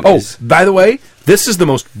good GM Oh, is... by the way, this is the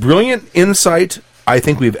most brilliant insight I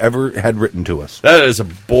think we've ever had written to us. That is a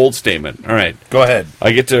bold statement. All right. Go ahead.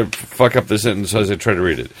 I get to fuck up the sentence as I try to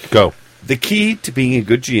read it. Go. The key to being a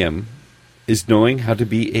good GM is knowing how to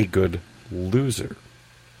be a good loser.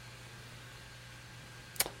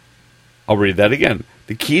 I'll read that again.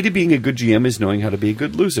 The key to being a good GM is knowing how to be a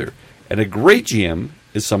good loser. And a great GM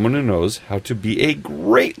is someone who knows how to be a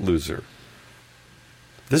great loser.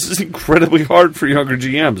 This is incredibly hard for younger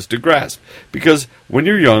GMs to grasp, because when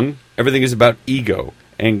you're young, everything is about ego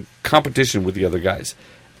and competition with the other guys.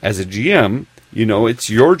 As a GM, You know it's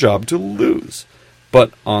your job to lose.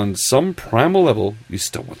 But on some primal level, you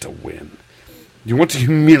still want to win. You want to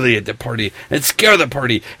humiliate the party and scare the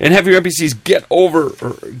party and have your NPCs get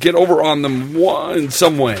over on them in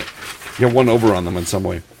some way. Get one over on them in some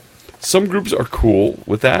way. Some groups are cool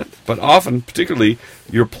with that, but often, particularly,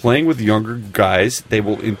 you're playing with younger guys, they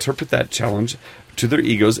will interpret that challenge to their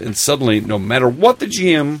egos, and suddenly, no matter what the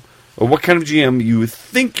GM or what kind of GM you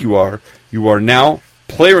think you are now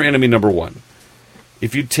player enemy number one.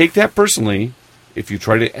 If you take that personally, if you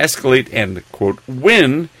try to escalate and, quote,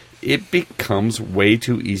 win, it becomes way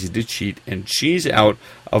too easy to cheat and cheese out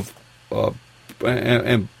of, or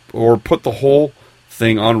put the whole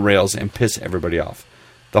thing on rails and piss everybody off.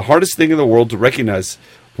 The hardest thing in the world to recognize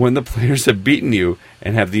when the players have beaten you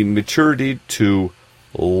and have the maturity to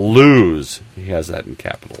lose. He has that in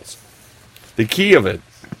capitals. The key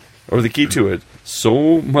to it,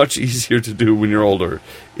 so much easier to do when you're older,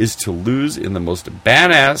 is to lose in the most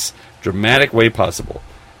badass, dramatic way possible.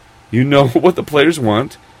 You know what the players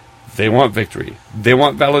want. They want victory. They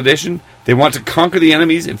want validation. They want to conquer the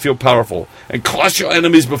enemies and feel powerful. And crush your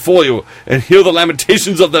enemies before you and hear the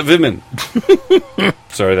lamentations of the women.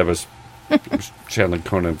 Sorry, I was channeling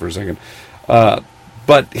Conan for a second.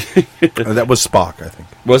 But that was Spock, I think.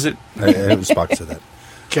 Was it? It was Spock said that.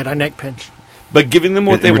 Jedi neck pinch. But giving them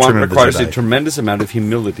what they want Return of the requires a Jedi. tremendous amount of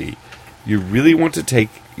humility. You really want to take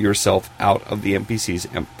yourself out of the NPCs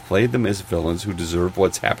and play them as villains who deserve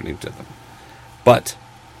what's happening to them. But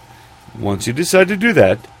once you decide to do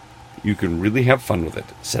that, you can really have fun with it.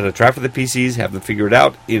 Set a trap for the PCs, have them figure it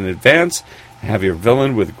out in advance, have your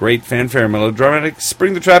villain with great fanfare and melodramatic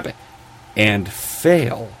spring the trap, and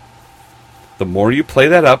fail. The more you play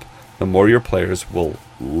that up, the more your players will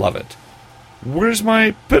love it. Where's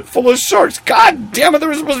my pit full of sharks? God damn it, there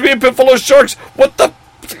was supposed to be a pit full of sharks! What the...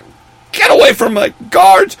 Get away from my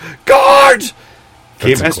guards! Guards!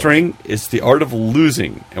 Game mastering is the art of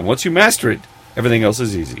losing, and once you master it, everything else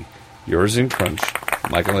is easy. Yours in Crunch,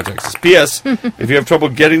 Michael in Texas. P.S. If you have trouble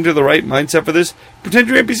getting to the right mindset for this, pretend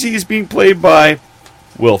your NPC is being played by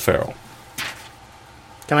Will Ferrell.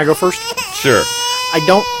 Can I go first? Sure. I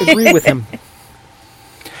don't agree with him.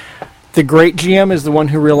 The great GM is the one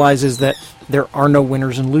who realizes that there are no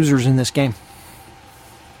winners and losers in this game.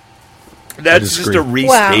 That's just a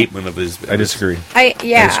restatement of his... I disagree. I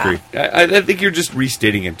disagree. I think you're just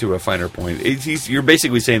restating it to a finer point. You're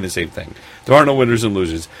basically saying the same thing. There are no winners and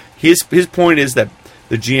losers. His point is that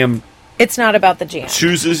the GM It's not about the GM.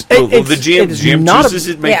 chooses... It- the it's- GM it is not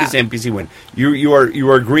chooses to make Yeah. his NPC win. You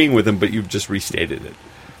are agreeing with him, but you've just restated it.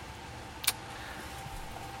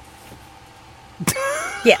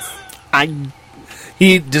 Yes.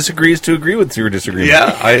 He disagrees to agree with your disagreement.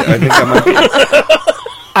 Yeah, I think that might be...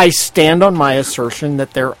 I stand on my assertion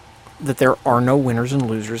that there are no winners and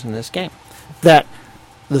losers in this game. That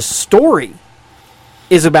the story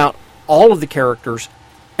is about all of the characters,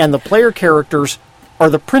 and the player characters are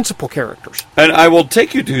the principal characters. And I will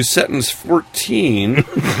take you to sentence 14,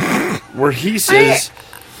 where he says,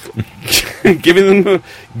 giving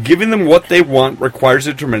them what they want requires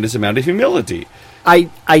a tremendous amount of humility.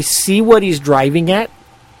 I see what he's driving at,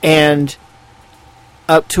 and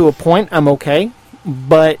up to a point, I'm okay.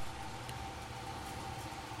 But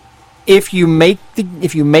if you make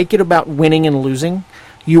it about winning and losing,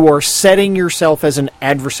 you are setting yourself as an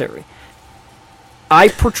adversary. I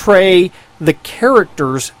portray the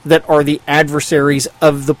characters that are the adversaries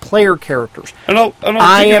of the player characters. And I'll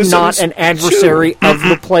I take you am to not sentence an adversary of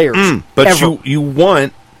the players. But ever. you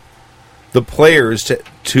want the players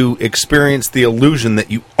to experience the illusion that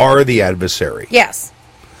you are the adversary. Yes.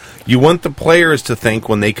 You want the players to think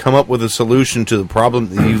when they come up with a solution to the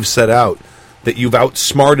problem that you've set out that you've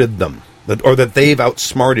outsmarted them, or that they've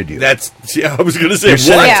outsmarted you. I was going to say, You're what?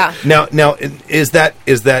 saying- Yeah. Now, is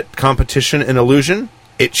that competition an illusion?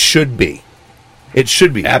 It should be. It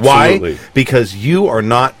should be. Absolutely. Why? Because you are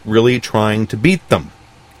not really trying to beat them.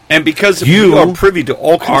 And because You you are privy to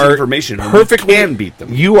all kinds of information, and you can beat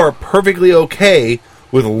them. You are perfectly okay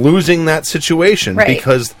with losing that situation Right.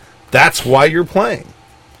 because that's why you're playing.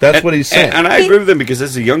 That's what he's saying. And I agree with him because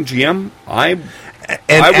as a young GM, I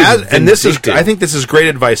think this is great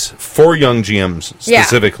advice for young GMs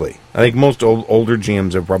specifically. I think most older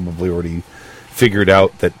GMs have probably already figured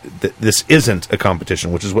out that this isn't a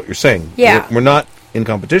competition, which is what you're saying. Yeah. We're not in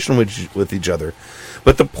competition with each other.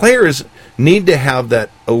 But the players need to have that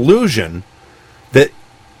illusion that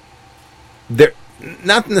they're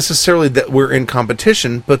not necessarily that we're in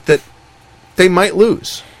competition, but that they might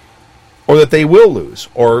lose. Or that they will lose.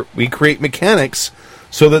 Or we create mechanics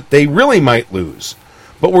so that they really might lose.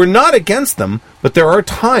 But we're not against them, but there are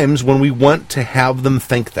times when we want to have them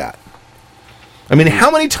think that. I mean,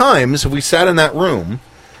 how many times have we sat in that room,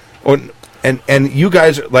 and you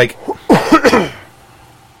guys like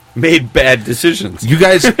Made bad decisions. you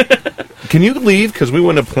guys? Can you leave because we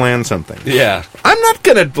want to plan something? Yeah. I'm not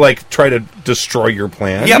gonna like try to destroy your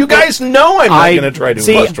plan. Yeah, you but- guys know I'm not gonna try to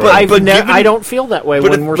destroy. I don't feel that way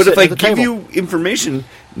when we're But sitting if I at the give table. you information,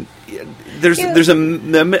 there's a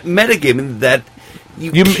metagame that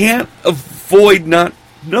you can't avoid not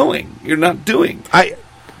knowing. You're not doing.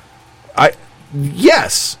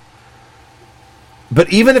 Yes. But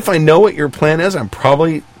even if I know what your plan is, I'm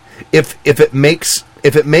probably if it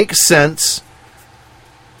makes sense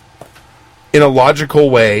in a logical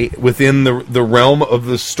way within the realm of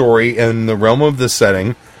the story and the realm of the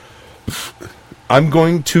setting, I'm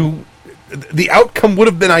going to. The outcome would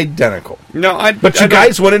have been identical. No, But you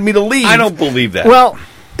guys wanted me to leave. I don't believe that. Well,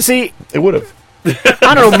 see, It would have.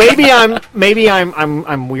 I don't know. Maybe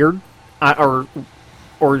I'm weird,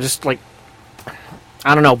 or just like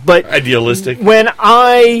I don't know. But idealistic. when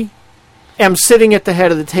I am sitting at the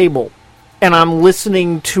head of the table and I'm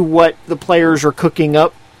listening to what the players are cooking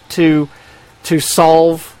up to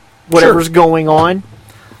solve whatever's going on,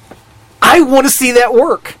 I want to see that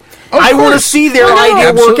work. I want to course. see their Well, no. idea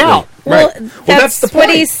work Absolutely. out. Well, Right. that's the what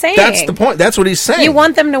point. he's saying. That's the point. That's what he's saying. You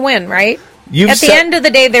want them to win, right? You've At the said- end of the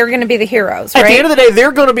day, they're going to be the heroes, right? At the end of the day,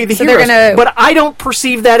 they're going to be the So they're heroes. gonna- But I don't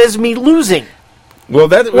perceive that as me losing. Well,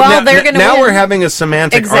 now, they're gonna now win. we're having a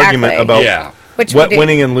semantic Exactly. argument about Yeah. Which what we do.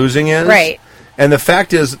 winning and losing is. Right. And the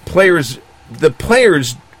fact is, the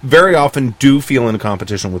players very often do feel in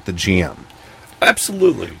competition with the GM.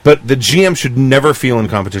 Absolutely. But the GM should never feel in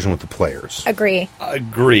competition with the players. Agree.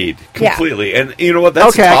 Agreed. Yeah. Completely. And you know what?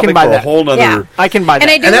 That's Okay, a I can topic buy for a that. whole nother... Yeah. I can buy that.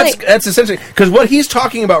 And I do And that's like... that's essentially because what he's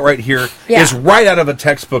talking about right here is Yeah. right out of a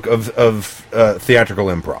textbook of theatrical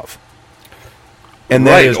improv. And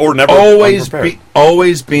that Right, is or never unprepared.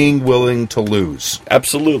 always being willing to lose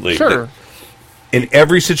Absolutely. Sure. in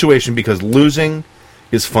every situation because losing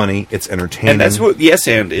is funny, it's entertaining. And that's what yes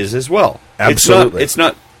and is as well. Absolutely. It's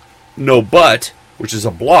not no but, which is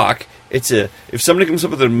a block. It's a if somebody comes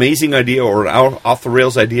up with an amazing idea or an off the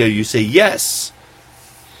rails idea, you say yes.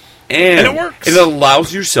 And it works. It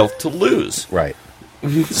allows yourself to lose. right.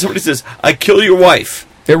 Somebody says, "I kill your wife."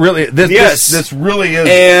 It really Yes. this really is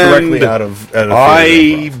And directly out of theater I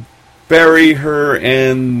improv. bury her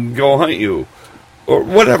and go hunt you, or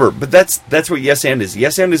whatever. But that's what yes and is.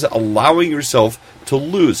 Yes and is allowing yourself to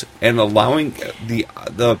lose and allowing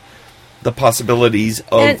the possibilities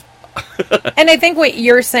of. And I think what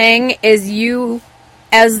you're saying is you,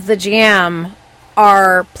 as the GM,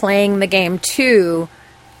 are playing the game too,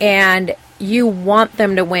 and you want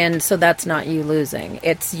them to win, so that's not you losing.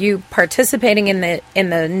 It's you participating in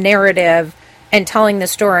the narrative and telling the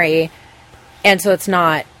story, and so it's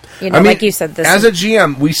not, like you said. This as a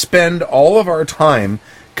GM, we spend all of our time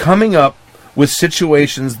coming up with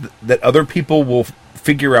situations that other people will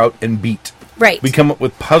figure out and beat. Right. We come up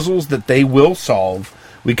with puzzles that they will solve.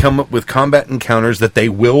 We come up with combat encounters that they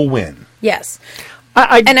will win. yes,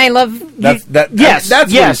 I and I love That's yes,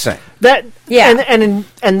 that's yes. what he's saying. That Yeah.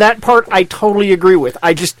 and that part I totally agree with.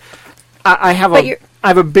 I just I have But a you're- I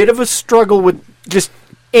have a bit of a struggle with just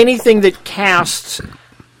anything that casts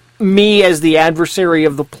me as the adversary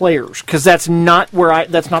of the players because that's not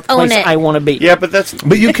that's not the Own place it. I want to be. Yeah, but that's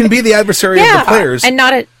But you can be the adversary yeah, of the players and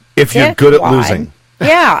not a if you're good at dickwad. losing.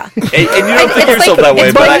 Yeah, and you don't think It's yourself like- that way.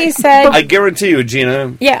 it's But like he said- I guarantee you,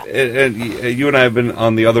 Gina. Yeah. And you and I have been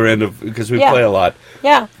on the other end of because we Yeah. play a lot.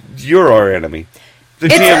 yeah. You're our enemy. The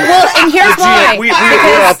It's, GM, well, and here's the why. GM,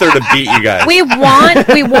 we're out there to beat you guys. We want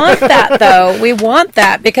that though. We want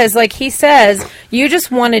that because, like he says, you just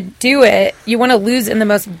want to do it. You want to lose in the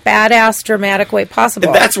most badass, dramatic way possible.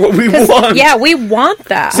 And that's what we 'Cause, want. Yeah, we want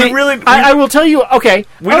that. See, really, I will tell you. Okay,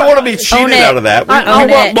 we don't want to be Own cheated it. out of that. We Own don't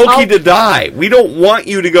want it. Loki to die. We don't want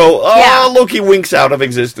you to go, oh, Yeah. Loki winks out of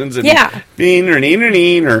existence and Yeah. neen,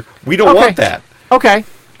 or we don't Okay. want that. okay.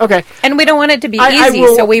 And we don't want it to be I easy,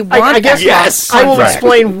 will- so we want I guess that. Yes. I will Right.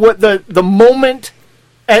 explain what the moment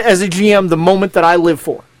as a GM, the moment that I live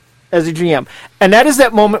for as a GM, and that is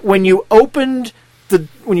that moment when you opened the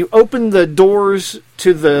doors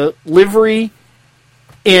to the livery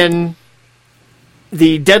in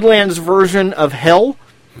the Deadlands version of Hell,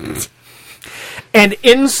 and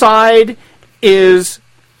inside is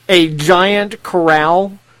a giant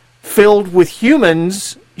corral filled with human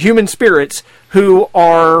spirits who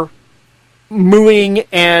are mooing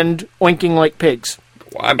and oinking like pigs.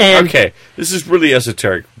 And- Okay, this is really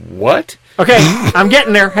esoteric. What? Okay, I'm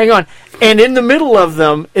getting there. Hang on. And in the middle of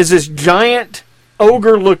them is this giant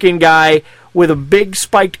ogre-looking guy with a big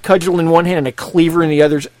spiked cudgel in one hand and a cleaver in the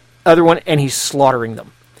other one, and he's slaughtering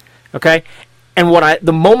them. Okay? And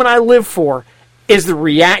the moment I live for is the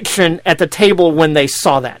reaction at the table when they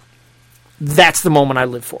saw that. That's the moment I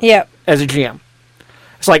live for. Yep. As a GM.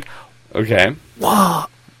 It's like, Okay. oh,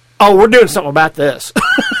 we're doing something about this.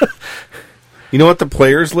 You know what the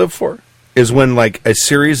players live for? Is when, like, a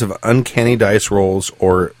series of uncanny dice rolls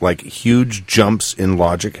or, like, huge jumps in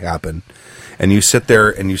logic happen, and you sit there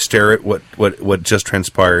and you stare at what just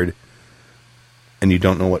transpired, and you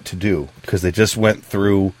don't know what to do, because they just went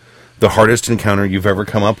through the hardest encounter you've ever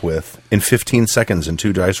come up with in 15 seconds in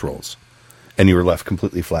 2 dice rolls, and you were left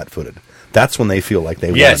completely flat-footed. That's when they feel like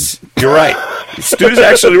they Yes, won. you're right. Stu's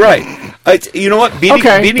actually right. You know what? Beating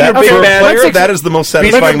Okay. your That, big for a bad... player, that is the most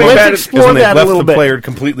satisfying let's moment, explore is when they that a left little the bit. player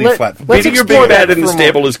completely Let's Beating your explore big bad that in the for a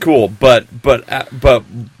stable moment. is cool, but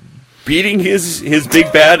beating his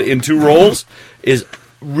big bad in 2 rolls is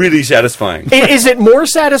really satisfying. Is it more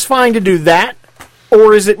satisfying to do that,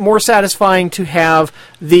 or is it more satisfying to have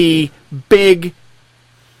the big,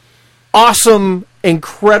 awesome,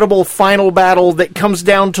 incredible final battle that comes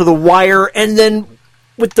down to the wire, and then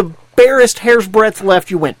with the barest hair's breadth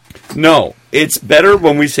left, you win? No, it's better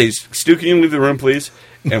when we say, "Stu, can you leave the room, please?"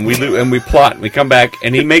 And we plot, and we come back,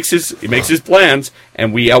 and he makes his plans,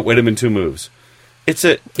 and we outwit him in 2 moves. It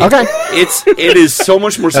is so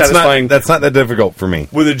much more satisfying. That's not that difficult for me.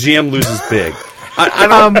 When the GM loses big. I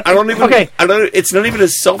don't even. Okay. It's not even a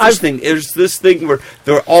selfish thing. There's this thing where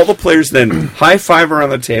all the players then high five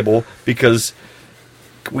around the table because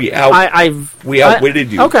we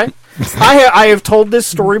outwitted you. Okay. I have told this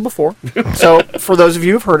story before, so for those of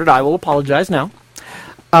you who've heard it, I will apologize now.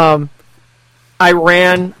 I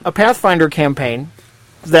ran a Pathfinder campaign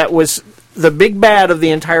that was the big bad of the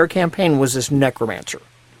entire campaign was this necromancer,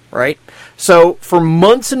 right? So for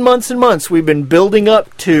months and months and months, we've been building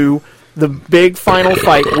up to the big final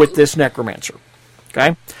fight with this necromancer.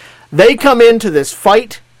 Okay? They come into this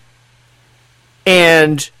fight,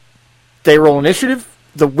 and they roll initiative.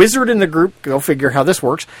 The wizard in the group, go figure how this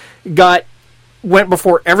works, went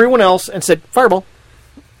before everyone else and said, fireball.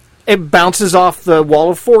 It bounces off the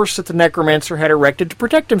wall of force that the necromancer had erected to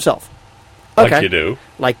protect himself. Okay.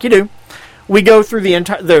 Like you do. We go through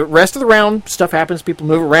the rest of the round. Stuff happens. People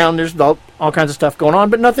move around. There's all kinds of stuff going on,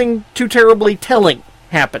 but nothing too terribly telling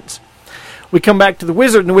happens. We come back to the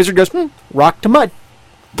wizard, and the wizard goes, rock to mud.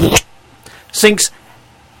 Sinks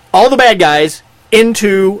all the bad guys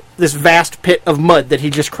into this vast pit of mud that he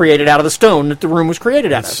just created out of the stone that the room was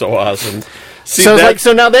created out of. So awesome. See,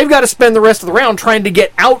 So now they've got to spend the rest of the round trying to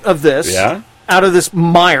get out of this, out of this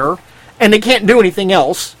mire, and they can't do anything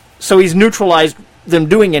else. So he's neutralized them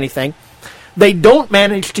doing anything. They don't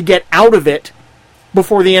manage to get out of it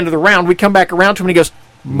before the end of the round. We come back around to him, and he goes,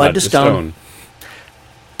 mud to stone.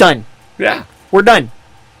 Done. Yeah. We're done.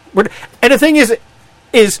 And the thing is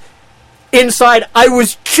inside, I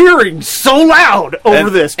was cheering so loud over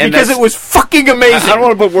this because it was fucking amazing. I don't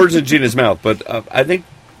want to put words in Gina's mouth, but I think,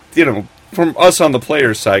 from us on the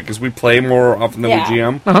player's side, because we play more often than we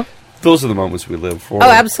GM, those are the moments we live for. Oh,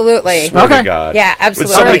 absolutely. Swear to God. Yeah,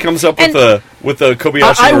 absolutely. When somebody comes up with a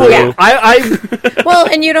Kobayashi I will. Maru, Well,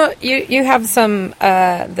 and you have some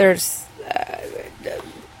there's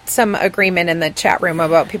some agreement in the chat room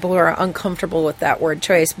about people who are uncomfortable with that word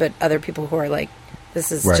choice, but other people who are like,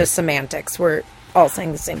 this is just semantics. We're all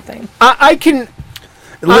saying the same thing. I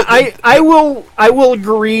will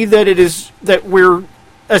agree that it is that we're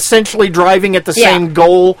essentially driving at the same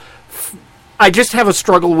goal. I just have a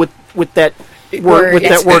struggle with that word, with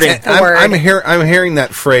that wording. I'm hearing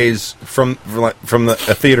that phrase from a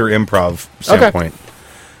theater improv standpoint.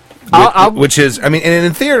 Which is, and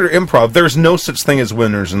in theater improv, there's no such thing as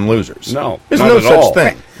winners and losers. No, there's not no at such all.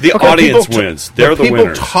 thing. The audience wins. They're the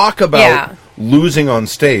winners. People talk about losing on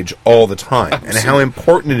stage all the time and how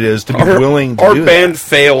important it is to be willing to do that. Our band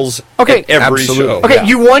fails at every show. Okay,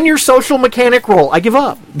 you won your social mechanic role. I give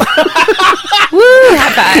up. Woo!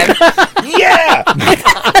 High five. Yeah!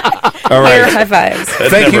 All right. High fives.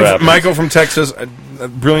 Thank you, Michael from Texas. A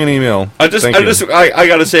brilliant email. I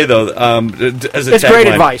gotta say though, as a it's great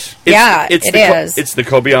advice. It's the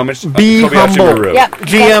Kobayashi. Be Kobayashi humble. Maru. Yep,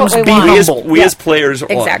 GMs be humble. We as players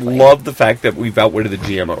love the fact that we've outwitted the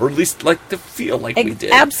GM, or at least like to feel like we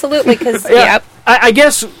did. Absolutely, because I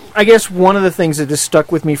guess one of the things that has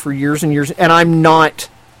stuck with me for years and years, and I'm not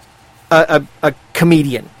a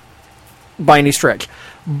comedian by any stretch,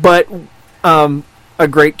 but a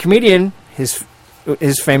great comedian, his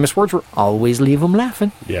famous words were, always leave them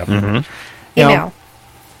laughing. Yeah. Mm-hmm. Email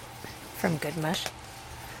from Good Mush.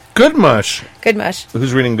 Good Mush. Good Mush.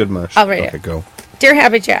 Who's reading Good Mush? I'll read it. Okay, go. Dear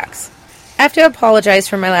Happy Jacks, I have to apologize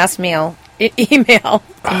for my last email.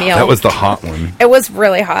 That was the hot one. It was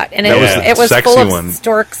really hot, and it was sexy full of one.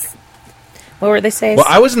 storks What were they saying? Well,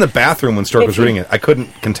 I was in the bathroom when Stork was reading it. I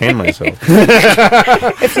couldn't contain myself.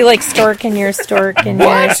 If you like stork in your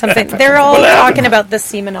something. They're all talking about the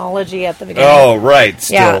semenology at the beginning. Oh, right.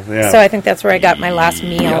 Still, yeah. So I think that's where I got my last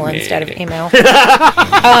meal Yummy. instead of email.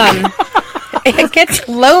 It gets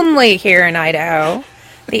lonely here in Idaho,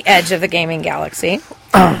 the edge of the gaming galaxy.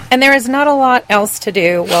 And there is not a lot else to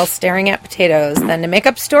do while staring at potatoes than to make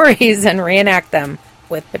up stories and reenact them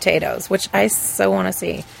with potatoes, which I so want to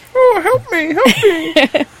see. Oh, help me.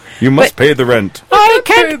 You must pay the rent. I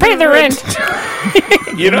can't pay the rent.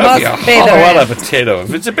 You know, Must if you pay the hollow out rent. a potato,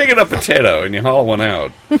 if it's a big enough potato and you hollow one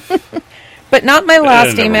out, But not my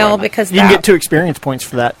last never email mind. because You can get 2 experience points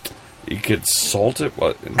for that. you could salt it.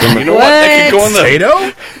 What? You know what? That could go on the...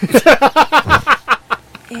 Potato?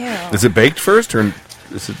 Ew. Is it baked first or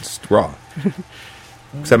is it just raw?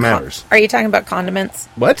 'Cause that matters. Are you talking about condiments?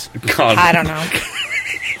 What? God. I don't know.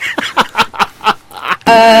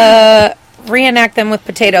 Reenact them with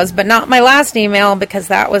potatoes, but not my last email because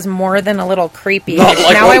that was more than a little creepy. Not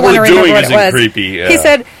like now what I want to we're remember doing what it isn't was. creepy, yeah. He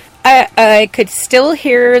said, I could still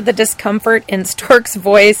hear the discomfort in Stork's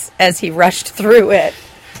voice as he rushed through it.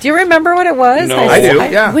 Do you remember what it was? No. I do,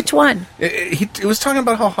 yeah. Which one? He was talking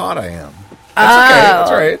about how hot I am. That's okay.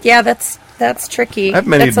 That's all right. Yeah, that's tricky. I have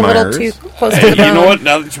many That's a little too admirers. close to the bone. You know what?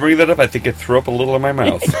 Now that you bring that up, I think it threw up a little in my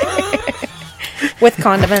mouth. With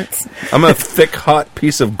condiments. I'm a thick, hot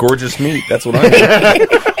piece of gorgeous meat. That's what I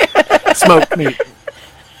am. Smoked meat.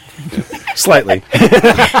 Slightly.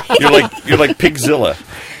 You're like Pigzilla.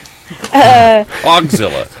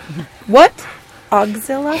 Hogzilla. What?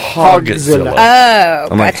 Ogzilla? Hogzilla. Oh,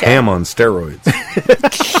 I'm like gotcha. ham on steroids.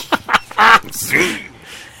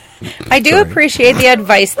 I do appreciate the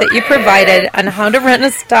advice that you provided on how to run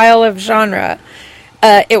a style of genre.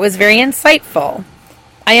 It was very insightful.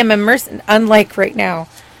 I am immersed, unlike right now,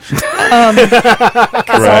 because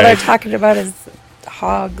all they're talking about is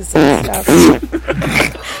hogs and stuff.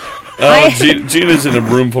 Oh, Gina's in a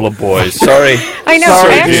room full of boys. Sorry. I know.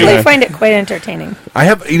 Sorry, I actually Gina. find it quite entertaining. I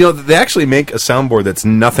have, they actually make a soundboard that's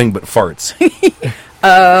nothing but farts.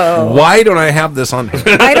 Oh. Why don't I have this on here?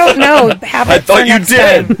 I don't know. Have I it for thought you next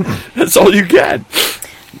did. time. That's all you get.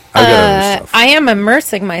 I got other stuff. I am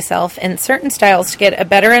immersing myself in certain styles to get a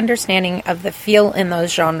better understanding of the feel in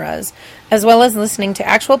those genres, as well as listening to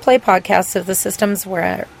actual play podcasts of the systems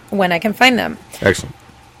when I can find them. Excellent.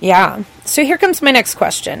 Yeah. So here comes my next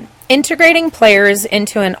question. Integrating players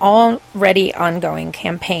into an already ongoing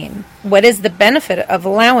campaign. What is the benefit of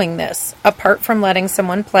allowing this, apart from letting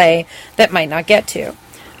someone play that might not get to?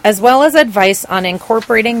 As well as advice on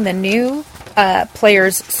incorporating the new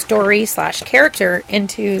player's story/character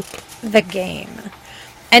into the game.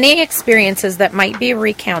 Any experiences that might be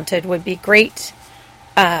recounted would be great.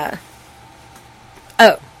 A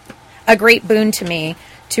great boon to me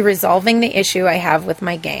to resolving the issue I have with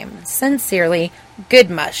my game. Sincerely, Good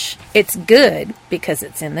Mush. It's good because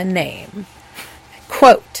it's in the name.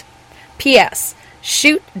 Quote, P.S.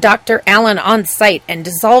 Shoot Dr. Allen on sight and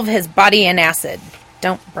dissolve his body in acid.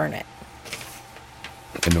 Don't burn it.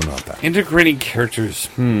 I know not that. Integrating characters.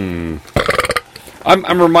 I'm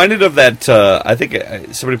reminded of that. I think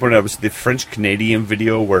somebody pointed out it was the French-Canadian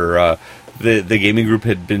video where the gaming group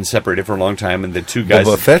had been separated for a long time, and the two guys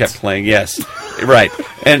Boba Fett? kept playing. Yes, right.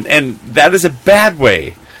 And that is a bad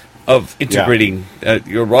way of integrating.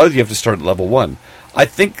 You have to start at level 1. I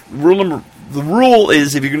think the rule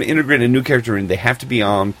is if you're going to integrate a new character in, they have to be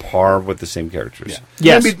on par with the same characters.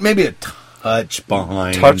 Yes. Maybe a touch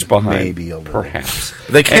behind. Maybe a little. perhaps.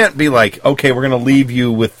 They can't be like, okay, we're going to leave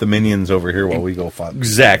you with the minions over here while we go fight.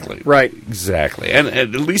 Exactly. Right. Exactly. And at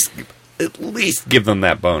least give them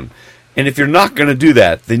that bone. And if you're not going to do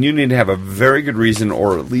that, then you need to have a very good reason,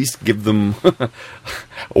 or at least give them a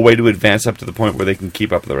way to advance up to the point where they can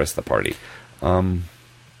keep up with the rest of the party. Other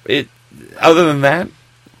than that,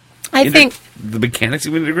 I think, the mechanics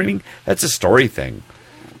of integrating, that's a story thing.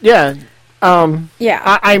 Yeah.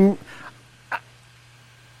 yeah. I'm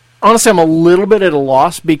honestly, I'm a little bit at a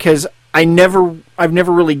loss because I've never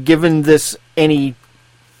really given this any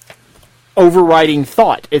overriding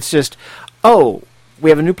thought. It's just, oh, we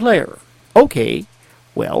have a new player. Okay,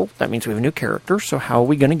 well, that means we have a new character, so how are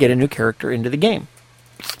we going to get a new character into the game?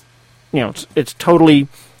 It's totally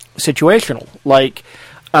situational. Like,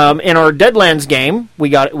 in our Deadlands game,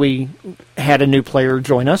 we had a new player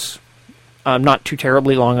join us not too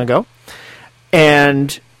terribly long ago,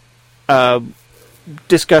 and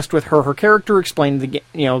discussed with her character, explained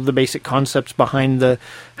the basic concepts behind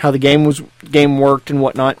how the game worked and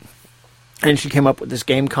whatnot, and she came up with this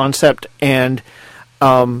game concept, and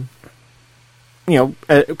kind of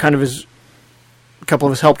a couple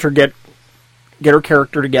of us helped her get get her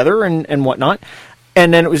character together and whatnot.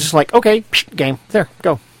 And then it was just like, okay, game, there,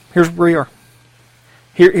 go. Here's where you are.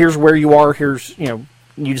 Here's where you are. Here's, you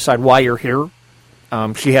decide why you're here.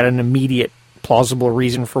 She had an immediate, plausible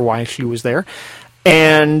reason for why she was there.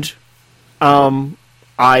 And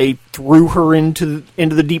I threw her into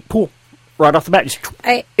the deep pool right off the bat. Just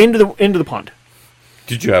into the pond.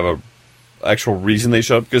 Did you have a actual reason they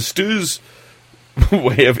showed up? Because Stu's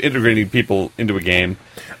way of integrating people into a game.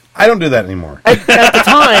 I don't do that anymore. At the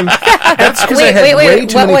time, That's because I had way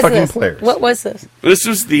too many fucking players. What was this? This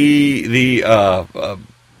was the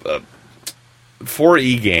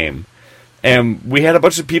 4E game, and we had a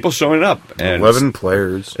bunch of people showing up. And 11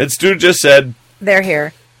 players. And Stu just said, They're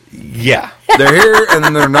here. yeah. They're here and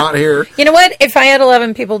then they're not here. You know what? If I had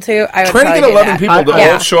 11 people too, I would Trying to probably get do 11 that. people to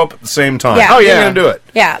Yeah. all show up at the same time. Yeah. Oh, yeah. Yeah. You're going to do it.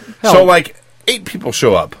 Yeah. So, 8 people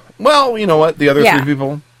show up. Well, you know what? The other 3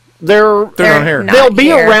 people, they're not here. not they'll be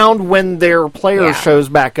here. around when their player Yeah. shows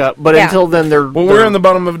back up, but Yeah. until then, they're we're in the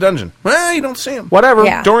bottom of a dungeon. Well, you don't see them. whatever.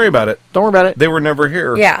 Yeah. Don't worry about it. Don't worry about it. They were never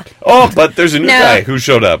here. Yeah. Oh, but there's a new No. guy who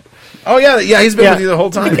showed up. Oh, yeah. Yeah, he's been Yeah. with you the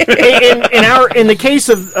whole time. in the case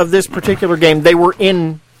of this particular game, they were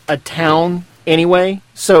in a town anyway,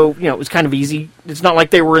 so it was kind of easy. It's not like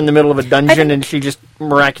they were in the middle of a dungeon and she just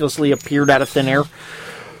miraculously appeared out of thin air.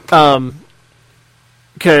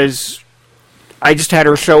 Because I just had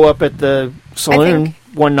her show up at the saloon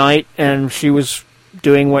one night, and she was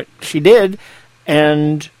doing what she did,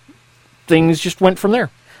 and things just went from there.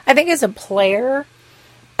 I think as a player,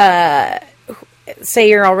 say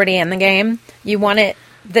you're already in the game, you want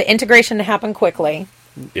the integration to happen quickly.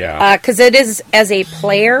 Yeah. Because it is, as a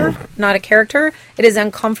player, not a character, it is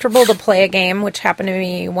uncomfortable to play a game, which happened to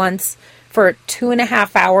me once, for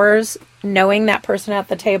 2.5 hours, knowing that person at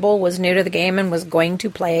the table was new to the game and was going to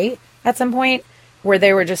play at some point, where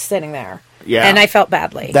they were just sitting there. Yeah. And I felt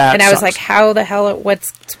badly. That and I was sucks. like, how the hell,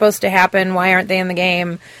 what's supposed to happen? Why aren't they in the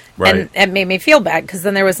game? Right. And it made me feel bad, because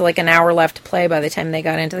then there was an hour left to play by the time they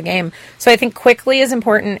got into the game. So I think quickly is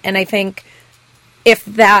important, and I think if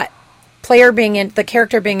that player the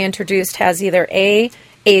character being introduced has either a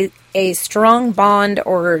strong bond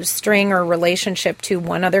or string or relationship to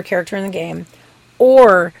one other character in the game,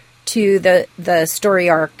 or to the story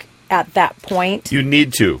arc at that point. You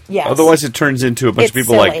need to. Yes. Otherwise, it turns into a bunch It's of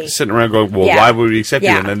people silly. sitting around going, well, Yeah. why would we accept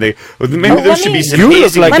Yeah. you? And then maybe Well, there let should me- be some You look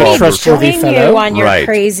hazing like a Let me involved. trustworthy join you fellow. on your Right.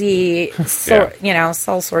 crazy,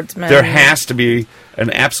 soul swordsman. There has to be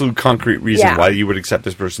an absolute concrete reason Yeah. why you would accept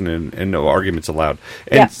this person and no arguments allowed.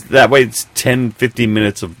 And Yeah. that way it's 10, 15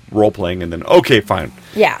 minutes of role-playing and then, okay, fine.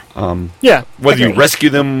 Yeah. Yeah. Whether you Agreed. rescue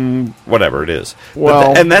them, whatever it is.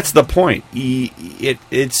 Well- and that's the point.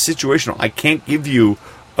 It's situational. I can't give you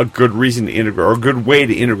a good reason to integrate or a good way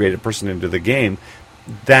to integrate a person into the game.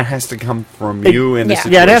 That has to come from you and the yeah.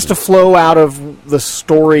 situation. Yeah, it has to flow out of the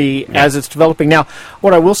story as it's developing. Now,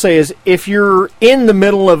 what I will say is, if you're in the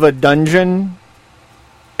middle of a dungeon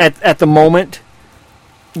at the moment,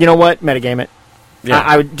 you know what? Metagame it. Yeah.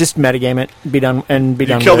 I would just metagame it, be done You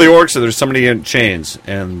with kill the it. orcs and there's somebody in chains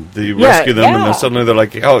and you Yeah, rescue them and yeah. then suddenly they're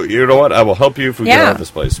like, oh, you know what? I will help you if we get Yeah. out of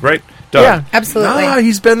this place. Right? Done. Yeah. Absolutely. Nah,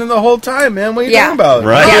 he's been in the whole time, man. What are you Yeah. talking about?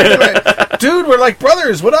 Right. Dude, we're like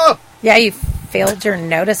brothers. What up? Yeah, you failed your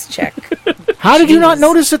notice check. How did you not Jeez.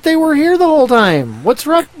 notice that they were here the whole time? What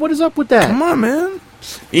is up with that? Come on, man.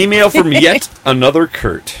 Email from yet another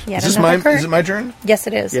Kurt. Yet Is another Kurt. it my turn? Yes,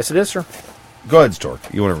 it is. Yes, it is, sir. Go ahead, Stork.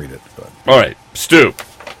 You want to read it? Go ahead. All right, Stu.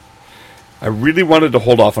 I really wanted to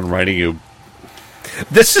hold off on writing you.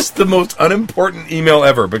 This is the most unimportant email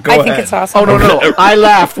ever, but go I ahead. think it's awesome. Oh no! I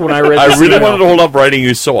laughed when I read. I this really email. wanted to hold off writing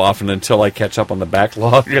you so often until I catch up on the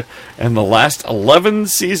backlog and the last 11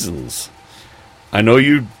 seasons. I know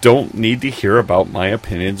you don't need to hear about my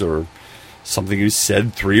opinions or something you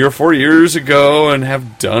said 3 or 4 years ago, and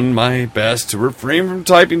have done my best to refrain from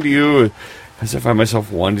typing to you as if I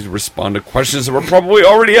myself wanted to respond to questions that were probably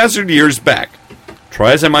already answered years back.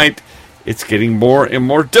 Try as I might, it's getting more and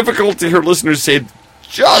more difficult to hear listeners say,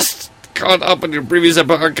 just caught up on your previous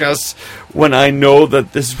podcasts, when I know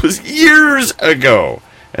that this was years ago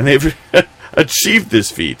and they've achieved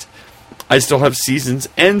this feat. I still have seasons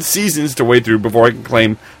and seasons to wade through before I can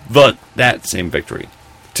claim that same victory.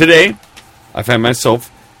 Today, I find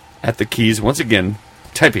myself at the keys once again,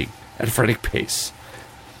 typing at a frantic pace.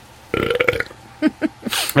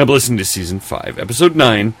 I've listened to Season 5, Episode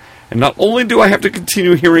 9, and not only do I have to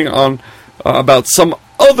continue hearing on about some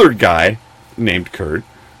other guy named Kurt,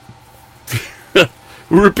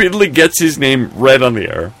 who repeatedly gets his name read on the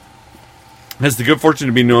air, has the good fortune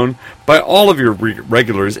to be known by all of your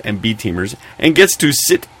regulars and B-teamers, and gets to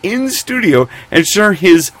sit in studio and share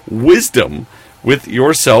his wisdom with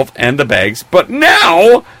yourself and the bags, but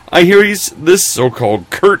now I hear this so-called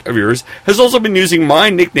Kurt of yours has also been using my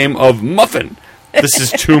nickname of Muffin. This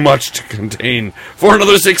is too much to contain for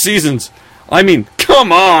another 6 seasons. I mean,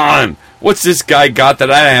 come on! What's this guy got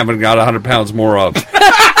that I haven't got 100 pounds more of?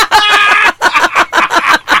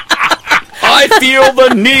 I feel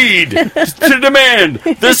the need to demand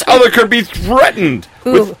this other Kurt be threatened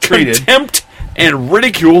with contempt and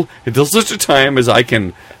ridicule until such a time as I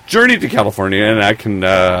can journey to California and I can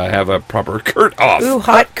have a proper Kurt off. Ooh,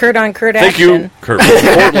 hot Kurt on Kurt Thank action. you, Kurt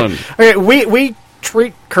from Portland. Okay, we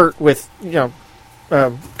treat Kurt with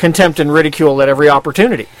contempt and ridicule at every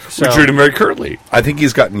opportunity. So We treat him very curtly. I think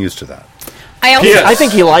he's gotten used to that. I also, Yes. I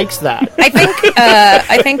think he likes that.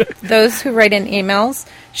 I think those who write in emails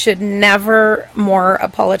should never more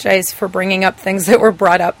apologize for bringing up things that were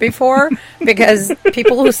brought up before, because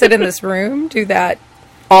people who sit in this room do that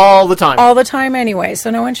All the time. all the time anyway. So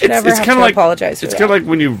no one should ever have to kinda apologize for It's that. kind of like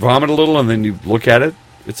when you vomit a little and then you look at it.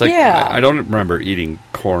 It's like, Yeah. I don't remember eating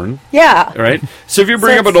corn, yeah. right? So if you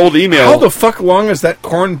bring So up an old email... How the fuck long has that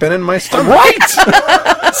corn been in my stomach?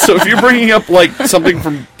 Right! So if you're bringing up like something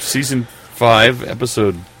from season 5,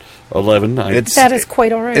 episode 11... That is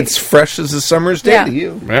quite all right. It's fresh as a summer's day Yeah. to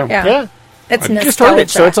you. Yeah. Yeah. It's You just heard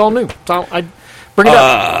it, so nostalgia. it's all new. So I bring it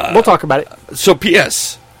up. We'll talk about it. So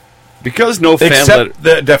P.S. Because no fan Except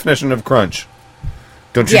letter... the definition of crunch.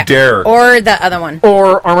 Don't you Yeah. dare. Or the other one.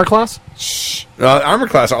 Or armor class. Armor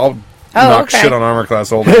class, I'll knock okay. shit on armor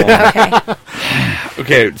class all day long. Okay.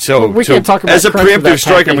 Okay, so, We so can't talk about as a crunch without preemptive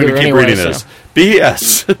strike, I'm going to Pappy keep here reading anyway, this. so.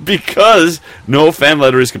 B.S. Because no fan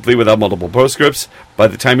letter is complete without multiple postscripts, by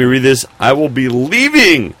the time you read this, I will be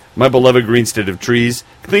leaving my beloved green state of trees,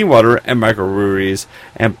 clean water, and microbreweries,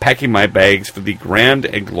 and packing my bags for the grand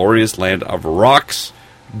and glorious land of rocks,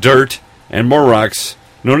 dirt, and more rocks,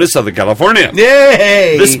 known as Southern California.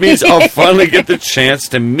 Yay! This means I'll finally get the chance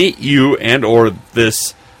to meet you and or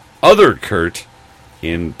this other Kurt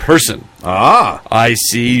in person. Ah. I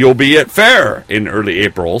see you'll be at Fair in early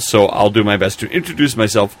April, so I'll do my best to introduce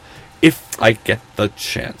myself if I get the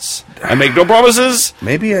chance. I make no promises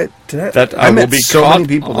Maybe I that I will met be so caught many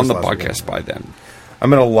people on this the last podcast weekend. by then. I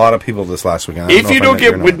met a lot of people this last weekend. If you don't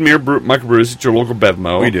get Widmer microbrews at your local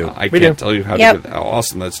Bevmo, We do. I We can't do. tell you Yep. how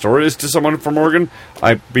awesome that store is to someone from Oregon.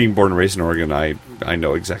 I, being born and raised in Oregon, I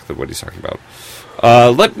know exactly what he's talking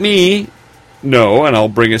about. Let me know, and I'll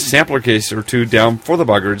bring a sampler case or two down for the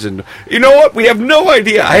buggards. And you know what? We have no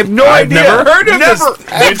idea. I have no I've idea. never heard of never. this.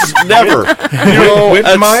 It's never. You know,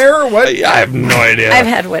 Whitmire? What? I have no idea. I've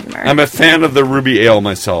had Widmer. I'm a fan of the Ruby Ale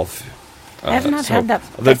myself. I have not had that.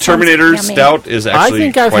 The That sounds Terminator yummy. Stout is I actually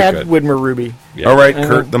think I've quite had good. Widmer Ruby. Yeah. All right,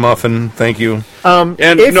 Kurt the Muffin. Thank you. And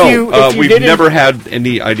If no, you- if you we've didn't- never had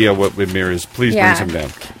any idea what Widmer is. Please Yeah. bring some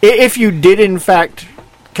down. If you did, in fact,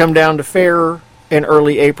 come down to Fair in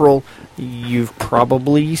early April, you've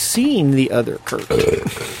probably seen the other Kurt.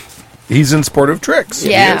 He's in Sportive Tricks.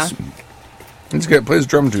 Yeah. He's good. Plays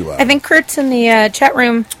drum too loud. I think Kurt's in the chat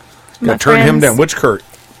room. Yeah, My turn him friends. down. Which Kurt?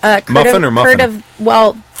 Kurt Muffin or Muffin?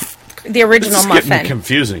 Kurt the original This is Muffin. getting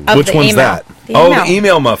confusing. Of Which the one's email. that? The Oh, email. the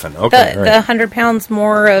email muffin. Okay. The all right. 100 pounds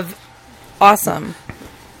more of awesome.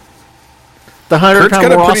 The 100 Kurt's pound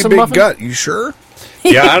got a more pretty awesome big muffin? gut. You sure?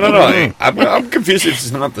 Yeah, I don't know. I'm confused if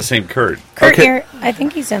it's not the same Kurt. Kurt, Okay. I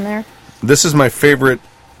think he's in there. This is my favorite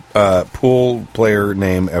pool player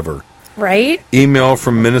name ever. Right? Email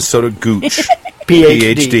from Minnesota Gooch.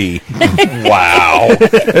 PhD. PhD. Wow.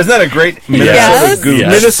 Isn't that a great Minnesota Yes. Gooch?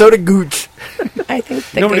 Yes. Minnesota Gooch. I think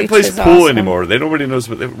the Nobody Gooch plays is pool awesome. anymore. Nobody knows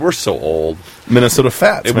what we're so old. Minnesota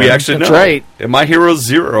Fats. And man. we actually That's know. right. And My Hero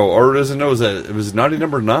Zero, or doesn't know, it was naughty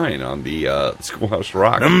number 9 on the Schoolhouse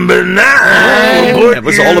Rock. Number 9. It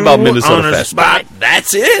was all about Minnesota on a Fest. spot.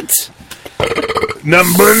 That's it.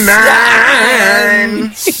 Number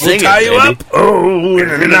 9. Sing Tie it, you baby. up. Oh, in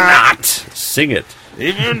a knot. Sing it.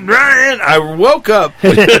 Even Brian. I woke up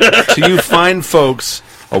to you fine folks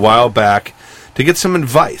a while back to get some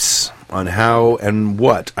advice on how and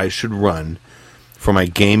what I should run for my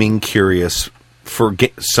some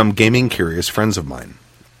gaming curious friends of mine.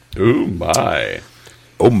 Ooh, my.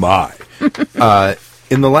 Oh my.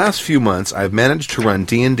 In the last few months, I've managed to run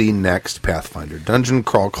D&D Next, Pathfinder, Dungeon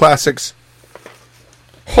Crawl Classics,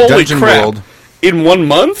 Holy Dungeon crap. World. In 1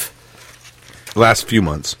 month? Last few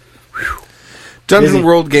months. Dungeon Busy.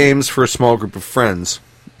 World games for a small group of friends.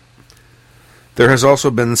 There has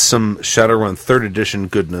also been some Shadowrun 3rd Edition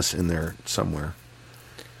goodness in there somewhere.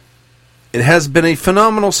 It has been a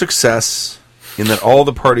phenomenal success in that all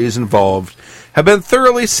the parties involved have been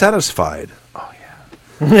thoroughly satisfied. Oh,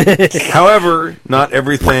 yeah. However, not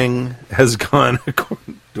everything has gone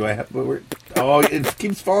according... Do I have... Oh, it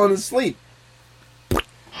keeps falling asleep.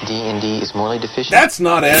 D&D is morally deficient. That's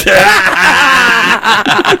not it.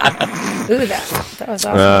 Ooh, that was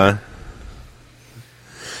awesome.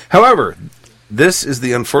 However, this is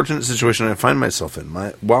the unfortunate situation I find myself in.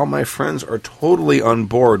 While my friends are totally on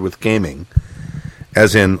board with gaming,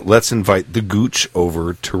 as in, let's invite the Gooch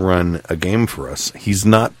over to run a game for us. He's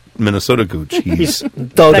not Minnesota Gooch. He's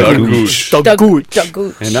The Gooch. The Gooch. The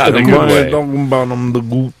Gooch. And not in a good way. the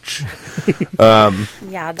Gooch.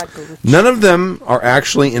 Yeah, the Gooch. None of them are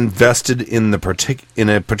actually invested in in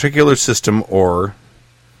a particular system or,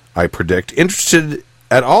 I predict, interested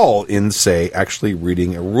at all in, say, actually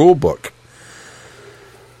reading a rule book.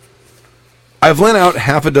 I've lent out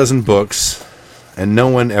half a dozen books, and no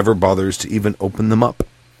one ever bothers to even open them up.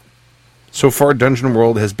 So far, Dungeon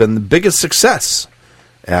World has been the biggest success,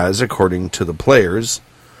 as, according to the players,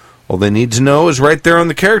 all they need to know is right there on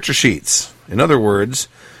the character sheets. In other words,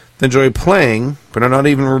 they enjoy playing, but are not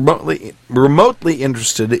even remotely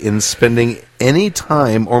interested in spending any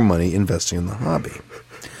time or money investing in the hobby.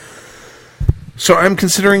 So I'm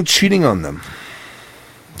considering cheating on them.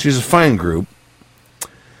 She's a fine group,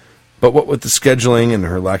 but what with the scheduling and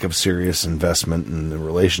her lack of serious investment in the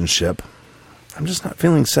relationship, I'm just not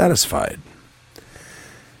feeling satisfied.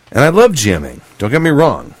 And I love GMing, don't get me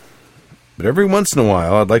wrong, but every once in a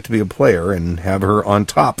while I'd like to be a player and have her on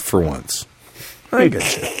top for once. I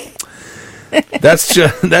get you.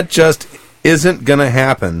 That just isn't going to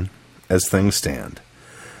happen as things stand.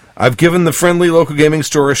 I've given the friendly local gaming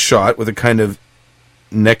store a shot with a kind of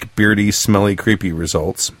neck-beardy, smelly, creepy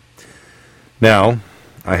results. Now,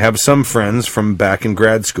 I have some friends from back in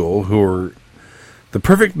grad school who are the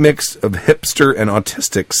perfect mix of hipster and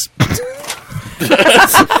autistics.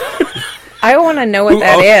 I want to know what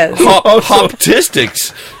that is.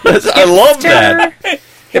 Hoptistics. I love that.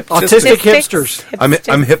 Autistic hipsters.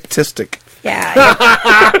 I'm hiptistic.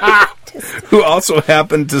 Yeah. Who also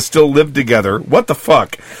happen to still live together. What the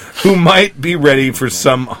fuck? Who might be ready for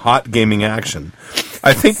some hot gaming action.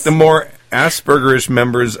 I think the more Aspergerish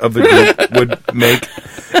members of the group would make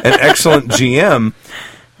an excellent GM,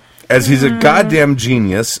 as he's a goddamn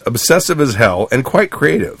genius, obsessive as hell, and quite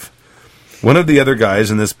creative. One of the other guys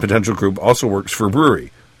in this potential group also works for a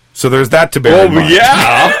brewery. So there's that to bear in mind.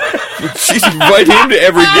 Yeah. She's invite him to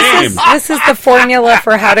every game. This is the formula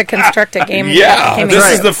for how to construct a game. Yeah, gaming This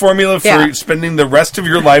group. is the formula for Yeah. spending the rest of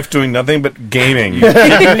your life doing nothing but gaming.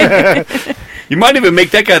 You might even make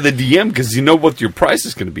that guy the DM because you know what your price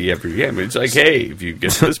is going to be every game. It's like, hey, if you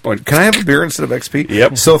get to this point, Can I have a beer instead of XP?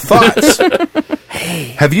 Yep. So thoughts.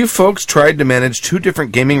 Have you folks tried to manage two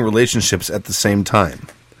different gaming relationships at the same time?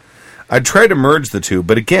 I'd try to merge the two,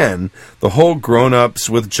 but again, the whole grown-ups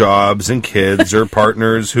with jobs and kids or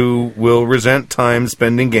partners who will resent time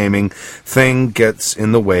spending gaming thing gets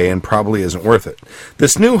in the way and probably isn't worth it.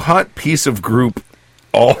 This new hot piece of group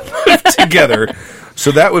all put together,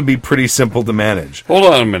 so that would be pretty simple to manage. hold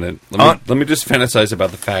on a minute. Let me just fantasize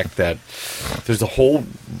about the fact that there's a whole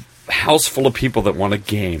house full of people that want a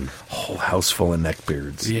game. Whole house full of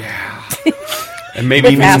neckbeards. Yeah. And maybe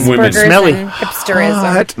With even some women. Asperger's Smelly. and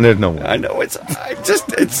hipsterism. What? There's no way. I know it's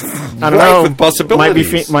it's I don't rife know. with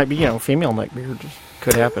possibilities. Might be female neckbeard.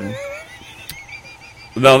 Could happen.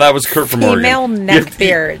 No, that was Kurt from Female Oregon.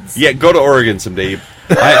 neckbeards. Yeah, go to Oregon someday.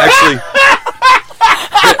 I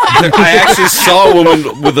actually saw a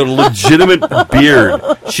woman with a legitimate beard.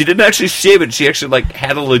 She didn't actually shave it. She actually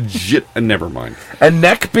had a legit. Never mind. A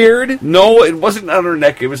neckbeard? No, it wasn't on her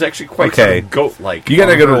neck. It was actually quite Okay. sort of goat-like. You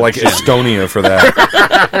gotta on go to her chin. Estonia for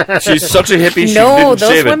that. She's such a hippie. She No, didn't those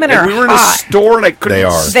shave women it. are And we were in hot. a store and I couldn't They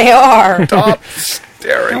are. They are. stop I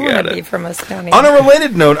staring want at to be it. from Estonia. On a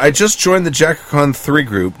related note, I just joined the JackerCon 3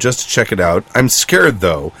 group just to check it out. I'm scared,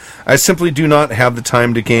 though. I simply do not have the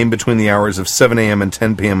time to game between the hours of 7 a.m. and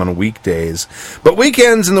 10 p.m. on weekdays, but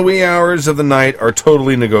weekends and the wee hours of the night are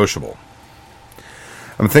totally negotiable.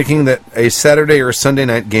 I'm thinking that a Saturday or Sunday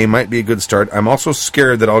night game might be a good start. I'm also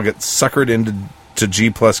scared that I'll get suckered into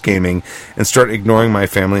G Plus gaming and start ignoring my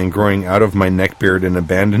family and growing out of my neckbeard and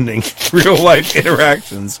abandoning real-life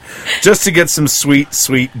interactions just to get some sweet,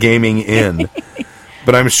 sweet gaming in.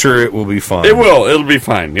 But I'm sure it will be fun. It will. It'll be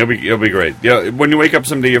fine. It'll be great. Yeah, when you wake up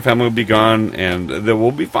someday, your family will be gone, and they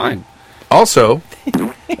will be fine. Also,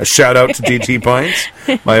 a shout out to DT Pints.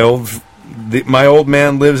 My old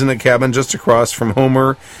man lives in a cabin just across from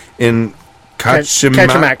Homer in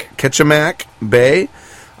Ketchimack Bay.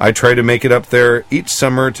 I try to make it up there each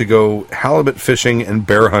summer to go halibut fishing and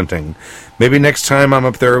bear hunting. Maybe next time I'm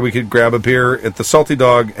up there, we could grab a beer at the Salty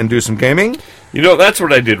Dog and do some gaming. You know, that's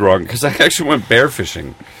what I did wrong, because I actually went bear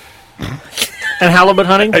fishing. And halibut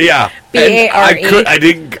hunting? Yeah. B-A-R-E. I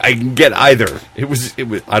didn't get either. It was,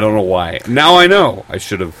 I don't know why. Now I know. I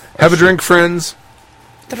should have. Have a drink, friends.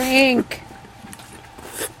 Drink.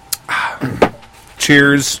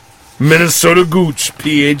 Cheers. Minnesota Gooch,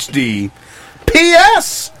 PhD.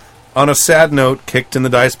 P.S. On a sad note, Kicked in the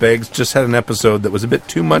Dice Bags just had an episode that was a bit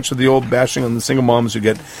too much of the old bashing on the single moms who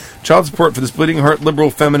get child support for this bleeding heart liberal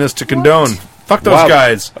feminist to condone. Fuck those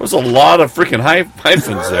guys. That was a lot of freaking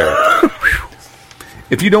hyphens there.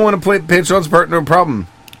 If you don't want to pay child support, no problem.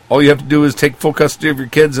 All you have to do is take full custody of your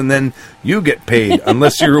kids and then you get paid.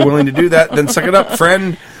 Unless you're willing to do that, then suck it up,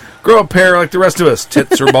 friend. Grow a pair like the rest of us.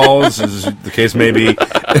 Tits or balls, as the case may be.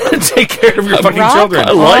 Take care of your fucking children.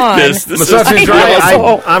 I like this. This is Misogyny is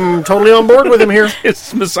already- I'm totally on board with him here.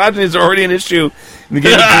 Misogyny is already an issue in the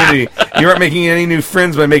gaming community. You aren't making any new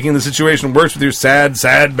friends by making the situation worse with your sad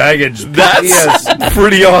baggage. That's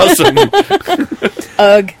pretty awesome.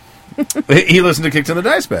 Ugh. He listened to Kicked in the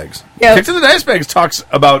Dice Bags. Yep. Kicked in the Dice Bags talks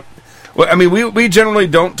about... Well, I mean, we generally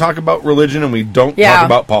don't talk about religion and we don't talk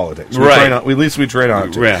about politics. We Right. try not, at least we try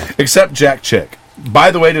not to. Yeah. Except Jack Chick.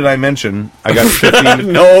 By the way, did I mention I got 50...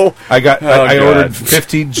 No. I God. ordered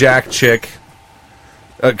 50 Jack Chick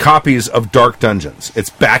copies of Dark Dungeons. It's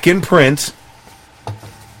back in print.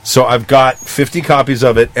 So I've got 50 copies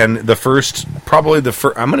of it, and I'm going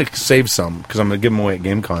to save some because I'm going to give them away at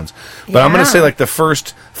GameCons. But I'm going to say like the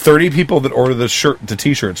first 30 people that order the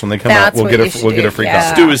T-shirts when they come out, we'll get a free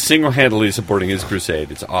copy. Stu is single-handedly supporting his crusade.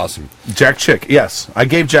 It's awesome. Jack Chick, yes, I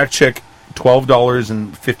gave Jack Chick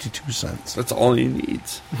 $12.52. That's all he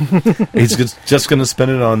needs. He's just going to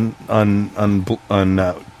spend it on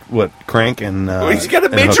what, Crank and... He's got a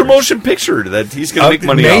and major hookers. motion picture that he's going to make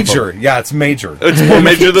money major. off of. Yeah, it's major. It's more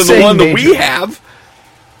major than the Saying one that major. we have.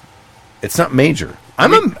 It's not major.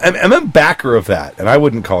 I'm a backer of that, and I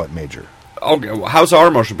wouldn't call it major. Okay, well, how's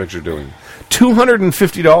our motion picture doing?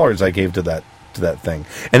 $250 I gave to that thing,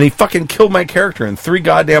 and he fucking killed my character in 3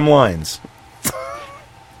 goddamn lines.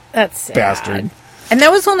 That's sad. Bastard. And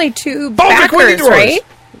that was only 2 Baltic Winnie backers, Doors. right?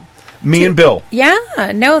 Me and Bill. Yeah.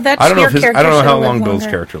 No, that's I don't know your if character. I don't know should how live long Bill's longer.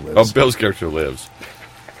 character lives. Oh, Bill's character lives.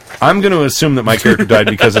 I'm going to assume that my character died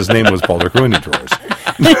because his name was Baltic Winnie Doors.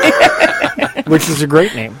 Which is a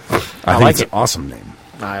great name. I think like it's it. an awesome name.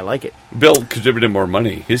 I like it. Bill contributed more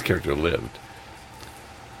money. His character lived.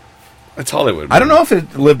 It's Hollywood. I don't know if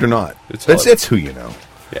it lived or not. It's who you know.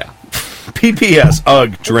 Yeah. PPS,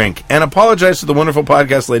 ugh, drink. And apologize to the wonderful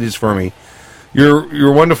podcast ladies for me.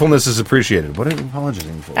 Your wonderfulness is appreciated. What are you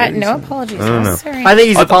apologizing for? No apologies I don't know. necessary. I think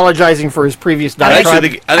he's apologizing for his previous I diatribe.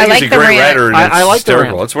 think I like he's a the great rant. writer and I it's like the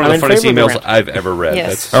hysterical. rant. It's one I'm of in the funniest favor of the emails rant. I've ever read.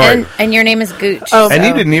 Yes. All right. And your name is Gooch. Oh, And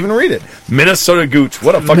he didn't even read it. Minnesota Gooch.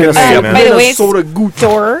 What a fucking name, Minnesota- man. By the way, Minnesota Gooch.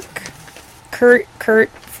 Stork, Kurt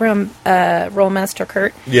from Rollmaster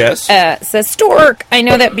Kurt, Yes. says, Stork, I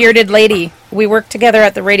know that bearded lady. We worked together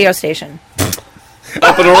at the radio station.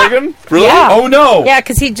 Up in Oregon? Really? Yeah. Oh, no. Yeah,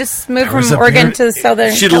 because he just moved was from a Oregon beard- to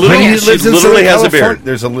Southern She California. literally- He lives in literally Southern has a California.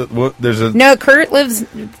 beard. There's a No, Kurt lives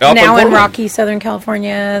in now in Portland. Rocky, Southern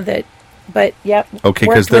California. But yep. okay, worked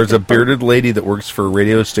because there's with a bearded lady that works for a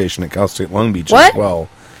radio station at Cal State Long Beach What? as well.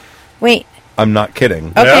 Wait. I'm not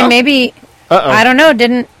kidding. Okay, Yeah. maybe. Uh-oh. I don't know.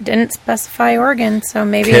 Didn't specify Oregon, so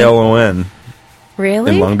maybe. KLON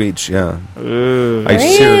Really? in Long Beach. Yeah, I used to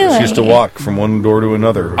see her. Really? She used to walk from one door to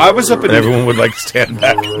another. I was up in and everyone would like stand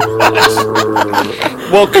back.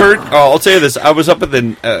 Well, Kurt, I'll tell you this. I was up at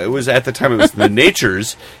it was at the time it was the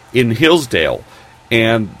Natures in Hillsdale,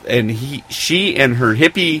 and she and her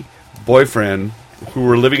hippie boyfriend, who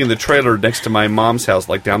were living in the trailer next to my mom's house,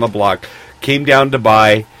 like down the block, came down to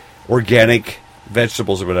buy organic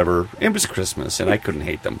vegetables or whatever. It was Christmas, and I couldn't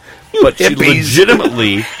hate them, but she hippies.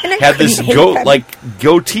 legitimately had this couldn't hate them.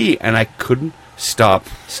 goatee, and I couldn't stop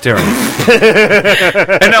staring.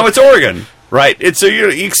 And now it's Oregon. Right, it's so you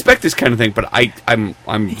expect this kind of thing, but I'm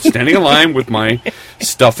standing in line with my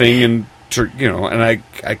stuffing and and I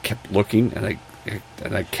kept looking and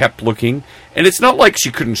I kept looking, and it's not like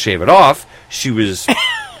she couldn't shave it off; she was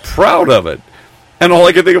proud of it, and all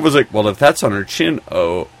I could think of was like, well, if that's on her chin,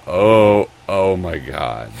 oh my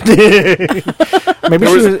god,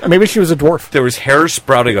 Maybe she was a dwarf. there was hair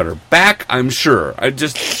sprouting on her back. I'm sure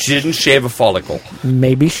she didn't shave a follicle.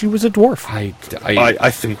 Maybe she was a dwarf.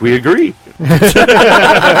 I think we agree.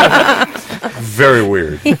 Very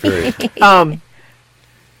weird. Very.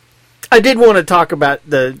 I did want to talk about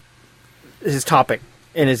his topic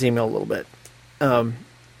in his email a little bit.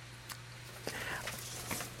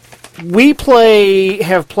 We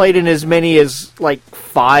have played in as many as like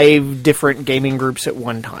 5 different gaming groups at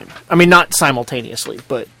one time. I mean, not simultaneously,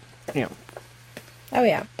 but Oh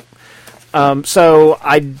yeah. so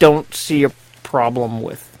I don't see a problem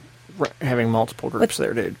with having multiple groups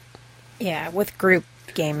there, dude. Yeah, with group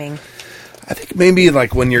gaming. I think maybe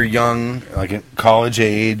like when you're young, like at college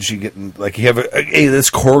age, you get like you have this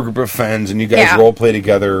core group of friends and you guys role play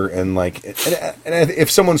together, and like and if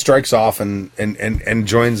someone strikes off and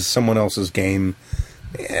joins someone else's game,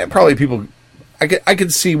 probably people. I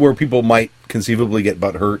could see where people might conceivably get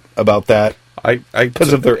butthurt about that.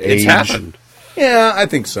 Because of their age. It's happened. Yeah, I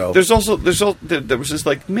think so. There was just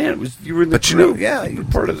like, man, you were in the group. You were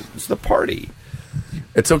part of it. It's the party.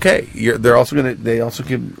 It's okay. They also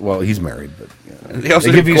give. Well, he's married, but they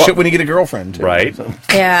also give you shit when you get a girlfriend, too, right? So.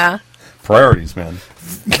 Yeah. Priorities, man.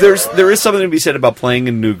 There is something to be said about playing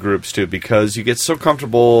in new groups too, because you get so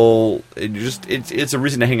comfortable. And you just it's a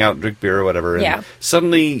reason to hang out and drink beer or whatever. And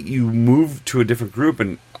suddenly you move to a different group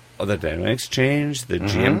and. The dynamics change, the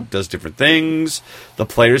GM does different things, the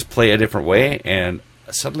players play a different way, and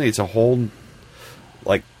suddenly it's a whole,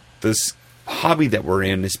 like, this hobby that we're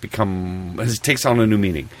in takes on a new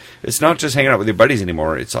meaning. It's not just hanging out with your buddies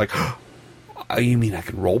anymore. It's like, oh, you mean I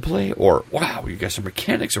can roleplay? Or, wow, you guys are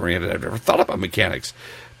mechanics oriented. I've never thought about mechanics.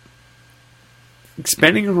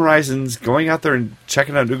 Expanding your horizons, going out there and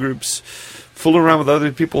checking out new groups, fooling around with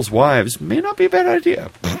other people's wives may not be a bad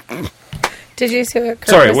idea. Did you see what Kurt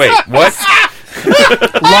Sorry, was wait, what?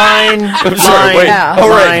 Line. I'm sorry, wait. Yeah. Oh,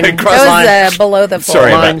 right. Line. That was below the fold.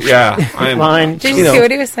 Sorry, Line. Line. Did you see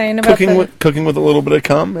what he was saying about cooking with a little bit of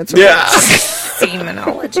cum? It's okay. Yeah.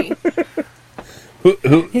 semenology?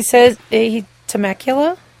 Who? He says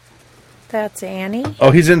Temecula. That's Annie. Oh,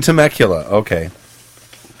 he's in Temecula. Okay.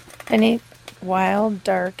 Any wild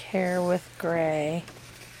dark hair with gray,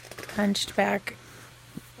 hunched back.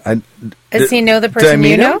 Does he know the person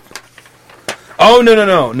you know? Oh,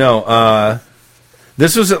 no.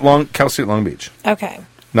 This was at Cal State Long Beach. Okay.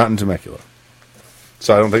 Not in Temecula.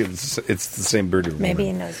 So I don't think it's the same bearded woman. Maybe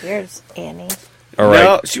he knows yours, Annie. All right.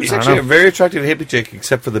 No, she was actually a very attractive hippie chick,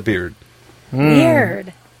 except for the beard.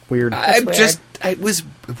 Weird. Weird. It was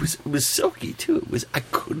silky too. I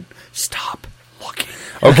couldn't stop looking.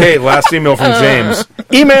 Okay, last email from James.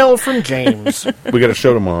 Email from James. We got a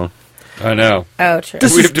show tomorrow. I know. Oh, true.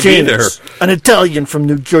 This We is have to be James, there. an Italian from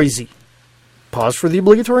New Jersey. Pause for the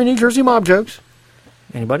obligatory New Jersey mob jokes.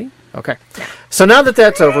 Anybody? Okay. So now that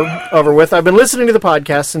that's over with, I've been listening to the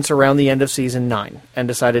podcast since around the end of season 9 and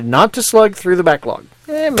decided not to slug through the backlog.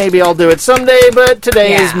 Maybe I'll do it someday, but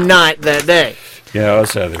today is not that day. Yeah,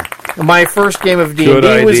 that's Heather. My first game of Good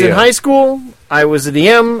D&D was in idea. high school. I was a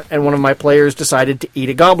DM, and one of my players decided to eat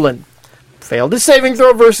a goblin. Failed his saving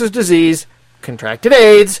throw versus disease, contracted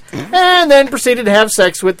AIDS, and then proceeded to have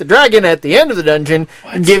sex with the dragon at the end of the dungeon,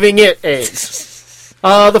 giving it AIDS.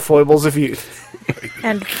 The foibles of youth.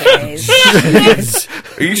 And gays.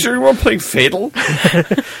 Are you sure you weren't playing Fatal?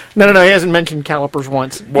 No, he hasn't mentioned calipers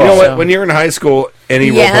once. You know what? When you're in high school, any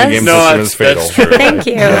role-playing game system is fatal. That's true. Thank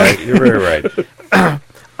you. Yeah, you're very right.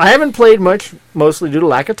 I haven't played much, mostly due to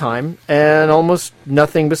lack of time, and almost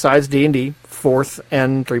nothing besides D&D, 4th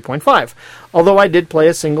and 3.5. Although I did play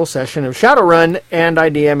a single session of Shadowrun, and I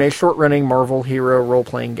DM a short-running Marvel hero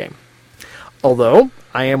role-playing game. Although,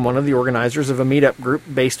 I am one of the organizers of a meetup group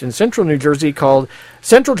based in Central New Jersey called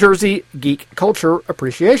Central Jersey Geek Culture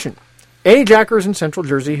Appreciation. Any jackers in Central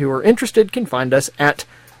Jersey who are interested can find us at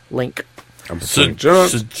link. You guys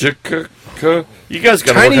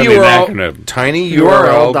got to work on the acronym.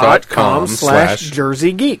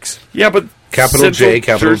 tinyurl.com/Jersey Geeks. Yeah, but Capital J, Central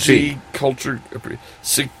capital Jersey G. Culture.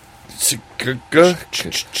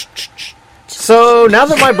 So now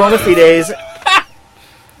that my bona fides...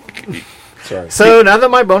 So now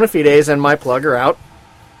that my bona fides and my plug are out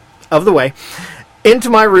of the way, into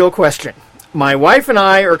my real question. My wife and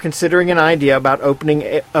I are considering an idea about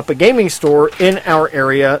opening up a gaming store in our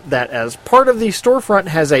area that, as part of the storefront,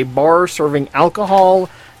 has a bar serving alcohol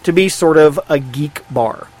to be sort of a geek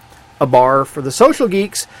bar. A bar for the social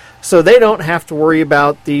geeks, so they don't have to worry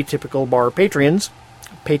about the typical bar patrons.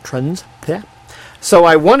 Yeah. So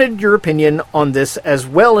I wanted your opinion on this, as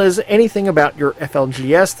well as anything about your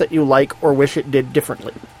FLGS that you like or wish it did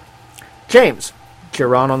differently. James,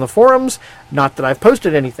 cheer on the forums, not that I've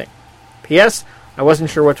posted anything. P.S. I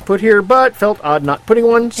wasn't sure what to put here, but felt odd not putting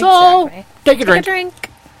one, so take a drink.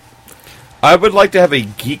 I would like to have a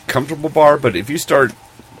geek comfortable bar, but if you start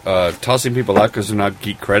tossing people out because they're not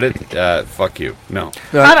geek credit, fuck you. No.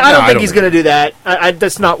 I don't think he's going to do that.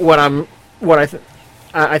 That's not what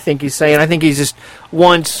I think he's saying. I think he just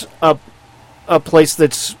wants a place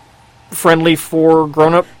that's friendly for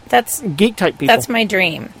grown-up geek type people. That's my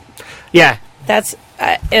dream. Yeah. That's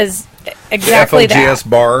is exactly the FLGS that.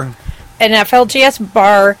 bar. An FLGS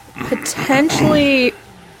bar, potentially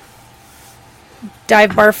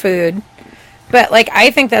dive bar food, But like,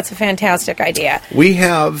 I think that's a fantastic idea. We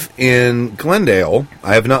have in Glendale,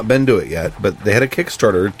 I have not been to it yet, but they had a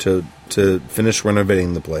Kickstarter to finish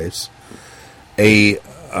renovating the place. A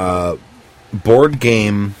board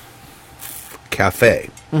game cafe.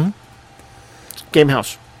 Game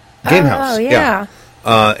house. Game house. Oh, yeah.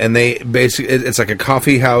 And they basically, it's like a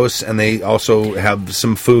coffee house, and they also have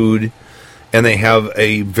some food, and they have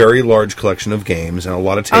a very large collection of games and a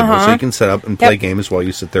lot of tables, so you can set up and play games while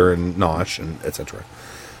you sit there and nosh and etc.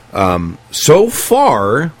 So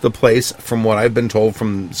far, the place, from what I've been told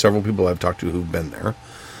from several people I've talked to who've been there,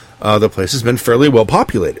 the place has been fairly well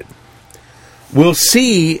populated. We'll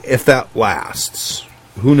see if that lasts.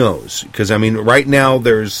 Who knows? Because, I mean, right now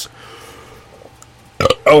there's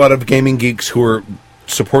a lot of gaming geeks who are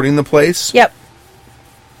supporting the place. Yep.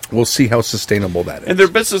 We'll see how sustainable that is. And their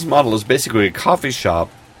business model is basically a coffee shop,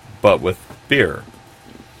 but with beer.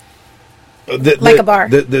 Like a bar.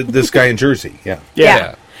 This guy in Jersey, yeah.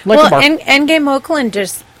 Yeah. Like a Well, bar. Endgame Oakland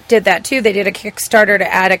just did that too. They did a Kickstarter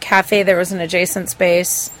to add a cafe. There was an adjacent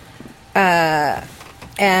space,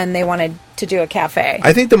 and they wanted to do a cafe.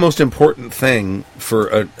 I think the most important thing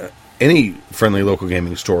for any friendly local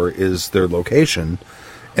gaming store is their location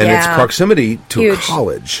and its Yeah. proximity to a Huge.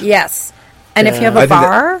 college. Yes, and if you have I a think that-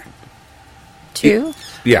 bar, too,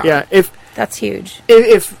 Yeah. Yeah, that's huge.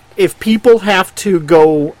 if people have to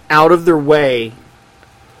go out of their way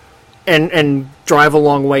and drive a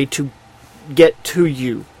long way to get to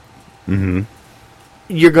you,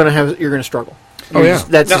 you're gonna struggle. Oh, yeah.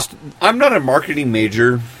 That's Now, just I'm not a marketing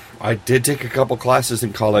major. I did take a couple classes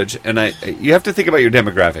in college, and you have to think about your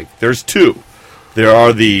demographic. There's two. There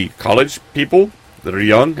are the college people that are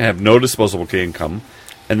young and have no disposable income,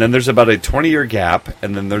 and then there's about a 20-year gap,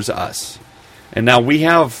 and then there's us. And now we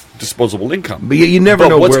have disposable income. But you never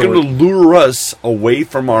know what's where going to lure us away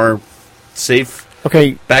from our safe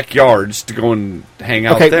okay. backyards to go and hang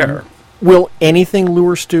out Okay. there. Will anything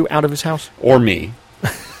lure Stu out of his house? Or me.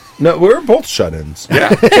 No, we're both shut-ins.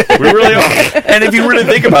 Yeah, we really are. And if you really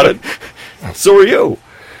think about it, so are you.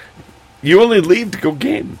 You only leave to go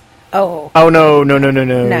game. Oh, Oh no.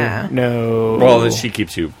 Nah. No. Well, she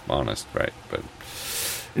keeps you honest, right? But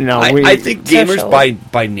no. I think gamers Social.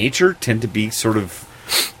 by nature tend to be sort of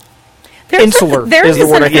there's Insular there is the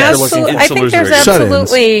word I an think you're looking absolute- for. I think Insular's there's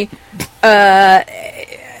very good.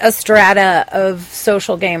 absolutely a strata of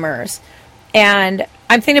social gamers, and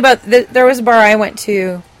I'm thinking about there was a bar I went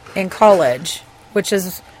to in college, which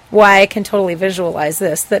is why I can totally visualize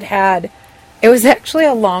this. It was actually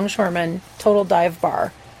a longshoreman total dive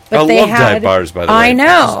bar. But I they love had, dive bars, by the way. I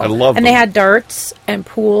know. I love and them. they had darts and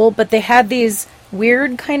pool, but they had these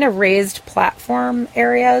weird kind of raised platform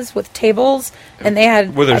areas with tables, and they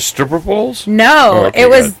had were there stripper poles? no, Oh, okay, it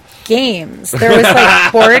was good. games. There was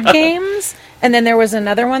like board games, and then there was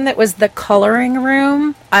another one that was the coloring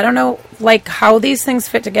room. I don't know like how these things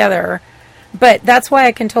fit together, but that's why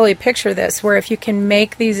I can totally picture this, where if you can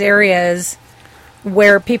make these areas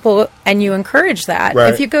where people, and you encourage that.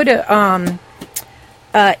 Right. If you go to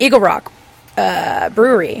Eagle Rock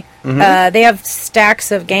Brewery, they have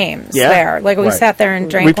stacks of games Yeah. there. Like we Right. sat there and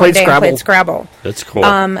drank We one played day Scrabble. and played Scrabble. That's cool.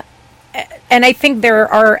 And I think there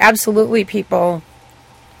are absolutely people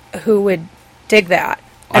who would dig that.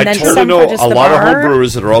 And I then totally some know for just a the lot of bar. home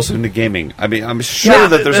brewers that are also into gaming. I mean, I'm sure Yeah.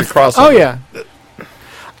 that there's a crossover. Oh yeah.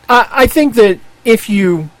 I think that if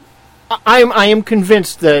you, I am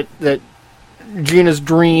convinced that Gina's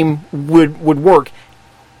dream would work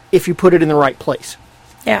if you put it in the right place.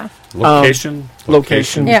 Yeah. Location.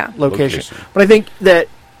 Location. Yeah. Location. But I think that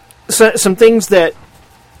some things that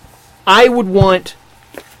I would want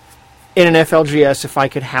in an FLGS if I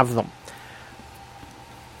could have them.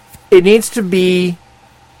 It needs to be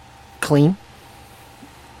clean.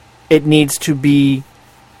 It needs to be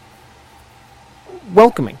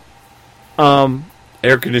welcoming.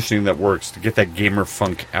 Air conditioning that works to get that gamer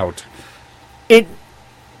funk out. It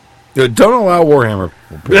Don't allow Warhammer.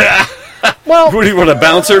 well, What do you want, a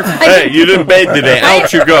bouncer? Hey, you didn't bed today.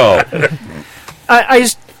 Out you go.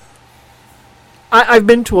 I've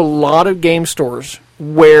been to a lot of game stores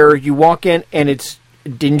where you walk in and it's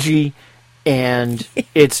dingy and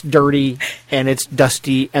it's dirty and it's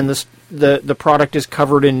dusty and the product is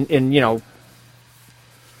covered in this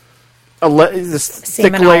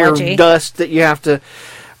thick layer Semenology. of dust that you have to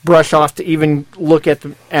brush off to even look at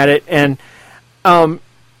it. And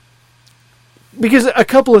because a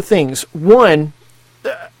couple of things. One,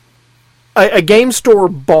 a game store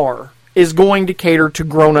bar is going to cater to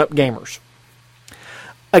grown-up gamers.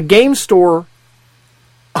 A game store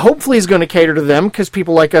hopefully is going to cater to them because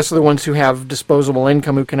people like us are the ones who have disposable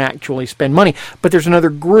income who can actually spend money. But there's another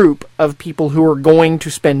group of people who are going to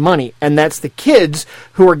spend money, and that's the kids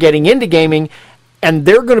who are getting into gaming, and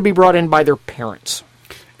they're going to be brought in by their parents.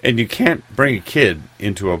 And you can't bring a kid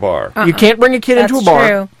into a bar. You can't bring a kid into a bar.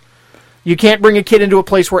 True. You can't bring a kid into a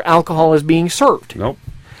place where alcohol is being served. Nope.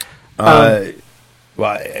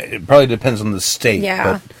 Well, it probably depends on the state.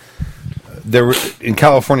 Yeah. But in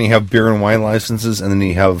California, you have beer and wine licenses, and then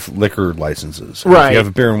you have liquor licenses. And Right. If you have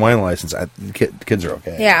a beer and wine license, kids are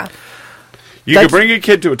okay. Yeah. You can bring a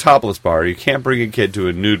kid to a topless bar. You can't bring a kid to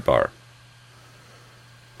a nude bar.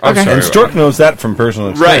 I'm Okay. sorry, And Stork knows that from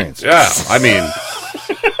personal Right. experience. Yeah. I mean,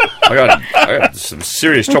 I got some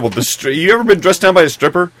serious trouble. You ever been dressed down by a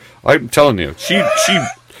stripper? I'm telling you, she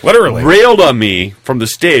Literally. railed on me from the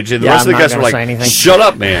stage, and the Yeah, rest I'm of the not guys were gonna say like, anything. "Shut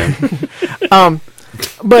up, man."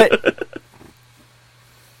 But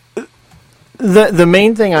the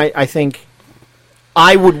main thing I think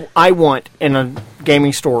I want in a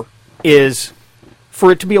gaming store is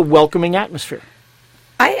for it to be a welcoming atmosphere.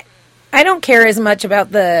 I don't care as much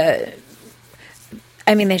about the.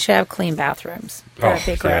 I mean, they should have clean bathrooms. That'd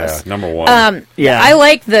be gross. number one. Yeah. I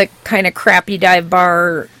like the kind of crappy dive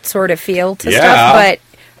bar sort of feel to Yeah. stuff, but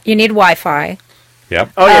you need Wi-Fi.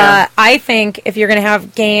 Yep. Oh yeah. I think if you're going to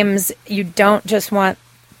have games, you don't just want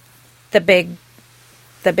the big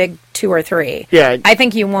 2 or 3. Yeah. I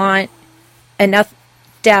think you want enough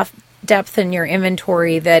depth in your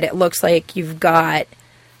inventory that it looks like you've got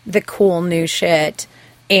the cool new shit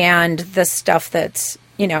and the stuff that's,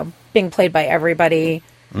 being played by everybody.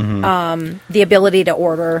 The ability to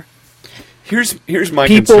order. Here's my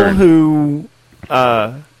People concern. who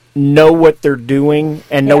know what they're doing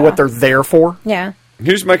and know Yeah. what they're there for. Yeah.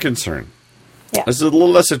 Here's my concern. Yeah. This is a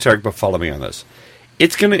little esoteric, but follow me on this.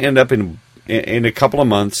 It's going to end up in a couple of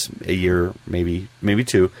months, a year, maybe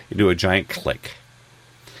 2. You do a giant click,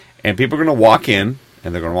 and people are going to walk in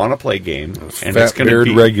and they're going to want to play a game, and it's going to Fat-beard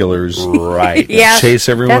be regulars. right. Yeah. Chase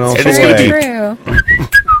everyone else That's away. very true.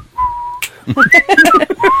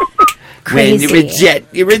 Crazy. When you're a jet,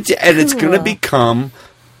 and it's going to become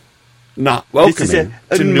not welcoming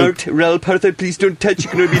to new. Rel Partha, please don't touch.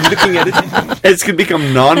 You're going to be looking at it. It's going to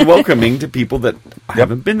become non-welcoming to people that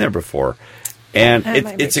haven't been there before, and That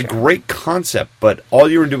might be it's a true. great concept. But all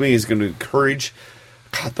you're doing is going to encourage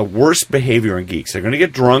the worst behavior in geeks. They're going to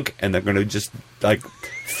get drunk, and they're going to just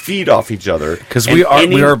feed off each other Because And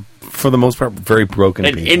we are, for the most part, very broken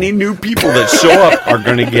and people. any new people that show up are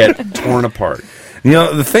going to get torn apart.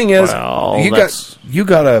 The thing is, Well, you that's-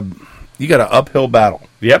 got a uphill battle.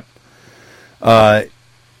 Yep.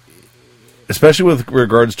 Especially with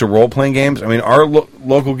regards to role-playing games. I mean, our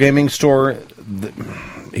local gaming store,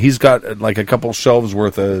 he's got like a couple shelves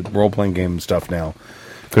worth of role-playing game stuff now.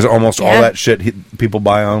 Because almost all Yeah. that shit people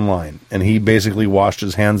buy online. And he basically washed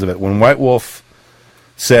his hands of it. When White Wolf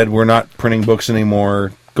said, we're not printing books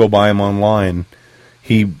anymore, go buy them online,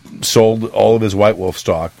 he sold all of his White Wolf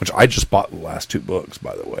stock, which I just bought the last 2 books,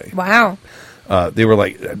 by the way. Wow. They were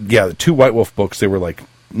like, the 2 White Wolf books, they were like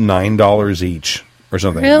 $9 each or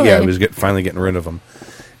something. Really? Yeah, he was finally getting rid of them.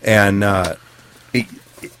 And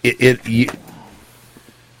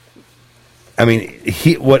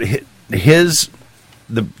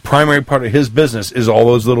the primary part of his business is all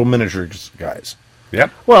those little miniatures guys.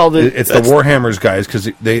 Yep. Well, It's the Warhammers guys because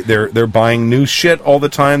they're buying new shit all the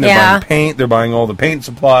time. They're Yeah. buying paint. They're buying all the paint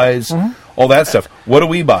supplies, all that stuff. What do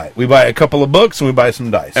we buy? We buy a couple of books and we buy some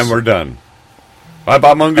dice. And we're done. I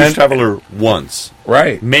bought Mongoose And- Traveler once.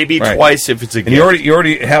 right, Maybe right. twice if it's a And gift. you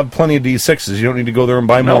already have plenty of D6s. You don't need to go there and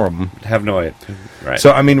buy more of them. Have no idea. Right.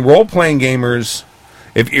 So I mean, role playing gamers.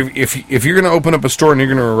 If you're going to open up a store and you're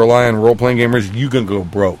going to rely on role playing gamers, you're going to go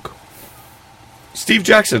broke. Steve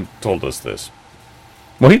Jackson told us this.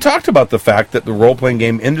 Well, he talked about the fact that the role playing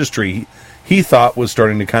game industry he thought was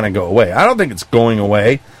starting to kind of go away. I don't think it's going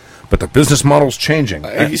away, but the business model's changing.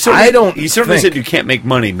 He certainly think- said you can't make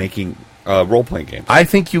money making role-playing games. I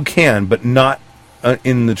think you can, but not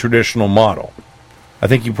in the traditional model. I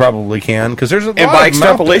think you probably can because there's a lot And by of them out there.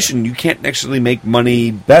 extrapolation, you can't actually make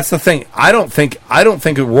money. That's the thing. I don't think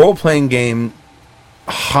a role playing game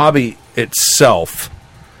hobby itself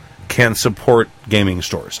can support gaming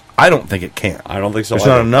stores. I don't think it can. I don't think so. There's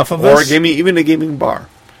either. not enough of or us. even a gaming bar.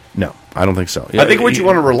 No, I don't think so. I think what you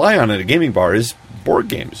want to rely on at a gaming bar is board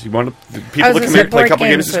games. You want people to come was gonna in, say play a board couple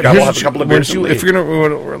games, games just would- have Here's a couple of what beers. you- and if leave. you're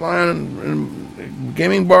going to rely on a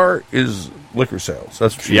gaming bar is liquor sales.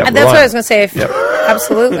 That's what Yeah. you That's what I was going to say.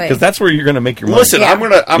 Absolutely. because that's where you're going to make your money. Listen, Yeah. I'm you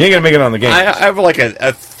ain't going to make it on the game. I have like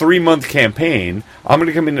a 3-month campaign. I'm going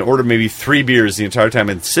to come in and order maybe 3 beers the entire time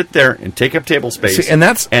and sit there and take up table space. See, and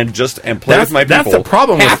that's- and play with my people. that's the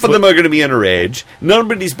problem Half with- of them are going to be underage.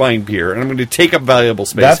 Nobody's buying beer, and I'm going to take up valuable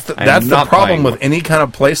space. That's the problem with any kind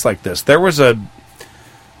of place like this. There was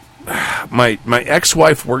my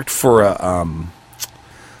ex-wife worked for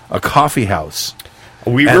a coffee house.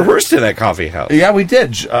 We rehearsed in that coffee house. Yeah, we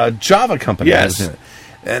did. Java Company. Yes. was in it.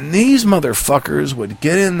 And these motherfuckers would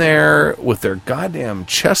get in there with their goddamn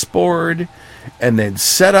chessboard, and they'd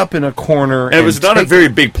set up in a corner. And it was not a take- very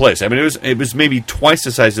big place. I mean, it was maybe twice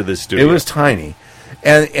the size of this studio. It was tiny.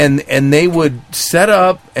 And they would set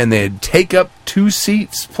up, and they'd take up 2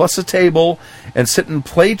 seats plus a table, and sit and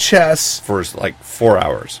play chess for like 4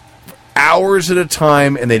 hours. hours at a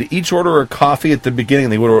time, and they'd each order a coffee at the beginning.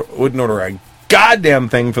 They wouldn't order a goddamn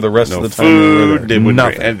thing for the rest No of the time. they were food. there. They wouldn't,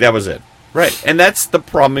 Nothing. and that was it. Right, and that's the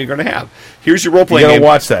problem you're going to have. Here's your role You playing gotta game.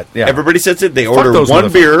 watch that. Yeah. Everybody sits it. They Fuck order those one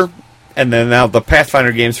motherfuckers. beer, and then now the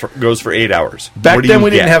Pathfinder games goes for 8 hours. Back What do then, you we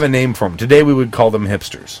didn't get? have a name for them. Today, we would call them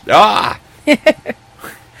hipsters.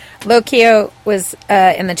 Lokio was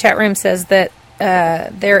in the chat room says that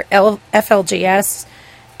their FLGS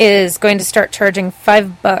is going to start charging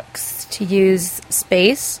 $5 to use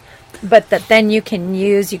space, but that then you get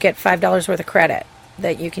 $5 worth of credit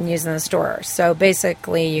that you can use in the store. So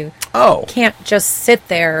basically, you can't just sit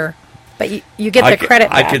there, but you get the credit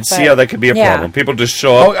back. I could see how that could be a problem. People just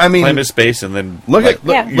show up, claim a space, and then use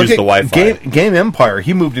the Wi-Fi. Game Empire.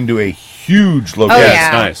 He moved into a huge Oh, location.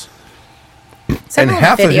 yeah. Nice. Is that and an old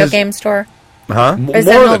half of video his- game store? Huh? Or is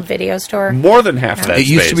that an old video store? More than half of that It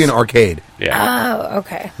used to be space. an arcade. Yeah. Oh,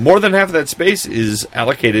 okay. More than half of that space is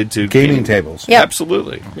allocated to Gaming tables. Yep.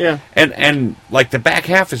 Absolutely. Yeah. And like the back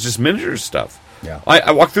half is just miniature stuff. Yeah.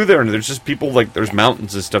 I walk through there and there's just people there's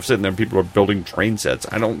mountains and stuff sitting there and people are building train sets.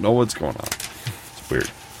 I don't know what's going on. It's weird.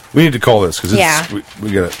 We need to call this because Yeah.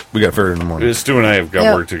 we got fair in the morning. Stu and I have got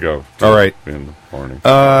Yep. work to go. All right. In the morning.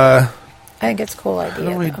 I think it's a cool idea.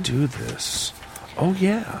 How do I though. do this? Oh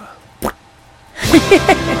yeah.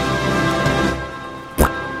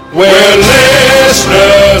 We're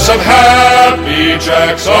listeners of Happy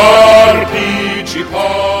Jack's RPG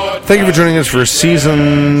Pod. Thank you for joining us for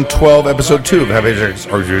season 12, episode 2 of Happy Jack's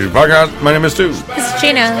RPG Podcast. My name is Stu. This is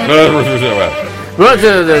Gina.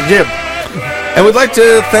 And we'd like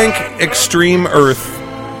to thank Extreme Earth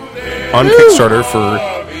on Kickstarter for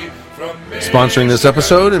sponsoring this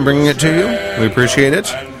episode and bringing it to you. We appreciate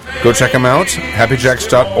it. Go check them out.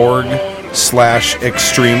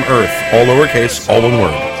 happyjacks.org/Extreme Earth. All lowercase, all one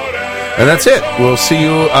word. And that's it. We'll see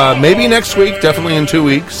you maybe next week, definitely in 2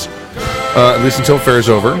 weeks, at least until fair's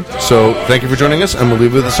over. So thank you for joining us, and we'll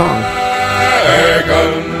leave you with a song.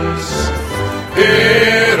 Dragons,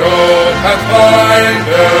 hero,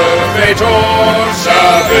 pathfinder, fate or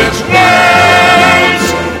savage lands,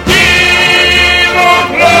 evil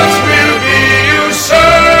plots will be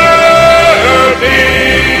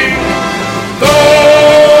usurping.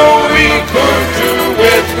 Though we could do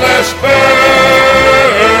with less burping,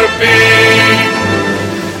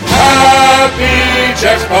 Happy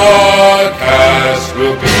Jack's podcast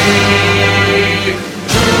will be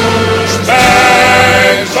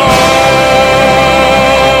douchebags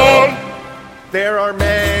on. There are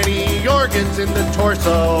many organs in the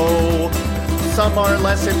torso. Some are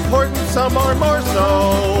less important, some are more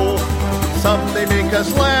so. Some they make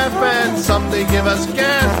us laugh and some they give us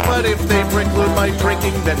gas. But if they preclude my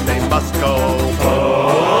drinking, then they must go.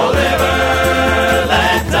 Oh, liver,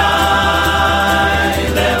 let die.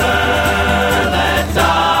 Liver, let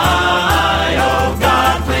die. Oh,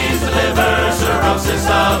 God, please deliver cirrhosis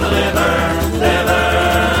of the liver. Liver,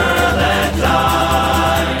 let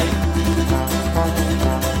die.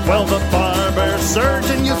 Well, the barber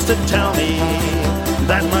surgeon used to tell me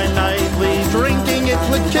that my nightly drinking, it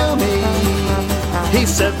would kill me. He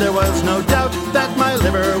said there was no doubt that my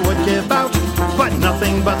liver would give out, but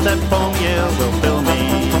nothing but that foam yield will fill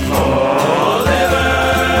me. Oh,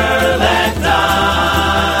 liver, let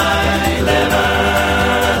die. Liver,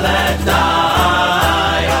 let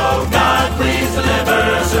die. Oh, God, please deliver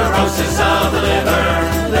cirrhosis of the liver.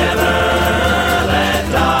 Liver, let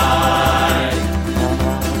die.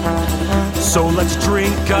 So let's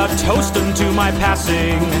drink a toast unto my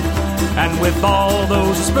passing, and with all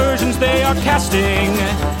those aspersions they are casting,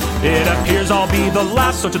 it appears I'll be the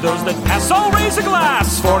last. So to those that pass, I'll raise a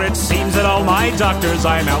glass, for it seems that all my doctors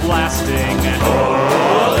I'm outlasting.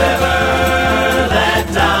 Oh, liver, let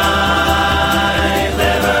die.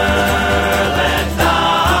 Liver, let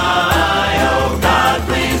die. Oh, God,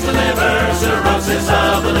 please deliver cirrhosis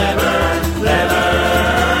of the liver.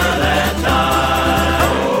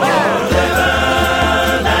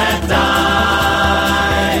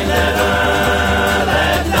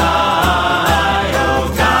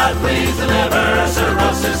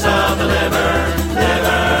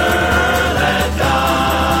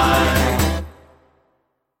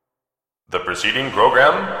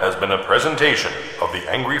 program has been a presentation of the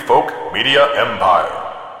Angry Folk Media Empire.